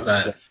like, fuck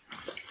that.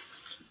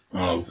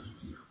 Oh.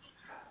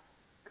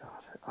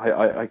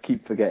 I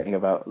keep forgetting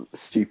about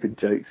stupid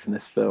jokes in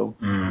this film.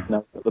 Mm. Now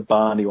I've got the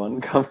Barney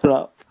one coming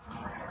up.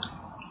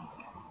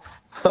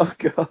 Oh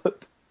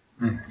god.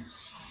 Mm.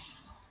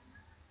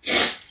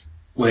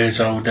 Where's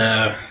old?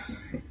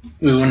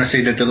 We want to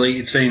see the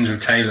deleted scenes of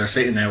Taylor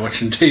sitting there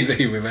watching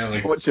TV with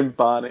Ellie. Watching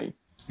Barney.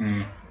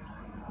 Mm.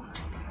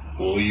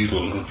 We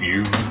love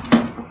you.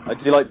 I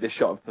do like this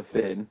shot of the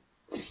fin.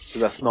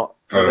 Because that's not...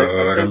 I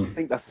don't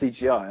think that's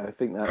CGI. I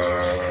think that's...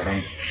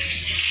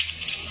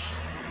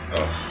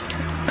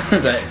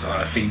 That is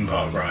like a theme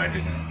park ride,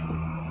 isn't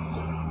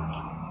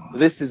it?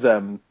 This is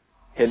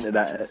hinted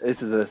at...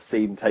 This is a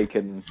scene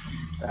taken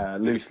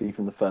loosely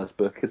from the first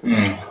book, isn't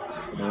it?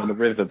 You know, in the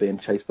river being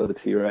chased by the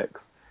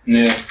T-Rex.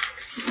 Yeah.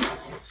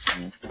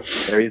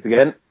 There he is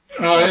again.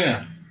 Oh,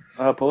 yeah.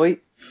 Oh, boy.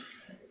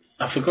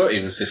 I forgot he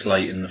was this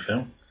late in the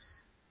film.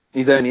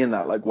 He's only in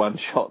that, like, one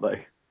shot, though.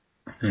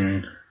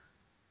 Mm.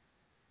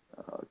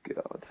 Oh,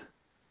 God.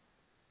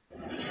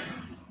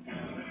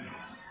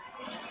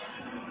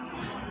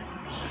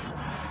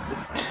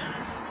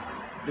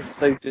 It's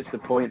so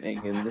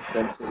disappointing in the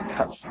sense that it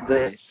cuts from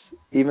this,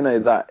 even though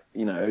that,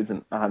 you know,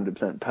 isn't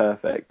 100%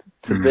 perfect,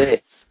 to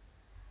this.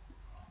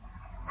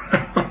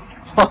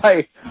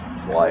 Why?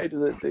 Why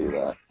does it do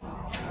that?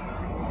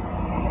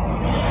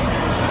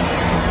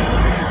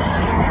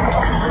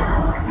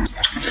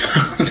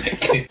 That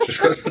kid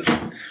just got such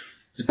a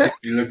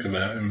dicky look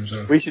about him.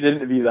 So. We should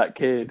interview that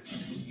kid.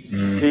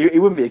 He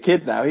wouldn't be a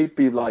kid now. He'd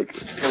be like,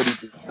 what would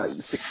he be, like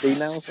 16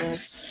 now or something?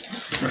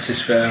 What's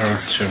his fair? Or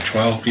is he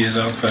 12 years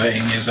old,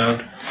 13 years old?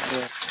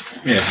 Yeah.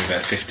 Yeah, he'd be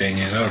about 15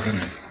 years old,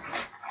 wouldn't he?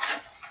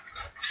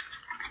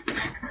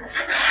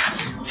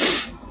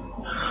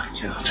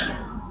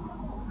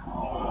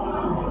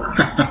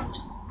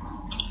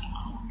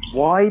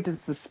 Why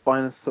does the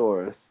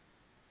Spinosaurus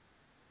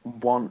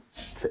want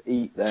to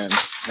eat them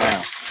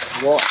now?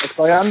 What? If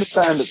I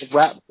understand that the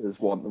raptors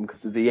want them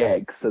because of the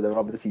eggs, so they're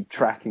obviously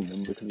tracking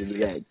them because of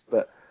the eggs,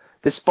 but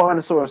the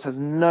Spinosaurus has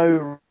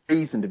no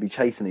reason to be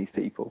chasing these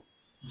people.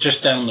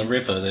 Just down the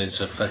river,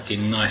 there's a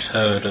fucking nice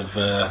herd of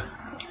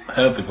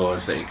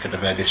herbivores that he could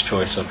have had his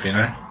choice of, you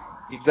know?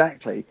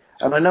 Exactly.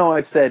 And I know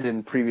I've said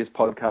in previous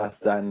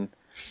podcasts and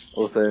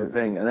also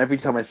thing, and every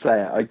time I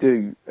say it, I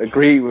do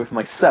agree with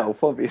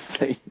myself,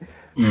 obviously,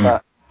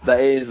 but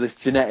there is this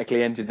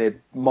genetically engineered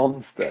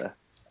monster,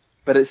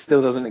 but it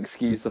still doesn't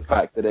excuse the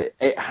fact that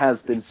it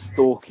has been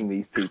stalking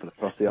these people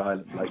across the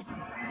island, like,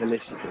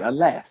 maliciously,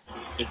 unless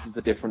this is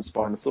a different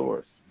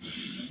Spinosaurus.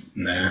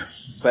 Nah.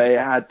 But it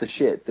had the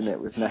shit, didn't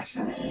it, with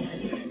Nash's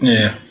thing,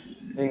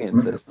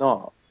 so it's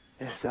not.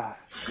 It's, How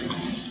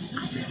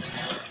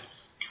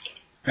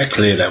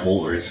clear that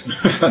water is.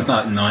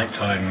 Like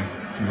nighttime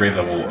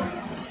river water.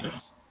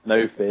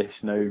 no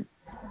fish, no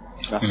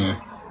nothing.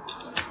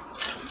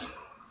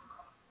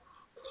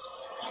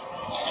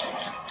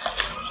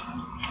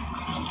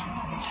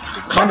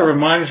 Kind of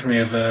reminds me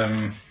of,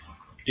 did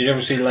you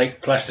ever see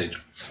Lake Placid?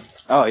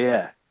 Oh,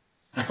 yeah.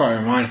 That kind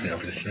of reminds me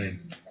of this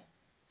scene.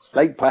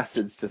 Lake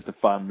Placid's just a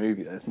fun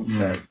movie, though,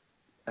 isn't it?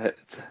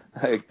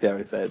 I dare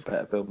I say, it's a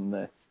better film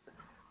than this.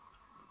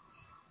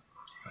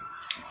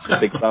 The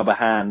big rubber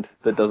hand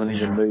that doesn't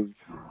even move.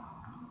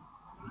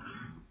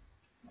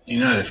 You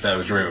know, if that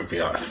was real, it would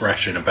be like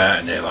thrashing about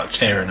in there, like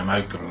tearing them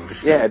open with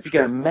his it'd be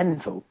going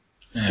mental.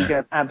 Yeah. It'd be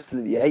going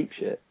absolutely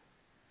apeshit.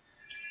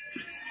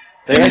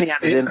 They only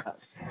added in that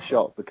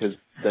shot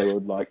because they were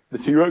like, the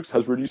T-Rex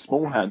has really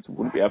small hands and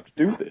wouldn't be able to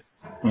do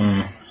this.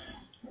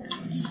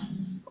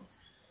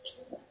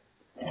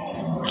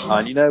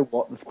 And you know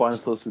what the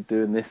Spinosaurus would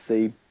do in this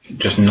scene?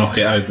 Just knock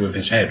it over with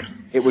his head.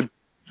 It would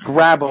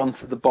grab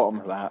onto the bottom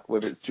of that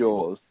with its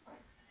jaws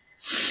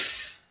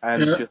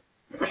and just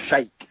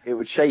shake. It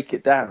would shake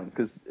it down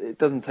because it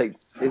doesn't take...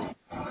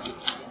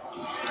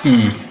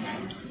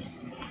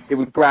 It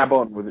would grab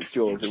on with its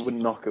jaws. It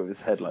wouldn't knock it with its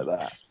head like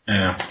that.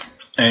 Yeah.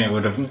 And it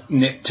would have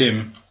nipped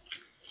him.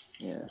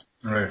 Yeah.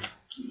 Right.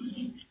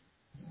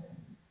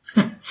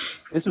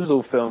 This was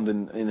all filmed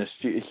in a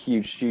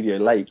huge studio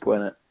lake,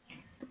 wasn't it?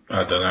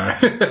 I don't know.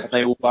 And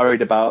they were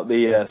worried about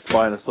the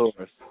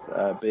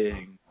Spinosaurus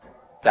being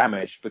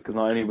damaged because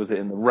not only was it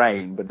in the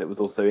rain, but it was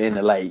also in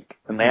a lake.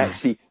 And they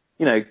actually,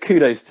 you know,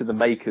 kudos to the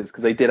makers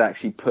because they did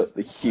actually put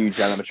the huge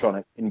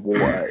animatronic in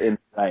water in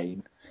the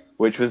rain,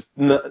 which was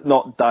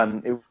not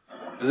done. It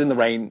was in the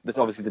rain.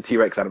 Obviously, the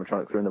T-Rex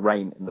animatronics were in the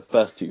rain in the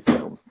first two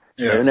films.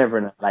 Yeah. They were never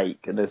in a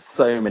lake, and there's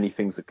so many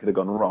things that could have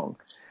gone wrong.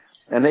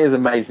 And it is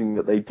amazing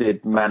that they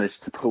did manage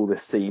to pull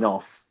this scene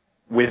off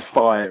with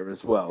fire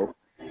as well.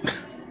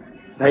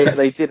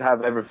 They did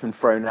have everything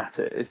thrown at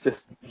it. It's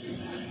just...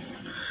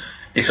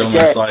 It's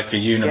almost like a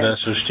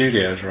Universal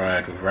Studios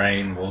ride with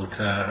rain,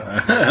 water,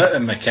 a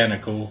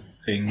mechanical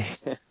thing.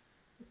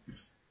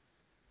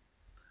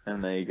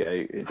 And there you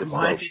go.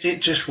 Why did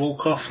it just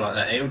walk off like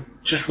that? It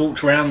just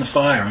walked around the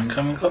fire and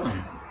come and got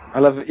them. I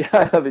love it. Yeah,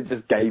 I love it.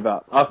 Just gave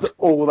up after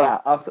all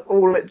that. After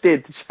all it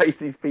did to chase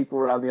these people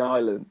around the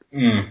island.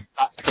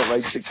 That's what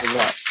makes it give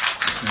up.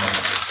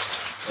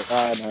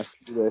 No,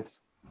 screw this.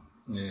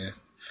 Yeah.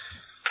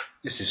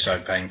 This is so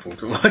painful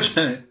to watch.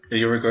 Are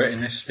you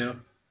regretting this still?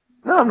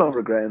 No, I'm not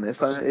regretting this.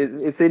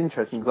 It's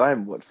interesting because I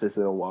haven't watched this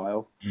in a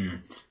while,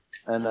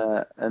 and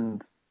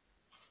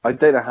I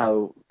don't know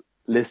how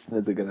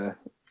listeners are gonna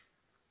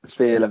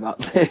feel about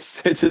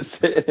this.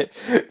 Just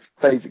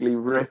basically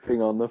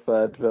ripping on the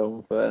third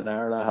film for an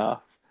hour and a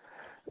half.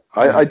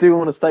 I do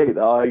want to state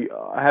that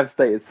I have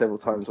stated several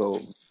times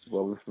while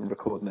we've been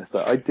recording this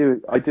that I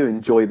do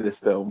enjoy this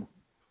film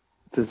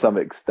to some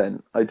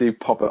extent. I do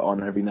pop it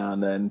on every now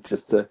and then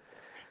just to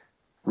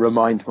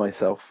remind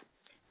myself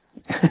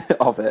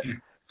of it.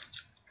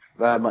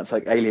 Much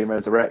like Alien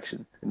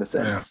Resurrection in a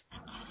sense.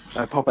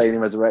 Yeah. I pop Alien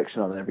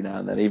Resurrection on every now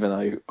and then, even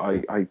though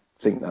I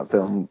think that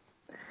film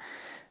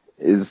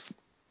is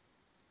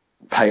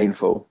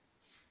painful.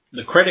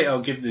 The credit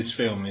I'll give this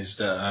film is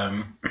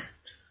that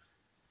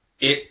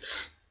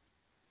it's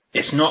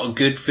not a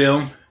good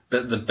film,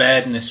 but the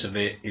badness of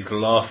it is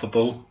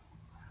laughable.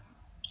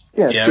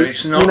 Yeah,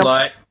 it's not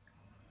like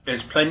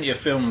there's plenty of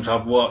films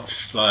I've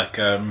watched like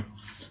the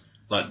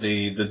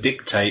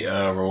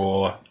Dictator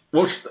or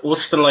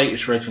what's the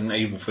latest Resident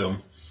Evil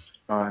film?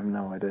 I have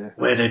no idea.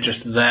 Where they're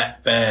just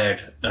that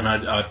bad, and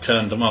I've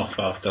turned them off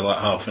after like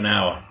half an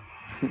hour.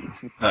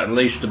 At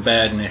least the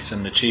badness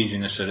and the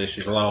cheesiness of this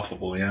is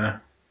laughable, you know?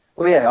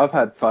 Well, yeah, I've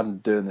had fun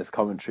doing this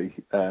commentary,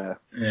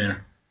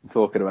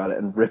 talking about it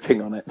and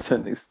ripping on it to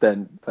an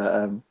extent,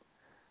 but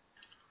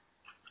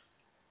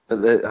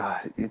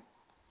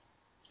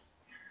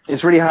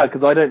it's really hard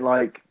because I don't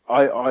like.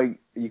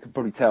 You can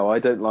probably tell I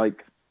don't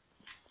like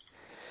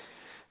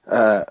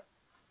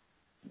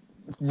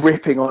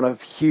ripping on a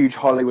huge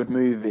Hollywood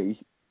movie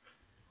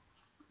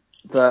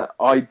that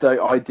I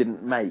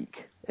didn't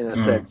make in a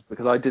sense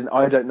because I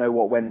don't know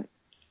what went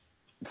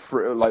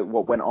through, like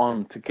what went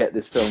on to get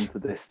this film to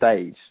this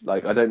stage.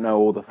 Like I don't know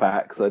all the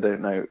facts. I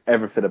don't know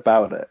everything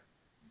about it.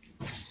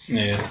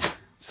 Yeah.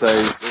 So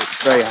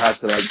it's very hard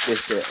to like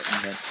diss it.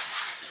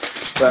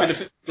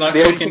 But like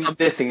the only thing I'm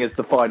dissing is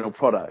the final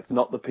product,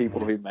 not the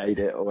people who made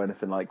it or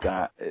anything like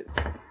that.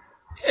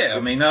 I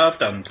mean, I've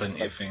done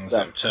plenty of things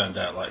that have turned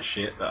out like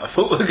shit that I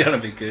thought were going to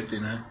be good,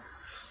 you know.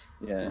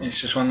 Yeah. It's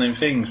just one of them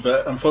things.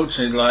 But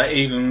unfortunately, like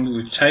even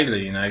with Taylor,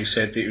 you know, he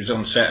said he was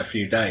on set a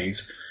few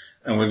days,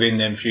 and within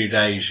them few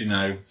days, you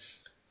know,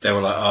 they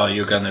were like, "Oh,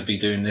 you're going to be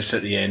doing this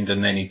at the end,"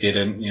 and then he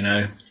didn't, you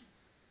know.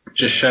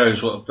 Just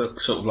shows what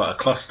sort of like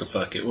a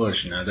clusterfuck it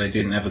was, you know. They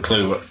didn't have a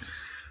clue what.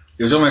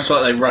 It was almost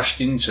like they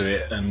rushed into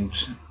it, and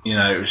you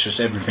know, it was just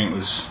everything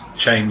was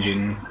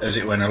changing as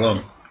it went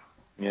along.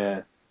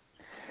 Yeah,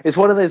 it's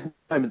one of those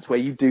moments where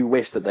you do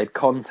wish that they'd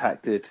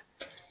contacted,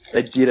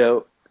 you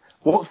know,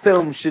 what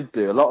films should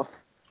do. A lot of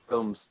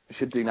films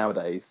should do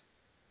nowadays,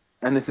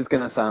 and this is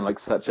going to sound like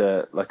such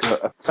a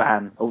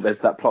fan. Oh,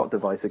 there's that plot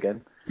device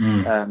again.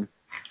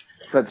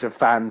 Such a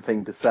fan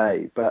thing to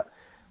say, but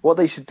what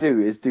they should do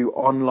is do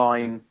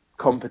online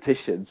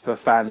competitions for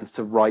fans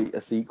to write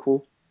a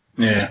sequel.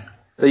 Yeah.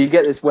 So you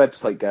get this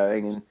website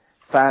going, and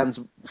fans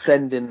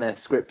send in their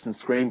scripts and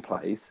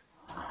screenplays,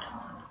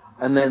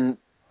 and then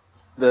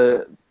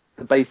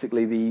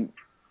basically the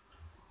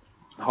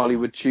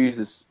Hollywood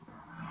chooses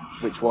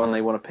which one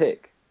they want to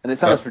pick. And it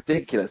sounds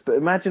ridiculous, but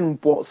imagine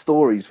what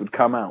stories would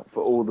come out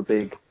for all the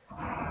big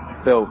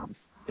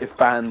films if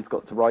fans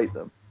got to write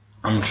them.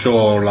 I'm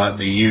sure, like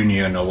the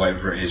Union or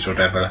whatever it is, would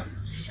have a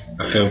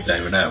field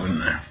day with that,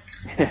 wouldn't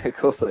they? Yeah, of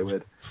course they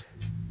would.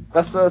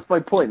 That's my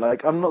point.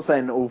 Like, I'm not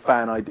saying all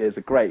fan ideas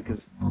are great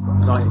because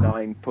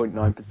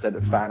 99.9%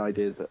 of fan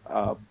ideas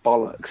are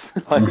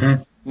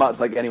bollocks. Much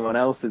like anyone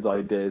else's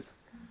ideas.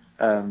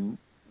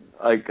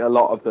 Like a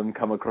lot of them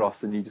come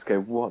across and you just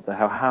go, what the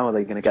hell? How are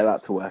they going to get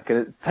that to work?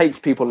 And it takes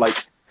people like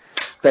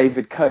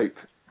David Cope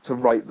to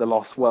write The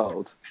Lost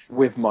World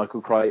with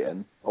Michael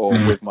Crichton, or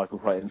with Michael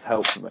Crichton's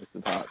help for most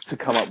of the part, to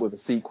come up with a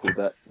sequel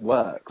that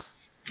works.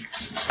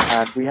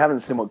 And we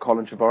haven't seen what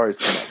Colin Trevorrow's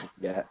come up with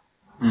yet.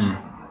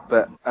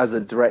 But as a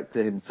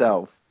director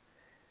himself,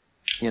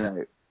 you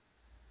know,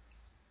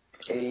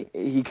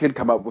 he could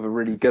come up with a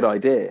really good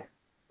idea,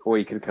 or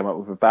he could come up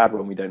with a bad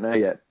one. We don't know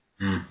yet.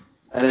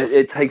 And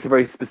it takes a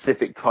very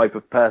specific type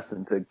of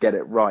person to get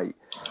it right.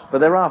 But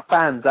there are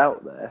fans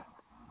out there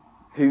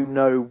who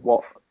know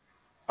what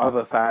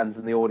other fans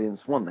in the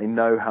audience want. They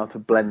know how to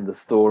blend the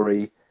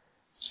story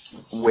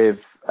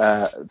with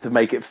to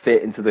make it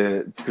fit into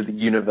the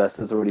universe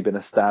that's already been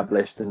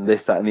established, and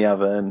this, that, and the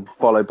other, and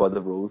followed by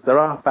the rules. There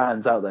are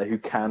fans out there who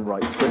can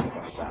write scripts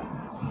like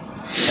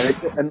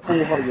that, and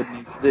all Hollywood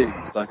needs to do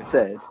is, like I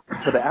said,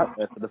 put it out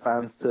there for the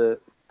fans to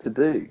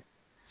do.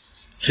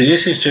 See,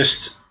 this is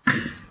just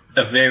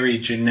a very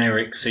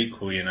generic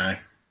sequel, you know.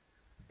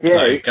 Yeah,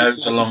 like it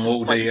goes along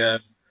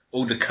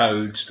all the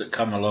codes that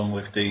come along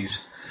with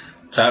these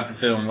type of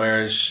film.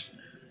 Whereas,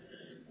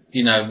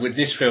 you know, with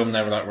this film,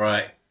 they were like,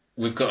 right,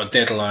 we've got a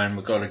deadline,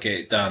 we've got to get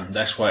it done.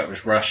 That's why it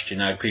was rushed, you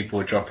know, people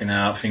were dropping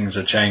out, things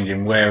were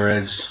changing.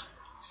 Whereas,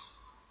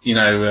 you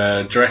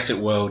know, Jurassic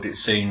World, it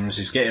seems,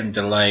 is getting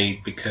delayed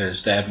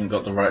because they haven't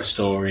got the right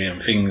story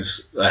and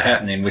things are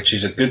happening, which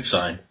is a good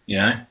sign, you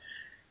know.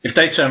 If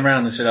they turn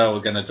around and said, "Oh,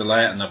 we're going to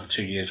delay it another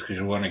 2 years because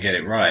we want to get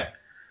it right,"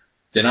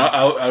 then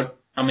I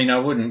mean, I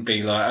wouldn't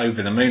be like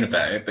over the moon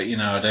about it, but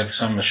I'd have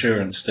some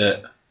assurance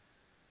that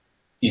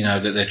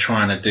that they're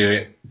trying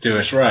to do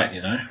us right,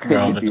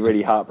 You'd be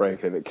really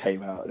heartbroken if it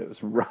came out and it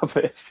was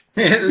rubbish.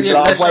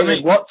 I've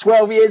waited,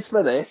 12 years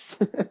for this?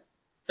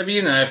 I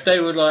mean, if they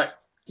were like,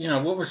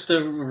 what was the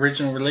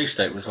original release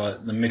date? It was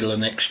like the middle of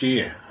next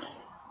year.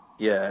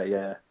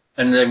 Yeah.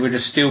 And they would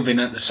have still been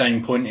at the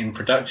same point in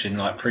production,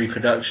 like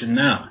pre-production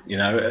now.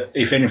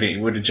 If anything,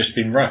 it would have just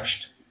been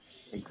rushed.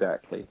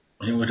 Exactly.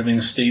 It would have been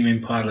a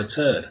steaming pile of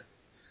turd.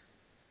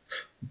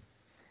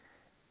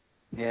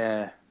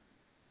 Yeah.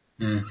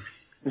 Mm.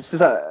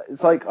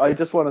 It's like, I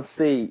just want to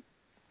see,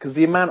 because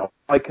the amount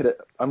I'm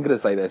going to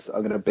say this,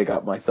 I'm going to big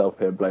up myself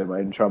here and blow my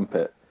own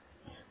trumpet.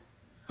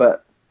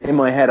 But in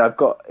my head, I've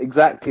got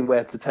exactly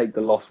where to take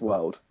The Lost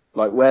World.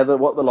 Like, what The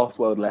Lost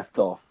World left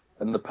off.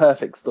 And the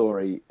perfect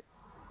story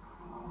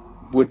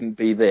wouldn't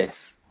be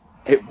this.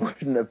 It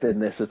wouldn't have been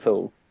this at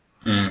all.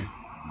 Mm.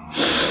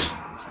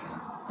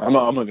 I'm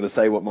not going to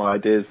say what my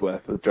ideas were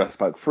for Jurassic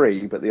Park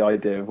 3, but the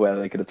idea of where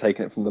they could have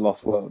taken it from The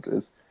Lost World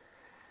is...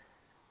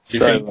 Do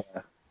you think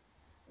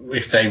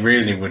if they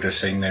really would have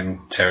seen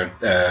them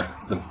they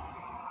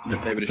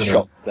would have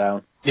shot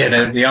down.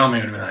 Yeah, the army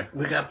would have been like,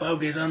 "We got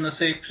bogies on the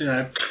 6,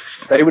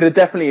 They would have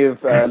definitely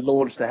have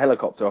launched a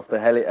helicopter off the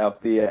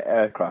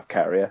aircraft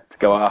carrier to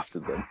go after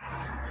them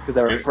because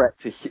they're a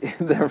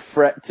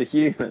threat to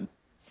humans.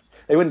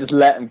 They wouldn't just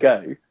let them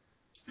go.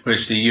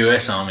 Which the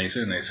US armies,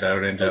 wouldn't they? So it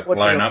would end up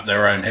blowing up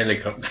their own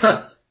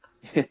helicopter.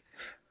 But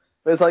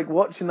it's like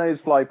watching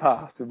those fly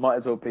past. It might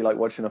as well be like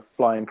watching a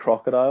flying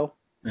crocodile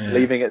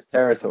leaving its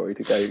territory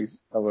to go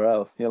somewhere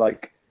else. And you're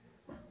like,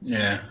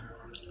 yeah.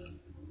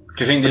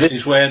 Do you think this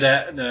is where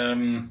that?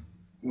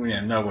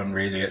 No one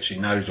really actually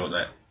knows what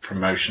that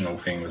promotional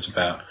thing was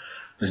about.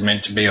 It was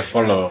meant to be a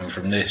follow-on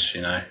from this,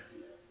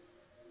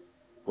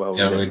 Well,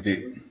 I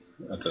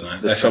don't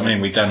know. That's what I mean.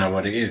 We don't know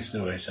what it is,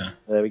 do we? So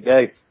there we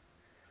go.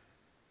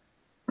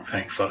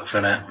 Thank fuck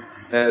for that.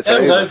 It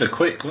was over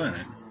quick, wasn't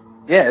it?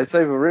 Yeah, it's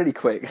over really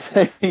quick. It's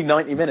only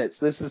 90 minutes.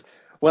 This is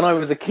when I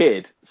was a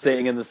kid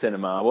sitting in the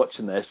cinema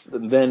watching this,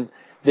 and then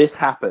this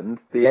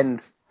happened. The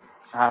end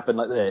happened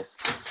like this.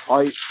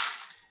 I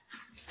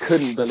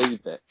couldn't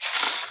believe it.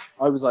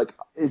 I was like,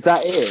 is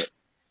that it?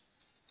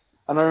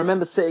 And I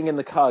remember sitting in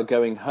the car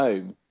going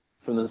home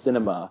from the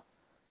cinema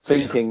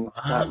thinking,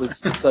 that was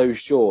so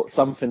short.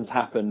 Something's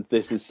happened.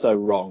 This is so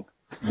wrong.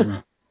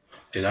 Mm.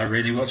 Did I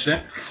really watch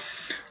that?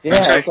 Yeah,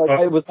 I was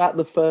like, was that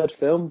the third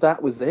film?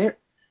 That was it?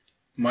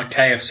 My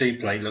KFC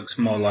plate looks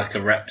more like a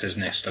raptor's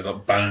nest. I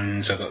got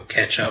bones, I got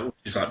ketchup,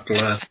 it's like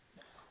blood.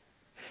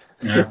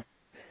 Yeah.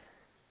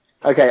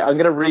 Okay, I'm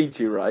going to read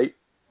you, right?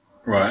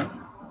 Right.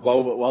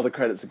 While the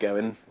credits are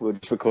going, we'll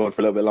just record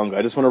for a little bit longer.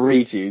 I just want to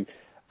read you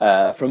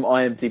from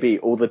IMDb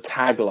all the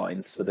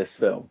taglines for this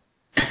film.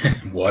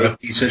 What a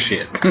piece of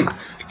shit.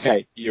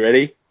 Okay, you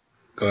ready?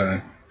 Go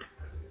on.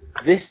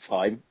 This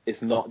time,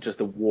 it's not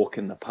just a walk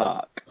in the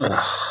park.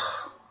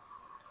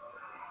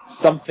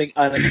 Something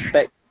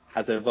unexpected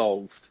has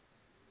evolved.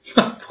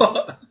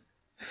 What?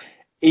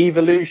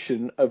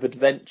 Evolution of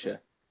adventure.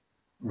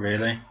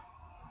 Really?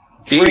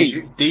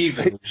 Dream.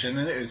 Devolution,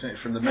 isn't it?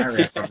 From the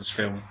Mario Brothers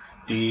film.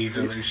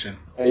 Devolution.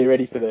 Are you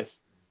ready for this?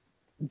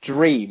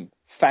 Dream,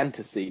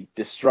 fantasy,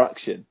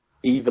 destruction,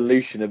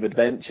 evolution of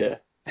adventure.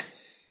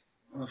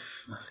 Oh,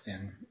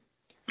 fucking...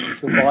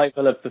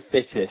 Survival of the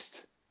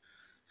fittest.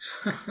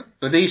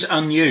 Were these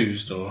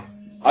unused, or...?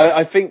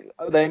 I think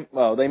they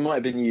might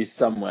have been used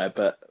somewhere,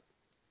 but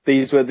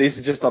these are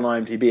just on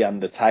IMDb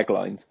under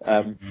taglines.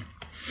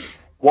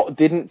 What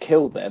didn't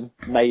kill them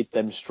made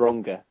them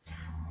stronger.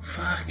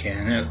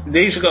 Fucking hell.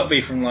 These have got to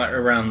be from like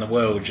around the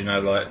world,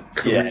 like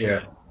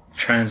Korea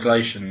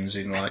translations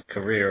in like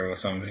Korea or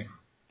something.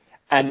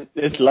 And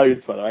there's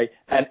loads, by the way.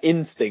 An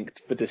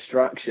instinct for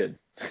destruction.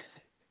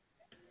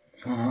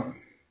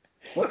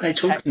 What are they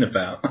talking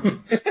about?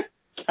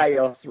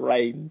 Chaos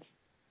reigns.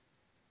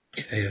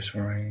 Chaos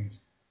reigns.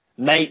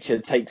 Nature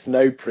takes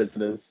no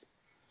prisoners.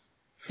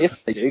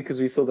 Yes, they do, because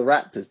we saw the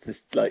raptors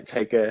just like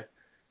take a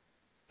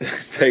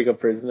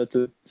prisoner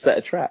to set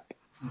a trap.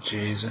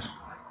 Jesus.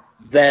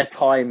 Their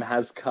time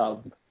has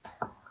come.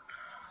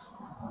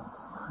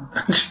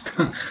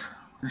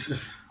 It's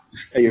just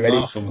Are you ready?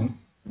 laughable.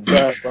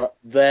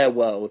 Their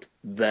world,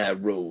 their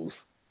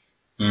rules.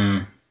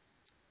 Mm.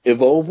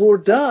 Evolve or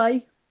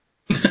die.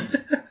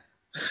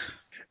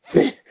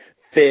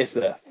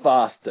 Fiercer,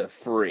 faster,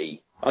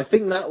 free. I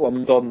think that one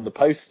was on the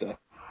poster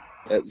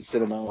at the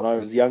cinema when I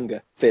was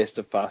younger.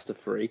 Fiercer, faster,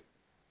 free.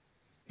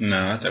 No,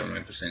 I don't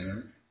remember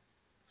seeing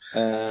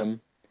that.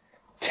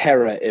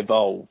 Terror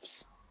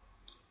evolves.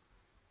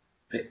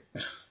 And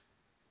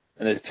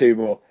there's two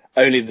more.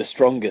 Only the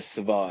strongest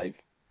survive.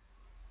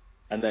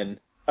 And then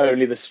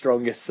only the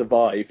strongest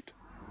survived.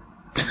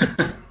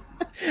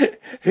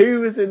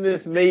 Who was in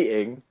this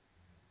meeting?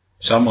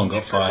 Someone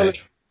got fired.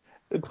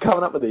 It's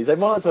coming up with these. They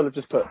might as well have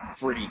just put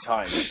 3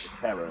 times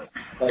terror,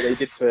 like they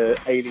did for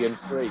Alien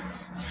 3.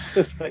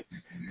 It's like,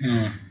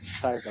 Mm.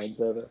 taglines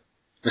ever.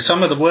 But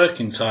some of the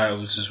working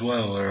titles as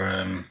well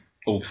were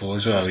awful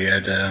as well. You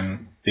had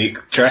the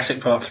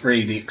Jurassic Park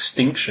 3, The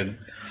Extinction.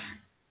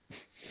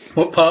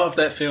 What part of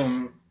that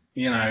film,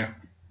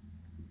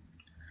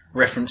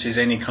 references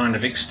any kind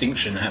of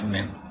extinction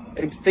happening?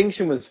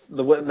 Extinction was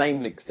the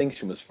name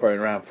Extinction was thrown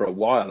around for a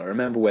while. I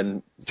remember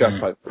when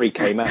Jurassic Park 3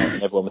 came out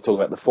and everyone was talking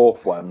about the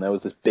fourth one. There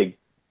was this big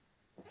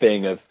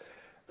thing of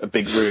a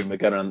big rumour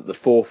going on that the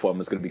fourth one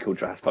was going to be called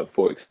Jurassic Park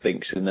 4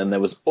 Extinction, and there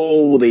was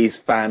all these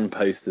fan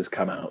posters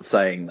come out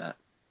saying that.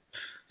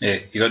 Yeah,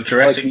 you got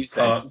Jurassic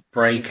Park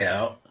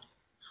Breakout.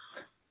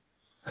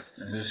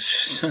 It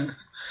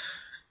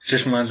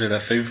just reminds me of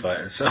that Foo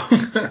Fighters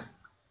song.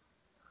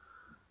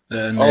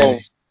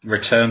 And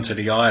Return to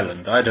the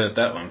Island. I'd heard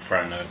that one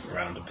thrown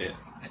around a bit.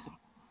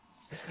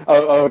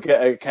 Oh,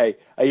 okay.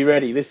 Are you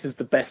ready? This is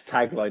the best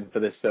tagline for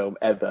this film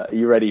ever. Are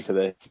you ready for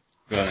this?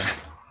 Right.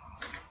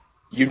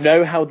 You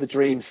know how the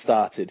dream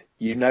started.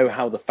 You know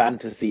how the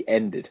fantasy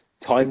ended.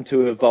 Time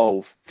to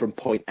evolve from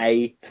point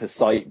A to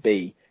site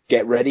B.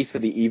 Get ready for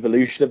the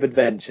evolution of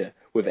adventure.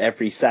 With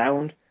every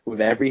sound,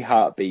 with every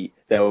heartbeat,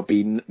 there will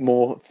be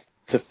more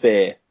to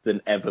fear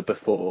than ever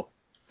before.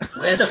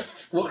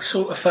 What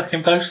sort of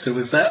fucking poster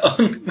was that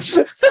on?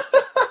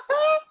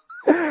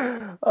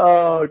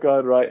 Oh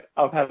God, right.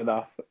 I've had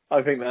enough.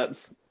 I think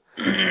that's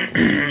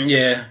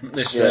yeah.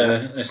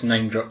 Let's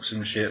name drop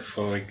some shit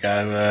before we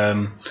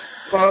go.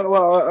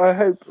 Well, I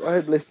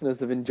hope listeners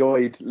have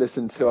enjoyed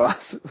listening to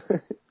us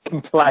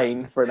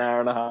complain for an hour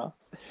and a half.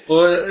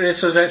 Well,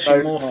 this was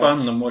actually more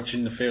fun than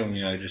watching the film.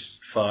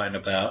 Just fighting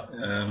about.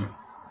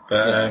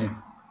 I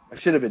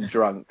should have been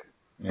drunk.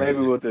 Yeah. Maybe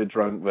we'll do a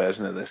drunk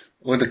version of this.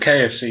 Well, the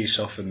KFC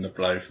softened the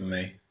blow for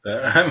me.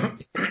 But,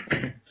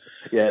 the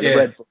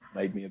Red Bull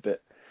made me a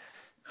bit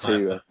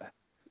too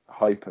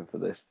hyper for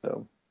this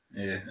film.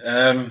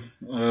 Yeah.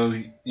 Well,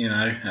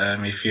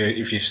 if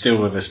you're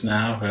still with us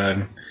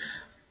now,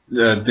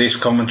 this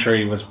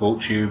commentary was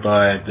brought to you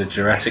by the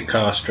Jurassic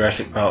Cast,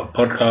 Jurassic Park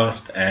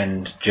podcast,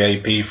 and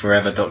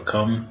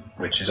jpforever.com,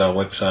 which is our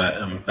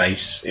website and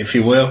base, if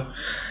you will.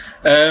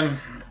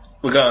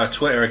 We've got our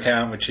Twitter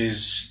account, which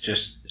is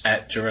just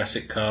at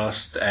Jurassic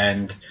Cast,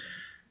 and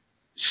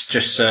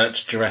just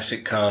search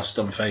Jurassic Cast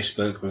on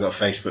Facebook. We've got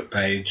a Facebook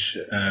page.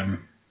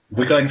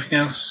 We got anything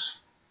else?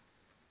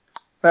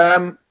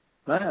 No,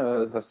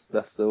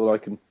 that's all I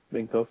can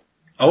think of.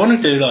 I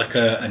want to do like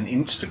an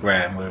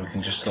Instagram where we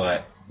can just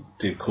like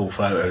do cool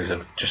photos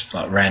of just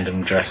like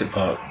random Jurassic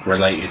Park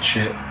related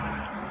shit.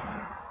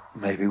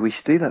 Maybe we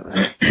should do that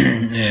then.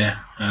 Yeah.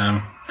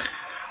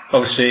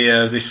 Obviously,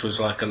 this was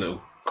like a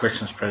little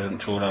Christmas present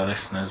to all our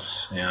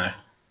listeners,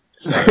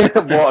 So.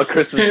 What a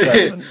Christmas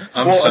present!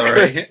 I'm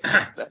sorry.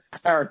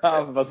 Hour and a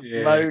half of us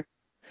moan.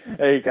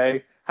 There you go.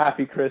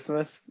 Happy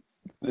Christmas.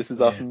 This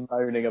is us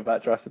moaning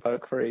about Jurassic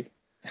Park 3.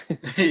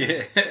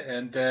 Yeah,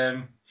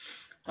 and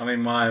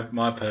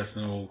my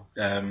personal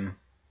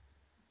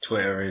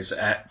Twitter is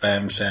at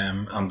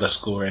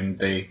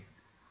BamSam_MD.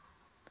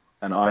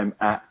 And I'm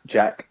at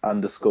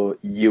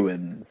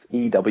Jack_Ewins,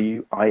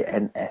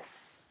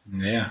 EWINS.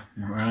 Yeah,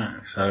 right.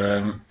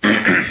 So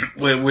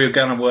we're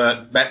going to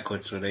work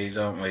backwards with these,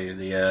 aren't we?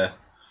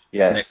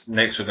 Yes.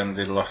 Next we're going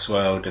to do the Lost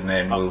World, and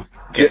then we'll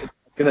get. I'm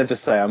going to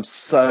just say I'm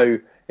so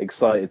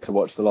excited to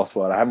watch the Lost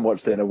World. I haven't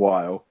watched it in a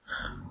while.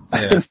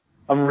 Yeah.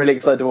 I'm really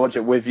excited to watch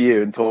it with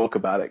you and talk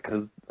about it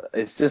because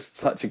it's just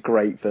such a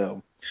great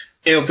film.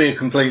 It'll be a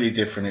completely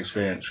different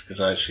experience because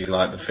I actually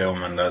like the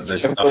film and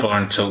there's stuff I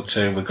want to talk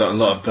to. We've got a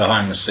lot of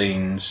behind the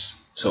scenes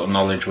sort of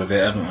knowledge with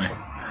it, haven't we?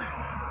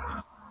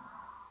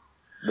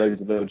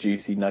 Those little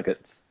juicy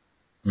nuggets.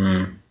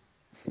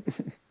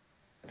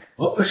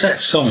 What was that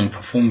song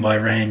performed by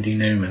Randy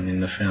Newman in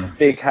the film?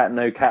 Big Hat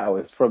No Cow.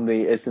 It's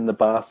in the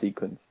bar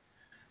sequence.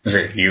 Was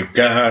it You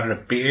Got a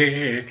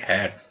Big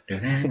Hat?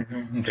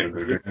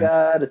 You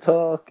got a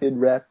talking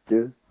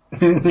raptor.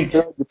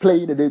 You're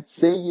playing it and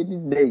saying your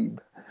name.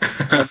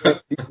 I'm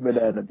Randy Newman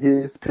and I'm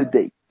here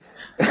today.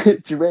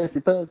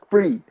 Jurassic Park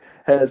 3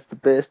 has the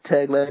best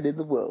tagline in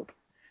the world.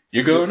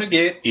 You're gonna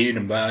get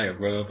eaten by a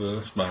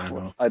rubber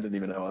spinal. I didn't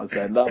even know what I was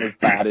saying. That was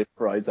bad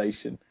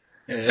improvisation.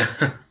 Yeah.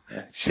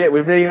 Shit,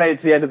 we've really made it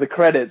to the end of the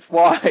credits.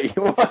 Why?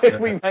 Why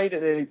have we made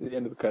it nearly to the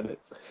end of the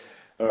credits?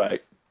 All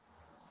right.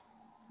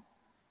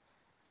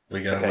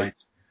 We gotta wait.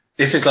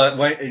 This is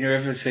like you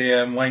ever see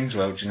Wayne's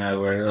World,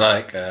 where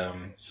like,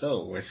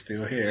 so we're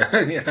still here.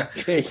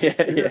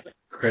 Yeah.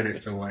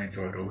 Credits of Wayne's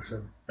World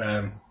also.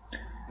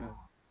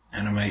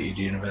 Animated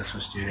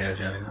Universal Studios.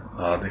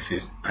 Oh, this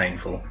is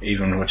painful.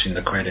 Even watching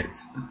the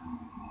credits.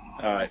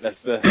 All right, let's.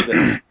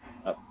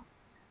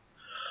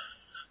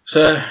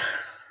 So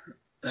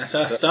that's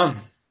us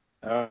done.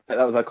 All right,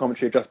 that was our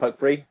commentary of Jurassic Park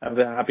 3. Have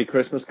a happy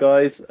Christmas,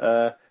 guys.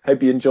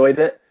 Hope you enjoyed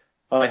it.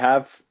 I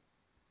have.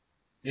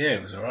 Yeah,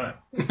 it was alright.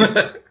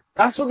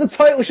 That's what the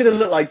title should have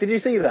looked like. Did you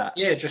see that?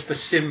 Yeah, just a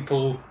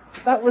simple.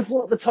 That was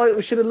what the title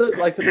should have looked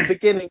like at the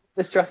beginning of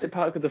this Jurassic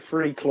Park with the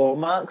 3 claw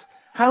marks.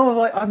 How have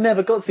I've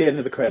never got to the end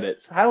of the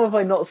credits. How have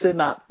I not seen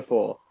that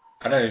before?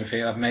 I don't even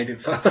think I've made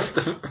it past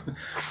the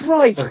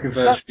Christ! fucking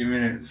first few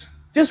minutes.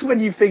 Just when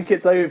you think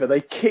it's over,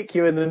 they kick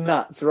you in the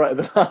nuts right at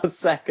the last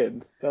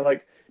second. They're like,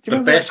 do you The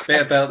remember best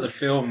bit about the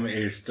film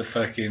is the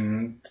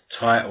fucking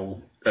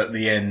title at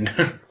the end.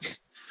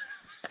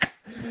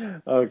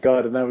 Oh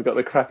god, and now we've got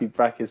the crappy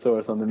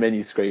Brachiosaurus on the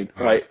menu screen.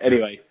 Right,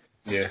 anyway.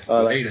 Yeah,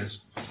 Right, leaders.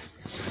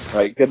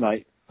 right, good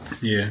night.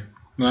 Yeah.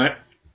 Right.